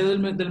conocer del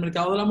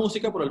mercado de la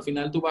música, pero al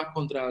final tú vas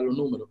contra los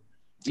números.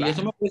 Y eso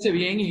Claro. me parece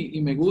bien y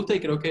me gusta y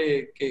creo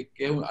que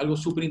es algo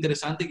súper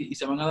interesante y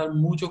se van a dar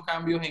muchos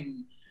cambios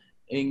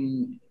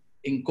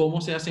en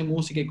cómo se hace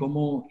música y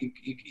cómo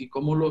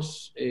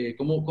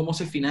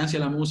se financia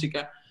la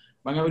música.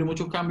 Van a haber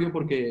muchos cambios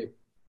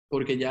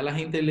porque ya la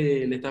gente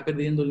le está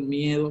perdiendo el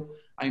miedo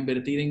a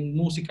invertir en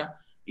música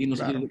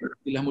Claro.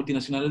 y las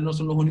multinacionales no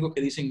son los únicos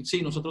que dicen,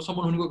 sí, nosotros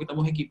somos los únicos que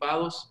estamos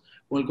equipados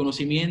con el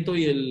conocimiento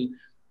y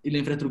la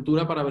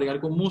infraestructura para bregar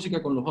con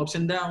música, con los ups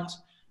and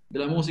downs de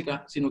la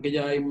música, sino que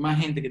ya hay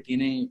más gente que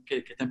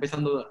está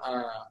empezando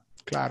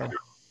Claro.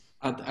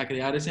 a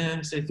crear esa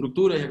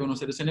estructura y a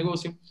conocer ese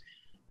negocio.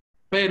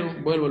 Pero,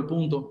 vuelvo al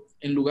punto,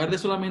 en lugar de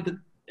solamente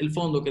el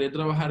fondo querer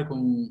trabajar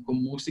con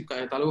música,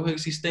 catálogos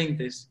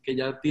existentes que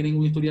ya tienen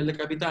un historial de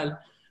capital,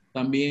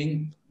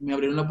 también me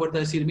abrieron la puerta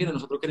a decir, mira,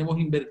 nosotros queremos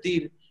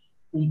invertir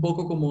un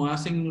poco como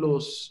hacen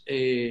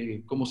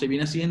como se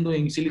viene haciendo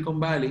en Silicon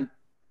Valley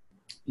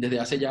desde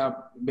hace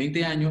ya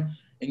 20 años,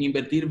 en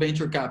invertir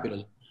venture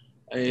capital.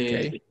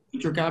 Ok.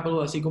 Venture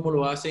Capital, así como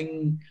lo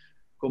hacen,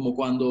 como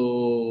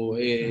cuando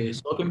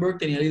Zuckerberg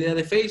tenía la idea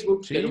de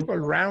Facebook, que era Sí, por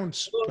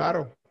rounds,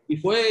 claro. y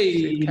fue,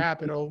 Seed y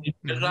capital. en el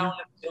primer round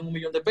le pusieron $1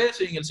 millón,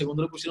 y en el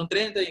segundo le pusieron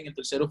 30, y en el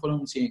tercero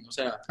fueron 100. O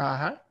sea,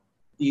 Ajá.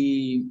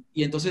 y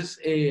entonces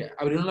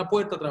abrieron la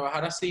puerta a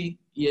trabajar así,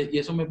 y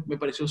eso me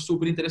pareció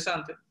súper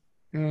interesante,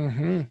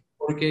 Ujú.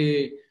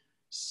 porque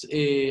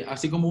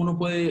así como uno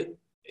puede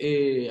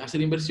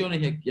hacer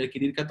inversiones y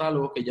adquirir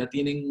catálogos que ya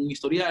tienen un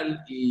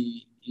historial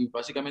y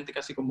básicamente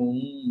casi como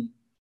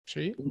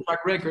Sí, un track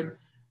record,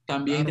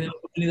 también claro. tiene la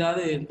oportunidad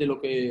de lo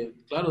que,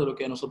 claro, de lo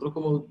que a nosotros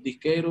como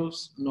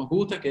disqueros nos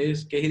gusta, que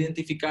es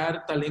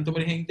identificar talento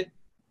emergente,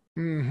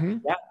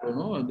 Ujú. claro,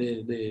 ¿no?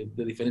 De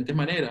diferentes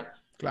maneras.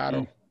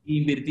 Claro. Y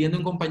invirtiendo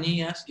en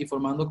compañías y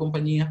formando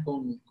compañías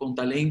con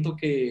talento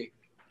en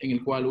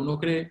el cual uno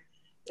cree,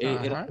 eran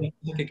Ajá. las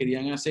cosas que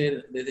querían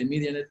hacer desde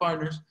Media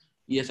Partners,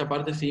 y esa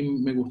parte sí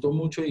me gustó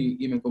mucho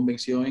y me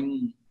convenció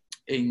en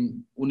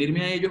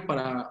unirme a ellos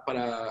para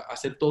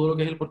hacer todo lo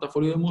que es el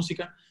portafolio de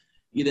música,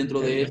 y dentro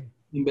Qué de eso bien.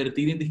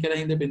 invertir en disqueras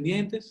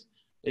independientes,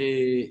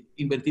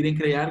 invertir en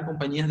crear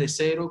compañías de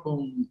cero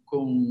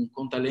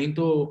con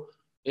talento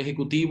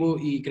ejecutivo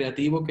y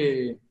creativo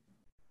que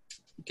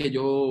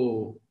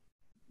yo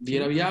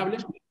viera Sí, viable,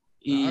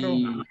 claro.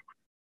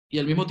 y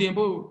al mismo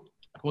tiempo,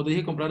 como te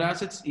dije, comprar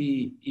assets,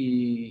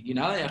 y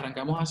nada, y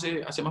arrancamos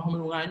hace más o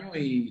menos un año,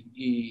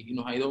 y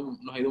nos ha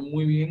ido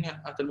muy bien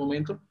hasta el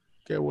momento.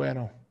 Qué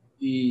bueno.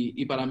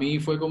 Y para mí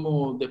fue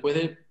como, después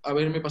de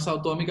haberme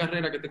pasado toda mi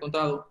carrera que te he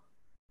contado,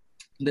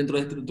 dentro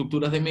de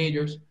estructuras de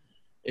majors,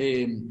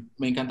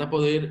 me encanta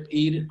poder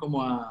ir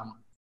como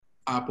a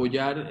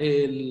apoyar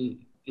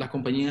las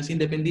compañías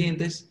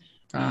independientes,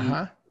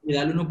 Ajá. y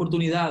darle una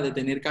oportunidad de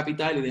tener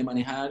capital y de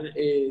manejar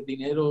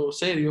dinero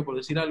serio, por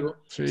decir algo,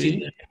 sin,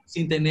 Sí,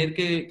 sin tener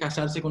que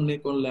casarse con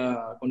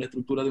la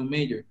estructura de un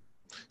major.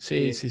 sí,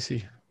 Eh, sí,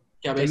 sí.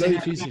 que a Que es lo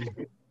veces difícil.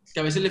 que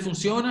a veces le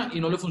funciona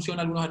y no le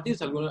funciona a algunos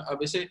artistas. A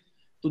veces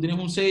tú tienes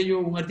un sello,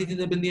 un artista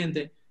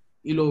independiente,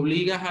 y lo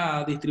obligas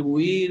a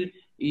distribuir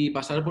y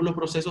pasar por los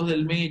procesos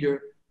del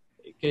major,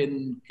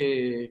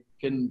 que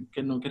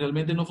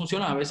realmente no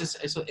funciona. A veces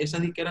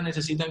esas disqueras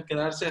necesitan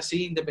quedarse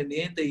así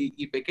independientes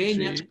y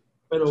pequeñas, Sí,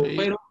 pero sí,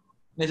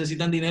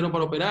 necesitan dinero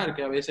para operar,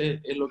 que a veces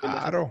es lo que les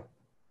hace. claro.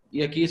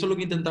 Y aquí eso es lo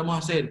que intentamos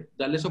hacer,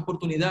 darles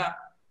oportunidad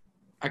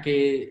a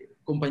que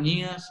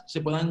compañías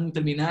se puedan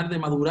terminar de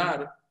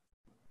madurar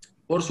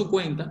por su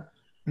cuenta.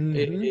 Ujú.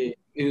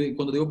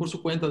 Cuando digo por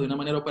su cuenta, de una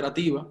manera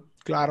operativa,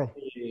 Claro,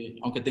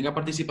 aunque tenga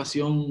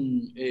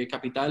participación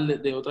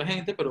capital de otra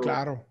gente,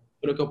 claro.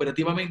 pero que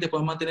operativamente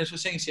puedan mantener su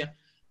esencia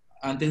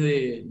antes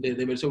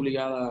de verse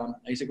obligada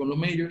a irse con los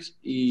majors.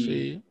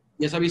 Sí.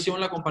 Y esa visión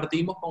la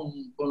compartimos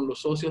con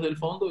los socios del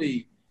fondo,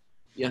 y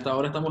hasta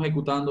ahora estamos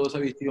ejecutando esa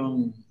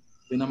visión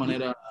de una Y,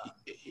 manera.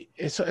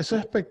 eso es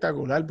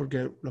espectacular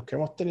porque los que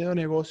hemos tenido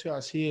negocios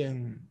así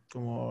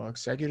como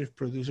executive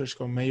producers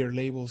con major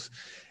labels,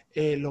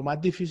 lo más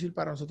difícil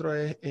para nosotros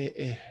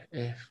es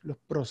los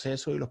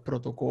procesos y los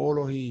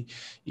protocolos y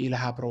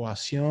las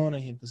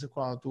aprobaciones. Y entonces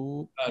cuando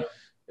tú, Claro,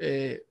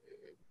 eh,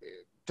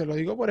 te lo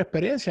digo por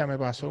experiencia, me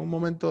pasó en un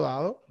momento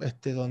dado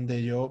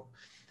donde yo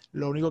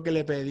lo único que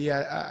le pedí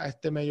a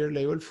este major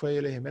label fue,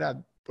 yo le dije,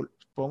 mira,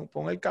 pon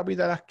el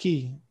capital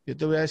aquí, yo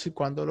te voy a decir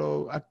cuándo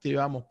lo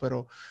activamos,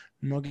 pero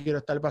no quiero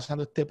estar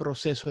pasando este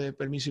proceso de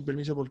permiso y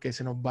permiso porque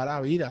se nos va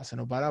la vida, se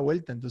nos va la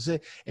vuelta.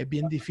 Entonces es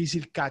bien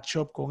difícil catch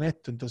up con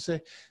esto.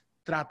 Entonces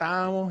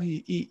tratamos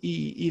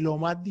y lo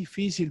más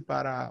difícil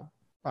para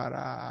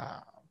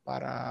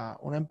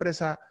una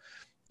empresa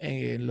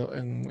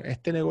en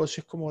este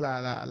negocio es como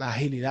la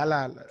agilidad,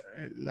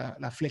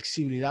 la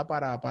flexibilidad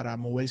para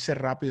moverse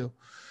rápido.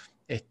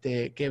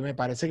 Que me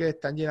parece que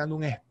están llenando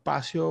un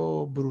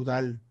espacio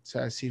brutal. O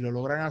sea, si lo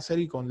logran hacer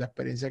y con la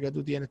experiencia que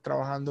tú tienes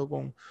trabajando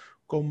con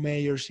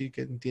majors y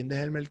que entiendes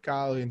el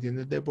mercado y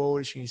entiendes de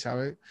publishing y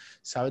sabes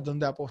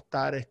dónde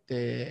apostar,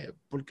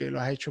 porque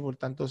lo has hecho por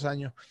tantos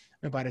años,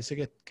 me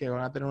parece que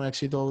van a tener un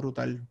éxito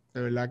brutal.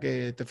 De verdad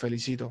que te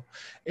felicito.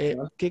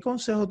 ¿Qué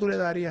consejo tú le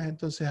darías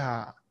entonces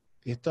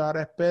y esto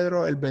ahora es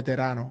Pedro, el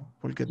veterano,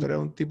 porque tú eres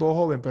un tipo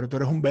joven, pero tú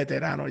eres un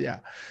veterano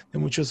ya de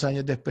muchos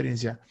años de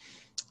experiencia?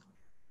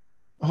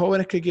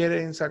 Jóvenes que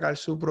quieren sacar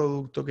su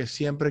producto, que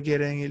siempre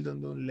quieren ir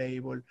donde un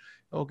label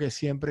o que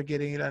siempre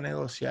quieren ir a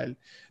negociar.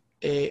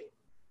 Eh,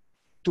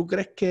 ¿Tú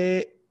crees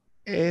que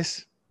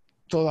es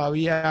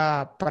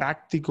todavía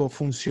práctico,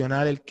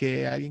 funcional el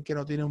que alguien que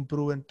no tiene un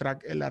proven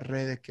track en las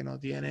redes, que no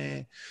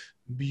tiene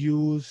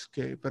views,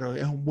 pero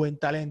es un buen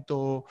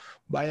talento,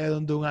 vaya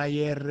donde un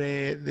IR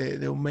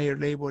de un major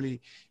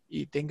label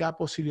y tenga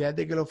posibilidades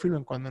de que lo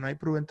firmen cuando no hay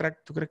proven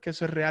track? ¿Tú crees que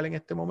eso es real en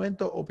este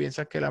momento o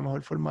piensas que la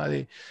mejor forma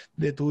de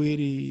tú ir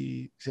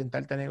y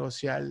sentarte a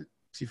negociar,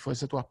 si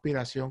fuese tu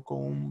aspiración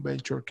con un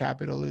venture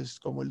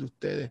capitalist como el de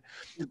ustedes,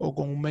 o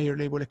con un major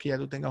label, es que ya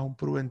tú tengas un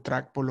proven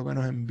track, por lo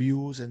menos en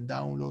views, en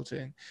downloads,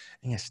 en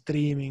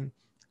streaming?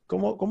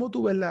 ¿Cómo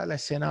tú ves la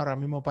escena ahora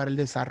mismo para el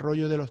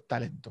desarrollo de los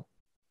talentos?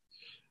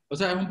 O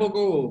sea, es un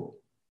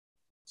poco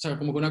sea,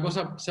 como que una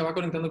cosa se va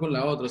conectando con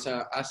la otra. O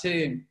sea,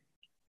 hace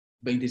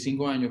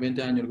 25 años,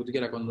 20 años, lo que tú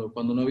quieras,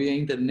 cuando no había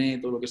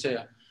internet o lo que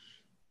sea,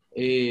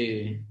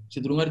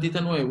 si tú eres un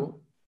artista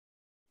nuevo,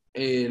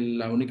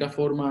 la única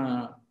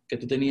forma que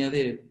tú tenías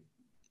de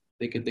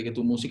que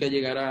tu música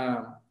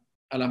llegara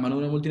a las manos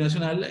de una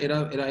multinacional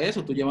era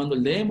eso, tú llevando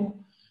el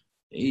demo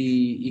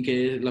y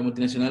que la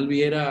multinacional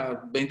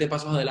viera 20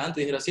 pasos adelante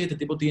y dijera, sí, este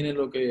tipo tiene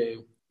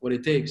what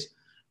it takes.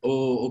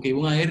 O que iba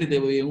un AR y te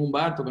veía en un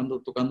bar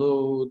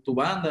tocando tu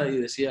banda y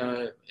decía,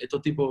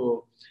 estos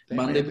tipos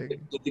van de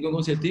conciertico en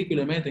conciertico y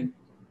le meten.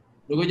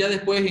 Luego ya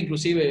después,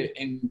 inclusive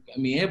en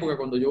mi época,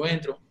 cuando yo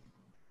entro,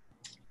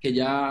 que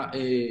ya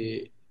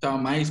estaba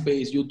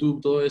MySpace,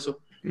 YouTube, todo eso,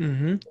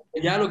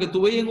 ya lo que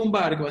tú veías en un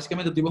bar, que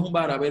básicamente tú ibas a un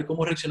bar a ver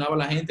cómo reaccionaba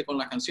la gente con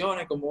las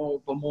canciones,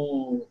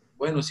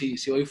 bueno, si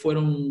hoy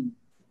fueron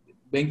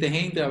 20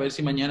 gente, a ver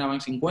si mañana van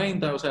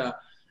 50, o sea,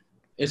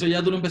 eso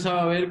ya tú lo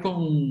empezabas a ver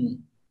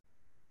con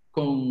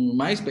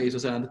MySpace, o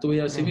sea, antes tú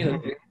veías así,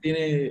 mira,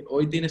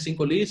 hoy tiene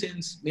 5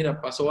 listens, mira,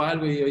 pasó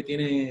algo y hoy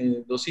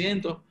tiene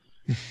 200.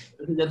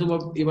 Entonces ya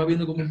tú ibas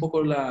viendo como un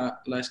poco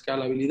la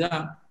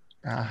escalabilidad.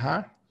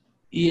 Ajá.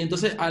 Y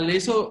entonces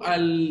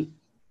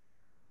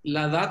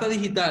la data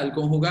digital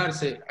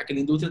conjugarse a que la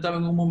industria estaba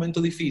en un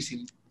momento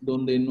difícil,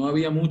 donde no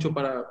había mucho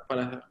para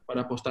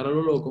apostar a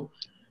lo loco,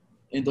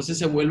 entonces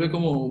se vuelve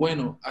como,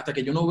 bueno, hasta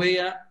que yo no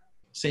vea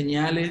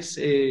señales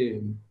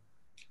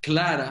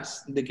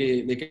claras de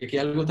que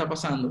algo está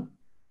pasando,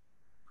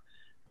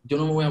 yo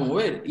no me voy a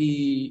mover.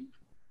 Y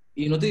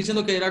no estoy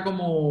diciendo que era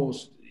como,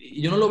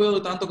 yo no lo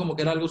veo tanto como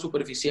que era algo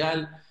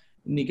superficial,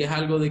 ni que es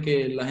algo de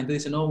que la gente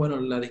dice, no, bueno,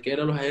 la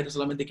disquera, los agentes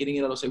solamente quieren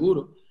ir a lo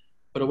seguro.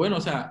 Pero bueno,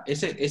 o sea,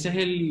 ese es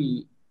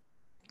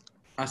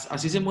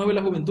así se mueve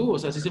la juventud, o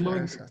sea, así se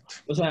mueve, Exacto.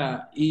 o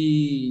sea,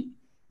 y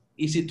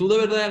si tú de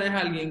verdad eres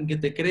alguien que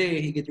te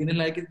crees y que tienes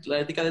la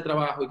ética de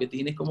trabajo y que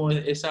tienes como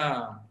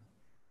esas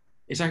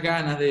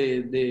ganas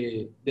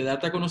de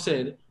darte a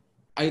conocer,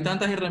 hay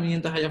tantas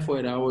herramientas allá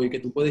afuera hoy que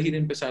tú puedes ir a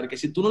empezar, que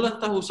si tú no las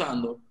estás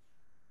usando,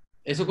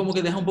 eso como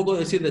que deja un poco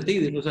de decir de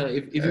ti, o sea,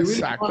 if you really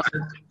Exacto. want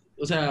it,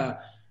 o sea,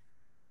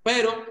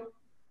 pero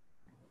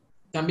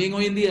también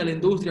hoy en día la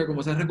industria,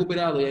 como se ha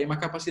recuperado y hay más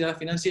capacidad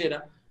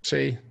financiera,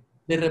 Sí.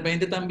 de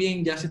repente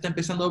también ya se está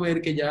empezando a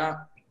ver que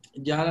ya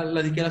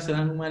las disqueras se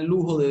dan un mal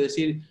lujo de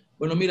decir,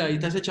 bueno, mira, ahí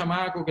está ese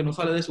chamaco que no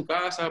sale de su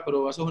casa,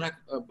 pero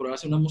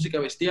hace una música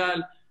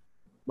bestial,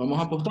 vamos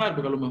a apostar,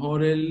 porque a lo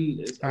mejor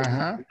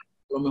Ajá. a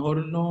lo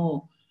mejor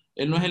no,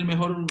 él no es el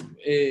mejor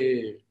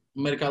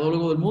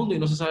mercadólogo del mundo y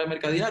no se sabe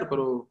mercadear,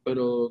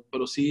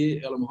 pero sí,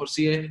 a lo mejor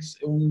sí es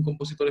un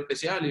compositor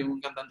especial y un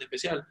cantante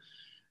especial.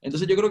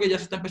 Entonces yo creo que ya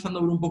se está empezando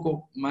a ver un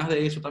poco más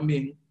de eso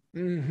también,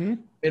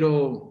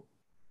 pero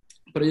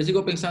yo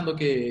sigo pensando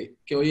que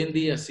hoy en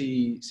día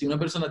si una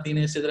persona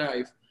tiene ese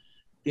drive,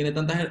 tiene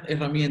tantas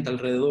herramientas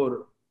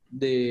alrededor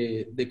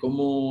de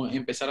cómo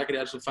empezar a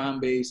crear su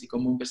fanbase y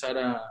cómo empezar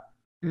a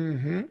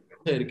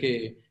hacer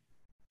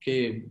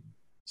que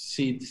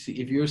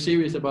if you're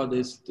serious about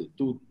this,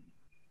 tú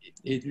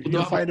te You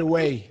vas a, find a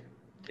way.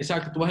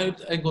 exacto, tú vas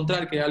a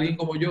encontrar que alguien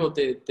como yo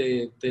te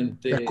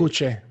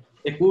Escuche.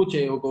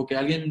 escuche o que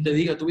alguien te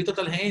diga, tú viste a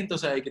tal gente, o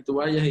sea, y que tú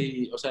vayas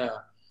y, o sea,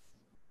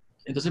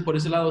 entonces por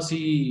ese lado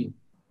sí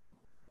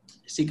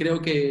creo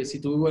que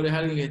si tú eres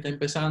alguien que está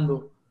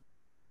empezando,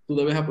 tú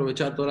debes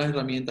aprovechar todas las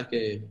herramientas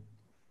que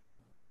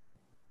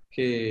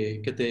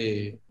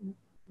te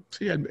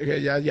Sí,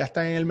 que ya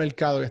están en el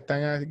mercado, que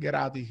están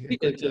gratis. sí, Es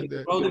cuestión que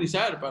de... vas a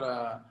utilizar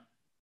para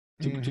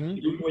to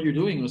do what you're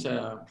doing, o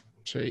sea,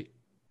 Sí.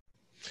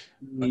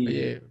 y,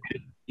 Oye,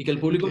 y que el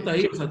público está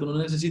ahí, o sea, tú no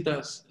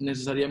necesitas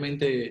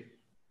necesariamente,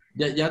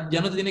 ya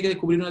no te tiene que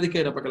descubrir una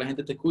disquera para que la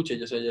gente te escuche,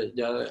 o sea,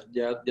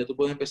 ya tú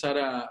puedes empezar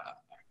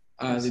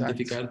a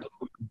identificar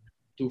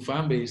tu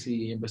fanbase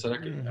y empezar a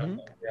crear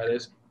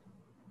eso.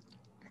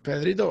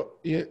 Pedrito,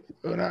 y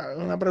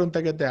una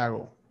pregunta que te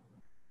hago,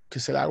 que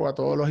se la hago a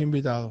todos los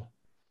invitados.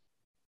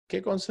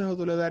 ¿Qué consejo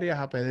tú le darías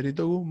a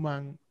Pedrito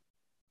Guzmán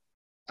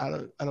a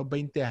los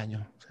 20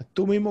 años? O sea,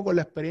 tú mismo con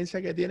la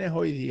experiencia que tienes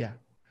hoy día,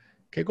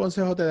 ¿qué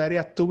consejo te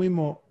darías tú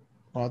mismo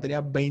cuando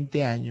tenías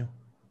 20 años?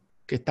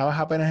 Que estabas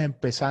apenas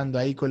empezando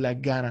ahí con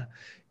las ganas.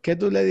 ¿Qué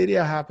tú le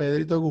dirías a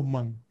Pedrito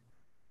Guzmán?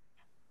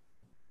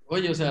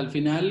 Oye, o sea, al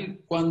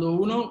final, cuando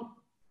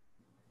uno,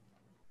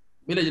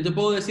 mira, yo te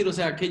puedo decir, o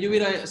sea, que yo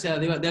hubiera, o sea,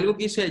 de algo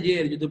que hice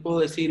ayer, yo te puedo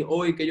decir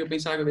hoy que yo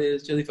pensaba que hubiera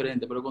hecho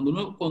diferente, pero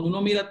cuando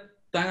uno mira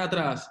tan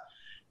atrás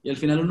y al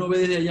final uno ve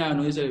desde allá,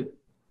 uno dice,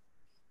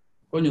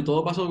 coño,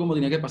 todo pasó como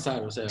tenía que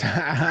pasar, o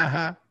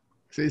sea,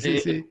 Sí, sí, eh,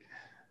 sí.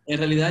 en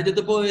realidad yo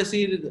te puedo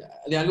decir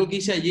de algo que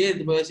hice ayer,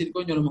 te puedo decir,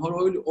 coño, a lo mejor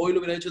hoy lo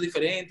hubiera hecho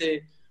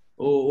diferente,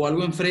 o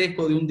algo en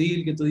fresco de un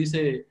deal que tú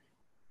dices,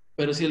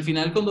 pero si al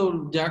final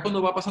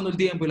cuando va pasando el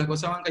tiempo y las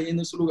cosas van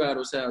cayendo en su lugar,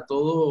 o sea,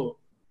 todo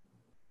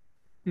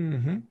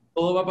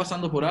va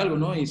pasando por algo,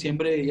 ¿no? Y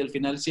al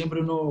final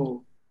siempre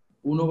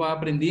uno va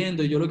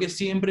aprendiendo. Y yo lo que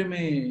siempre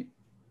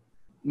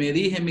me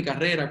dije en mi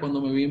carrera,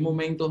 cuando me vi en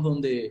momentos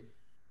donde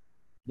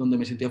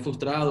me sentía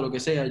frustrado, lo que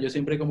sea, yo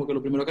siempre como que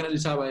lo primero que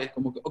analizaba es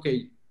como que, ok,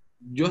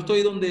 yo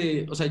estoy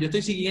donde, o sea, yo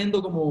estoy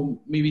siguiendo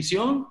como mi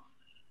visión,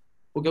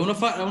 porque a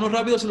uno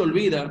rápido se le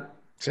olvida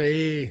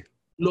Sí,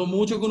 lo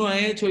mucho que uno ha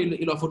hecho y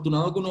lo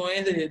afortunado que uno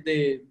es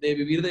de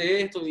vivir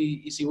de esto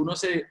y si uno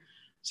se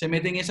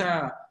mete en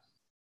esa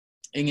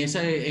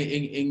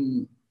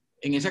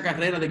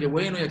carrera de que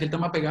bueno, y aquel está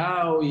más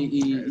pegado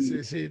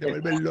sí, sí, te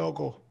vuelves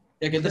loco.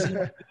 y aquel está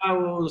haciendo más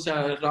pegado, o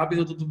sea,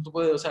 rápido tú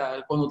puedes, o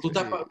sea, cuando tú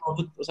estás,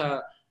 Sí, o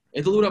sea,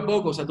 esto dura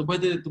poco, o sea, tú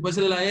puedes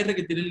ser de la R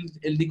que tiene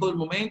el disco del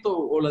momento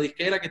o la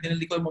disquera que tiene el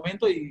disco del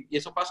momento y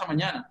eso pasa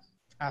mañana.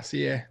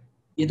 así es.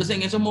 Y entonces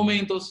en esos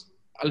momentos,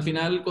 al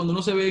final, cuando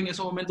uno se ve en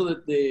esos momentos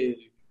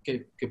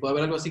que puede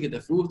haber algo así que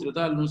te frustre o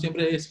tal, uno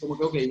siempre es como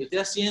que, ok, yo estoy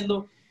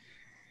haciendo,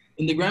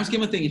 in the grand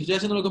scheme of things, estoy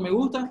haciendo lo que me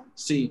gusta,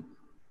 sí.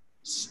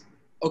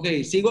 Ok,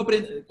 sigo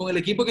aprendiendo, con el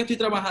equipo que estoy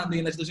trabajando y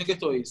en la situación que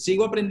estoy,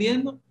 ¿sigo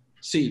aprendiendo?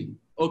 Sí.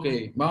 Ok,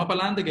 vamos para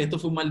adelante, que esto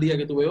fue un mal día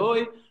que tuve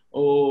hoy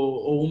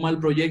o un mal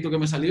proyecto que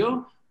me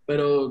salió,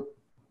 pero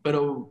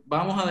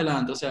vamos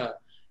adelante. O sea,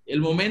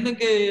 el momento en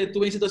que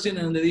tuve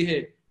situaciones donde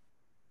dije,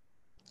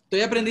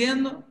 ¿estoy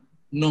aprendiendo?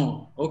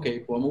 No. Ok,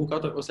 podemos buscar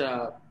otra cosa. O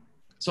sea,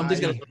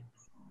 something's Ahí, gonna-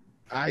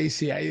 ahí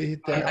sí, ahí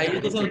dijiste ahí algo.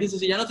 entonces nos Porque dice,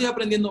 si ya no estoy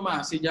aprendiendo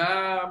más, si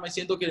ya me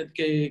siento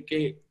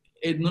que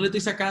no le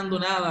estoy sacando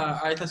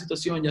nada a esta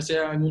situación, ya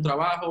sea en un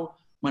trabajo,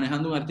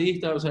 manejando un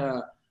artista, o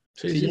sea,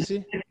 sí, si sí, ya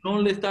sí,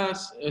 no le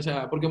estás, o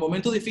sea, porque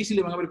momentos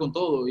difíciles van a haber con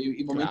todo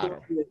y momentos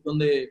claro.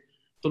 donde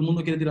todo el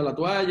mundo quiere tirar la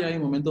toalla y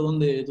momentos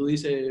donde tú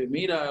dices,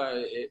 mira,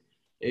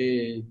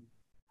 eh,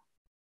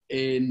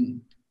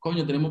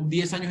 coño, tenemos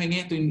 10 años en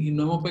esto y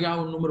no hemos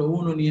pegado un número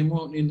uno, ni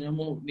hemos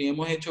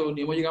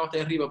llegado hasta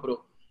ahí arriba,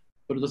 pero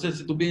entonces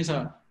si tú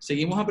piensas,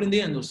 ¿seguimos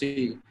aprendiendo?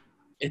 Sí.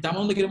 ¿Estamos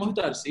donde queremos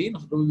estar? Sí,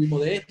 nosotros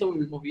vivimos de esto,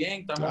 vivimos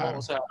bien, estamos, o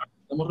Claro. sea,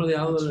 estamos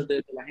rodeados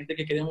de la gente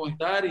que queremos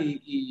estar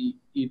y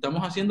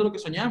estamos haciendo lo que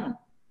soñamos.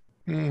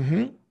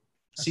 Ujú.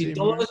 Así Si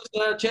mismo todo es. eso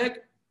está check,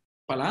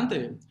 para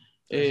adelante.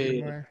 Así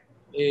mismo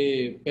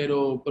es.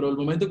 Pero el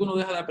momento que uno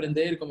deja de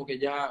aprender, como que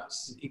ya,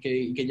 y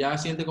que ya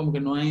siente como que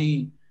no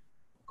hay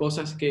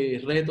cosas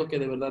retos que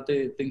de verdad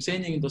te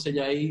enseñen, entonces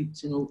ya ahí,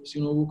 si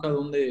uno busca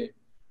dónde,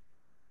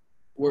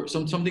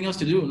 something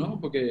else to do, ¿no?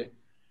 Porque,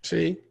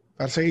 Sí,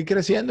 para seguir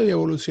creciendo y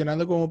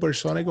evolucionando como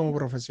persona y como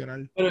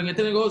profesional. pero en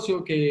este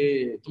negocio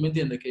que, tú me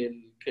entiendes,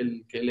 que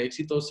el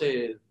éxito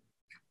se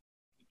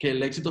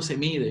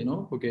mide,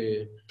 ¿no?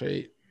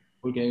 Sí,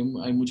 Porque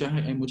hay mucha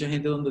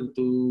gente donde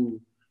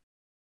tú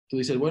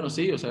dices, bueno,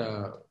 sí, o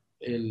sea,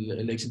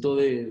 el éxito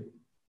de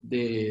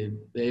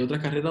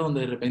otras carreras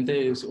donde de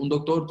repente un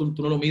doctor, tú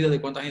no lo mides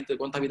de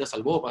cuántas vidas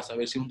salvó para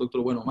saber si es un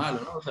doctor bueno o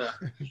malo, ¿no? O sea,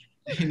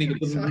 no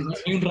exacto.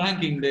 hay un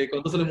ranking de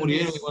cuántos se le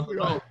murieron y cuántos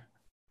no.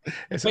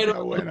 Esa Pero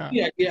está buena.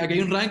 sí, aquí hay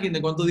un ranking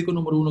de cuántos discos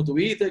número uno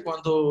tuviste,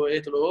 cuánto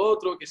esto, lo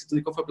otro, que si tu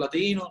disco fue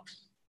platino.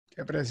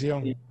 Qué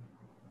presión. Y,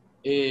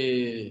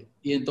 y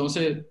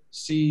entonces,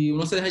 si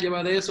uno se deja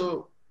llevar de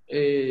eso,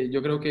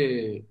 yo creo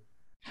que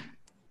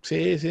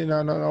Sí, sí,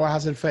 no, no, no vas a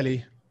ser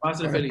feliz. va a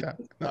ser feliz.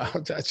 Honesta.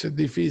 No, chacho, es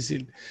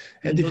difícil. Y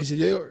Es entonces, difícil.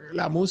 Yo digo,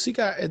 la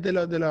música es de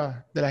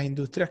las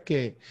industrias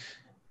que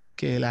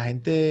la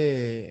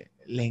gente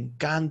le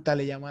encanta,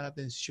 le llama la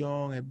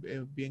atención, es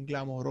bien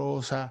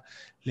glamorosa,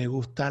 le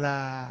gusta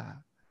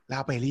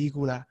la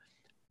película.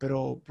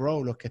 Pero,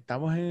 bro, los que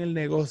estamos en el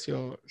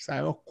negocio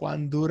sabemos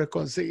cuán duro es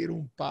conseguir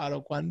un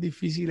palo, cuán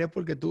difícil es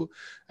porque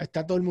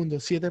está todo el mundo,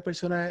 7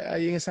 personas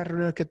ahí en esas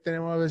reuniones que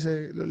tenemos a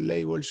veces los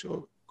labels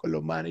o con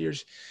los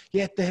managers, y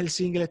este es el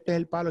single, este es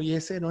el palo, y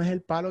ese no es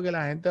el palo que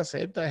la gente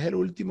acepta, es el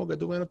último que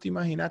tú menos te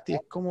imaginaste, y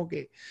es como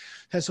que,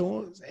 o sea,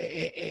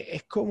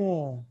 es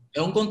como,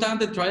 es un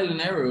constante trial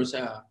and error, o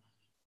sea,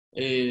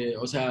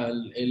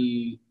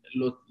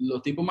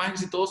 los tipos más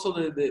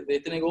exitosos de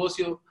este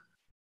negocio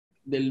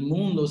del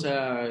mundo, o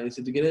sea,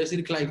 si tú quieres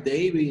decir Clive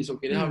Davis o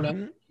quieres hablar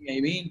ujú, de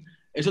Ivin,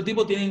 esos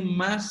tipos tienen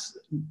más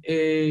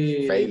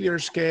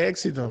failures que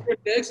éxito.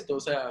 de éxito, o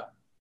sea,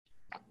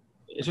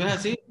 eso es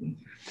así,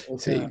 o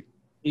sea,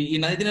 Sí, y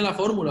nadie tiene la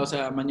fórmula, o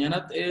sea,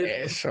 mañana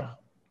eso.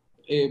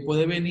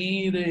 puede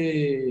venir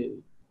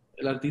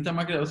el artista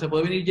más creativo, o sea,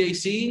 puede venir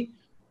Jay-Z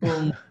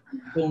con,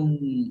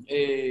 con,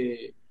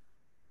 eh,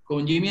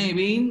 con Jimmy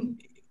Iovine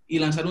y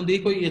lanzar un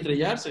disco y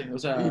estrellarse,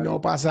 Y no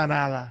pasa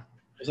nada.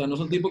 o sea, no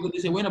son tipos que te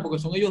dicen, bueno, porque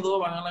son ellos dos,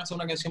 van a lanzar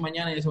una canción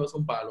mañana y eso va a ser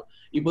un palo.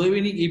 Y puede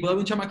haber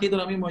un chamaquito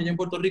ahora mismo allá en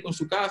Puerto Rico en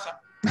su casa,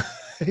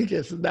 Que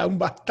eso da un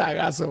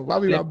bastagazo.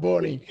 Papi, le Bad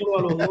Bunny. pone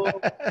a los dos.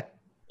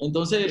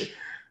 Entonces,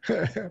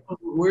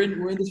 we're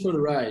in this for the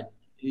ride.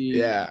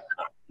 Yeah.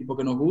 Y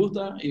porque nos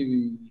gusta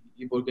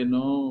y porque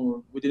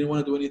no, we didn't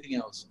want to do anything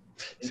else.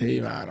 Sí,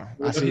 mano.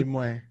 Así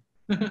mismo es.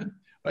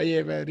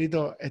 Oye,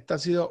 Pedrito, esto ha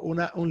sido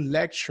un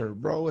lecture,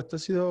 bro. Esto ha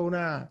sido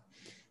una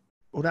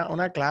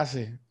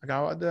clase.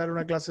 Acabas de dar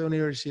una clase de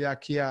universidad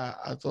aquí a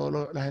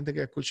toda la gente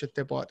que escucha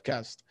este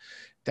podcast.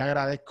 Te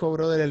agradezco,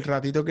 brother, el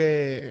ratito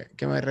que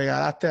me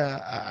regalaste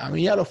a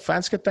mí y a los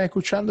fans que están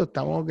escuchando.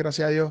 Estamos,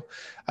 gracias a Dios,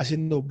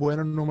 haciendo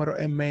buenos números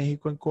en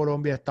México, en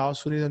Colombia,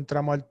 Estados Unidos.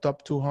 Entramos al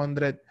top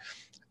 200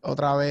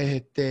 otra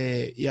vez.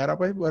 Y ahora,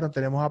 pues, bueno,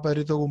 tenemos a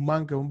Pedrito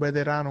Guzmán, que es un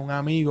veterano, un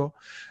amigo.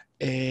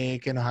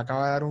 que nos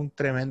acaba de dar un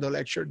tremendo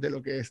lecture de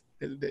lo que es,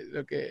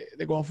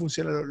 de cómo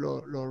funcionan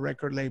los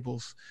record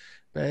labels.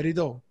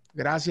 Pedrito,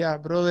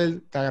 gracias,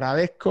 brother, te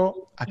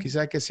agradezco. Aquí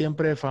sabes que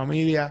siempre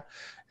familia,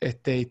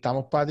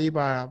 estamos para ti,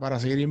 para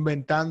seguir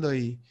inventando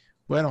y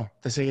bueno,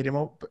 te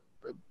seguiremos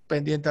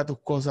pendiente a tus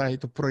cosas y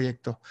tus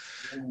proyectos.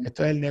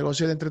 Esto es el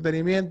negocio de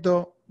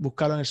entretenimiento.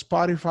 Búscalo en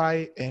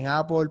Spotify, en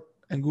Apple,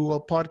 en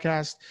Google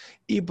Podcast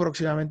y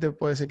próximamente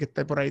puede ser que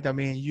esté por ahí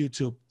también en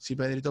YouTube, si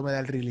Pedrito me da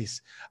el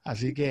release.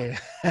 Así que,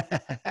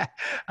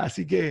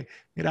 así que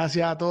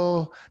gracias a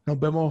todos. Nos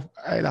vemos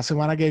la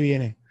semana que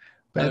viene.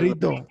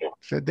 Pedrito,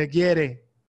 se te quiere.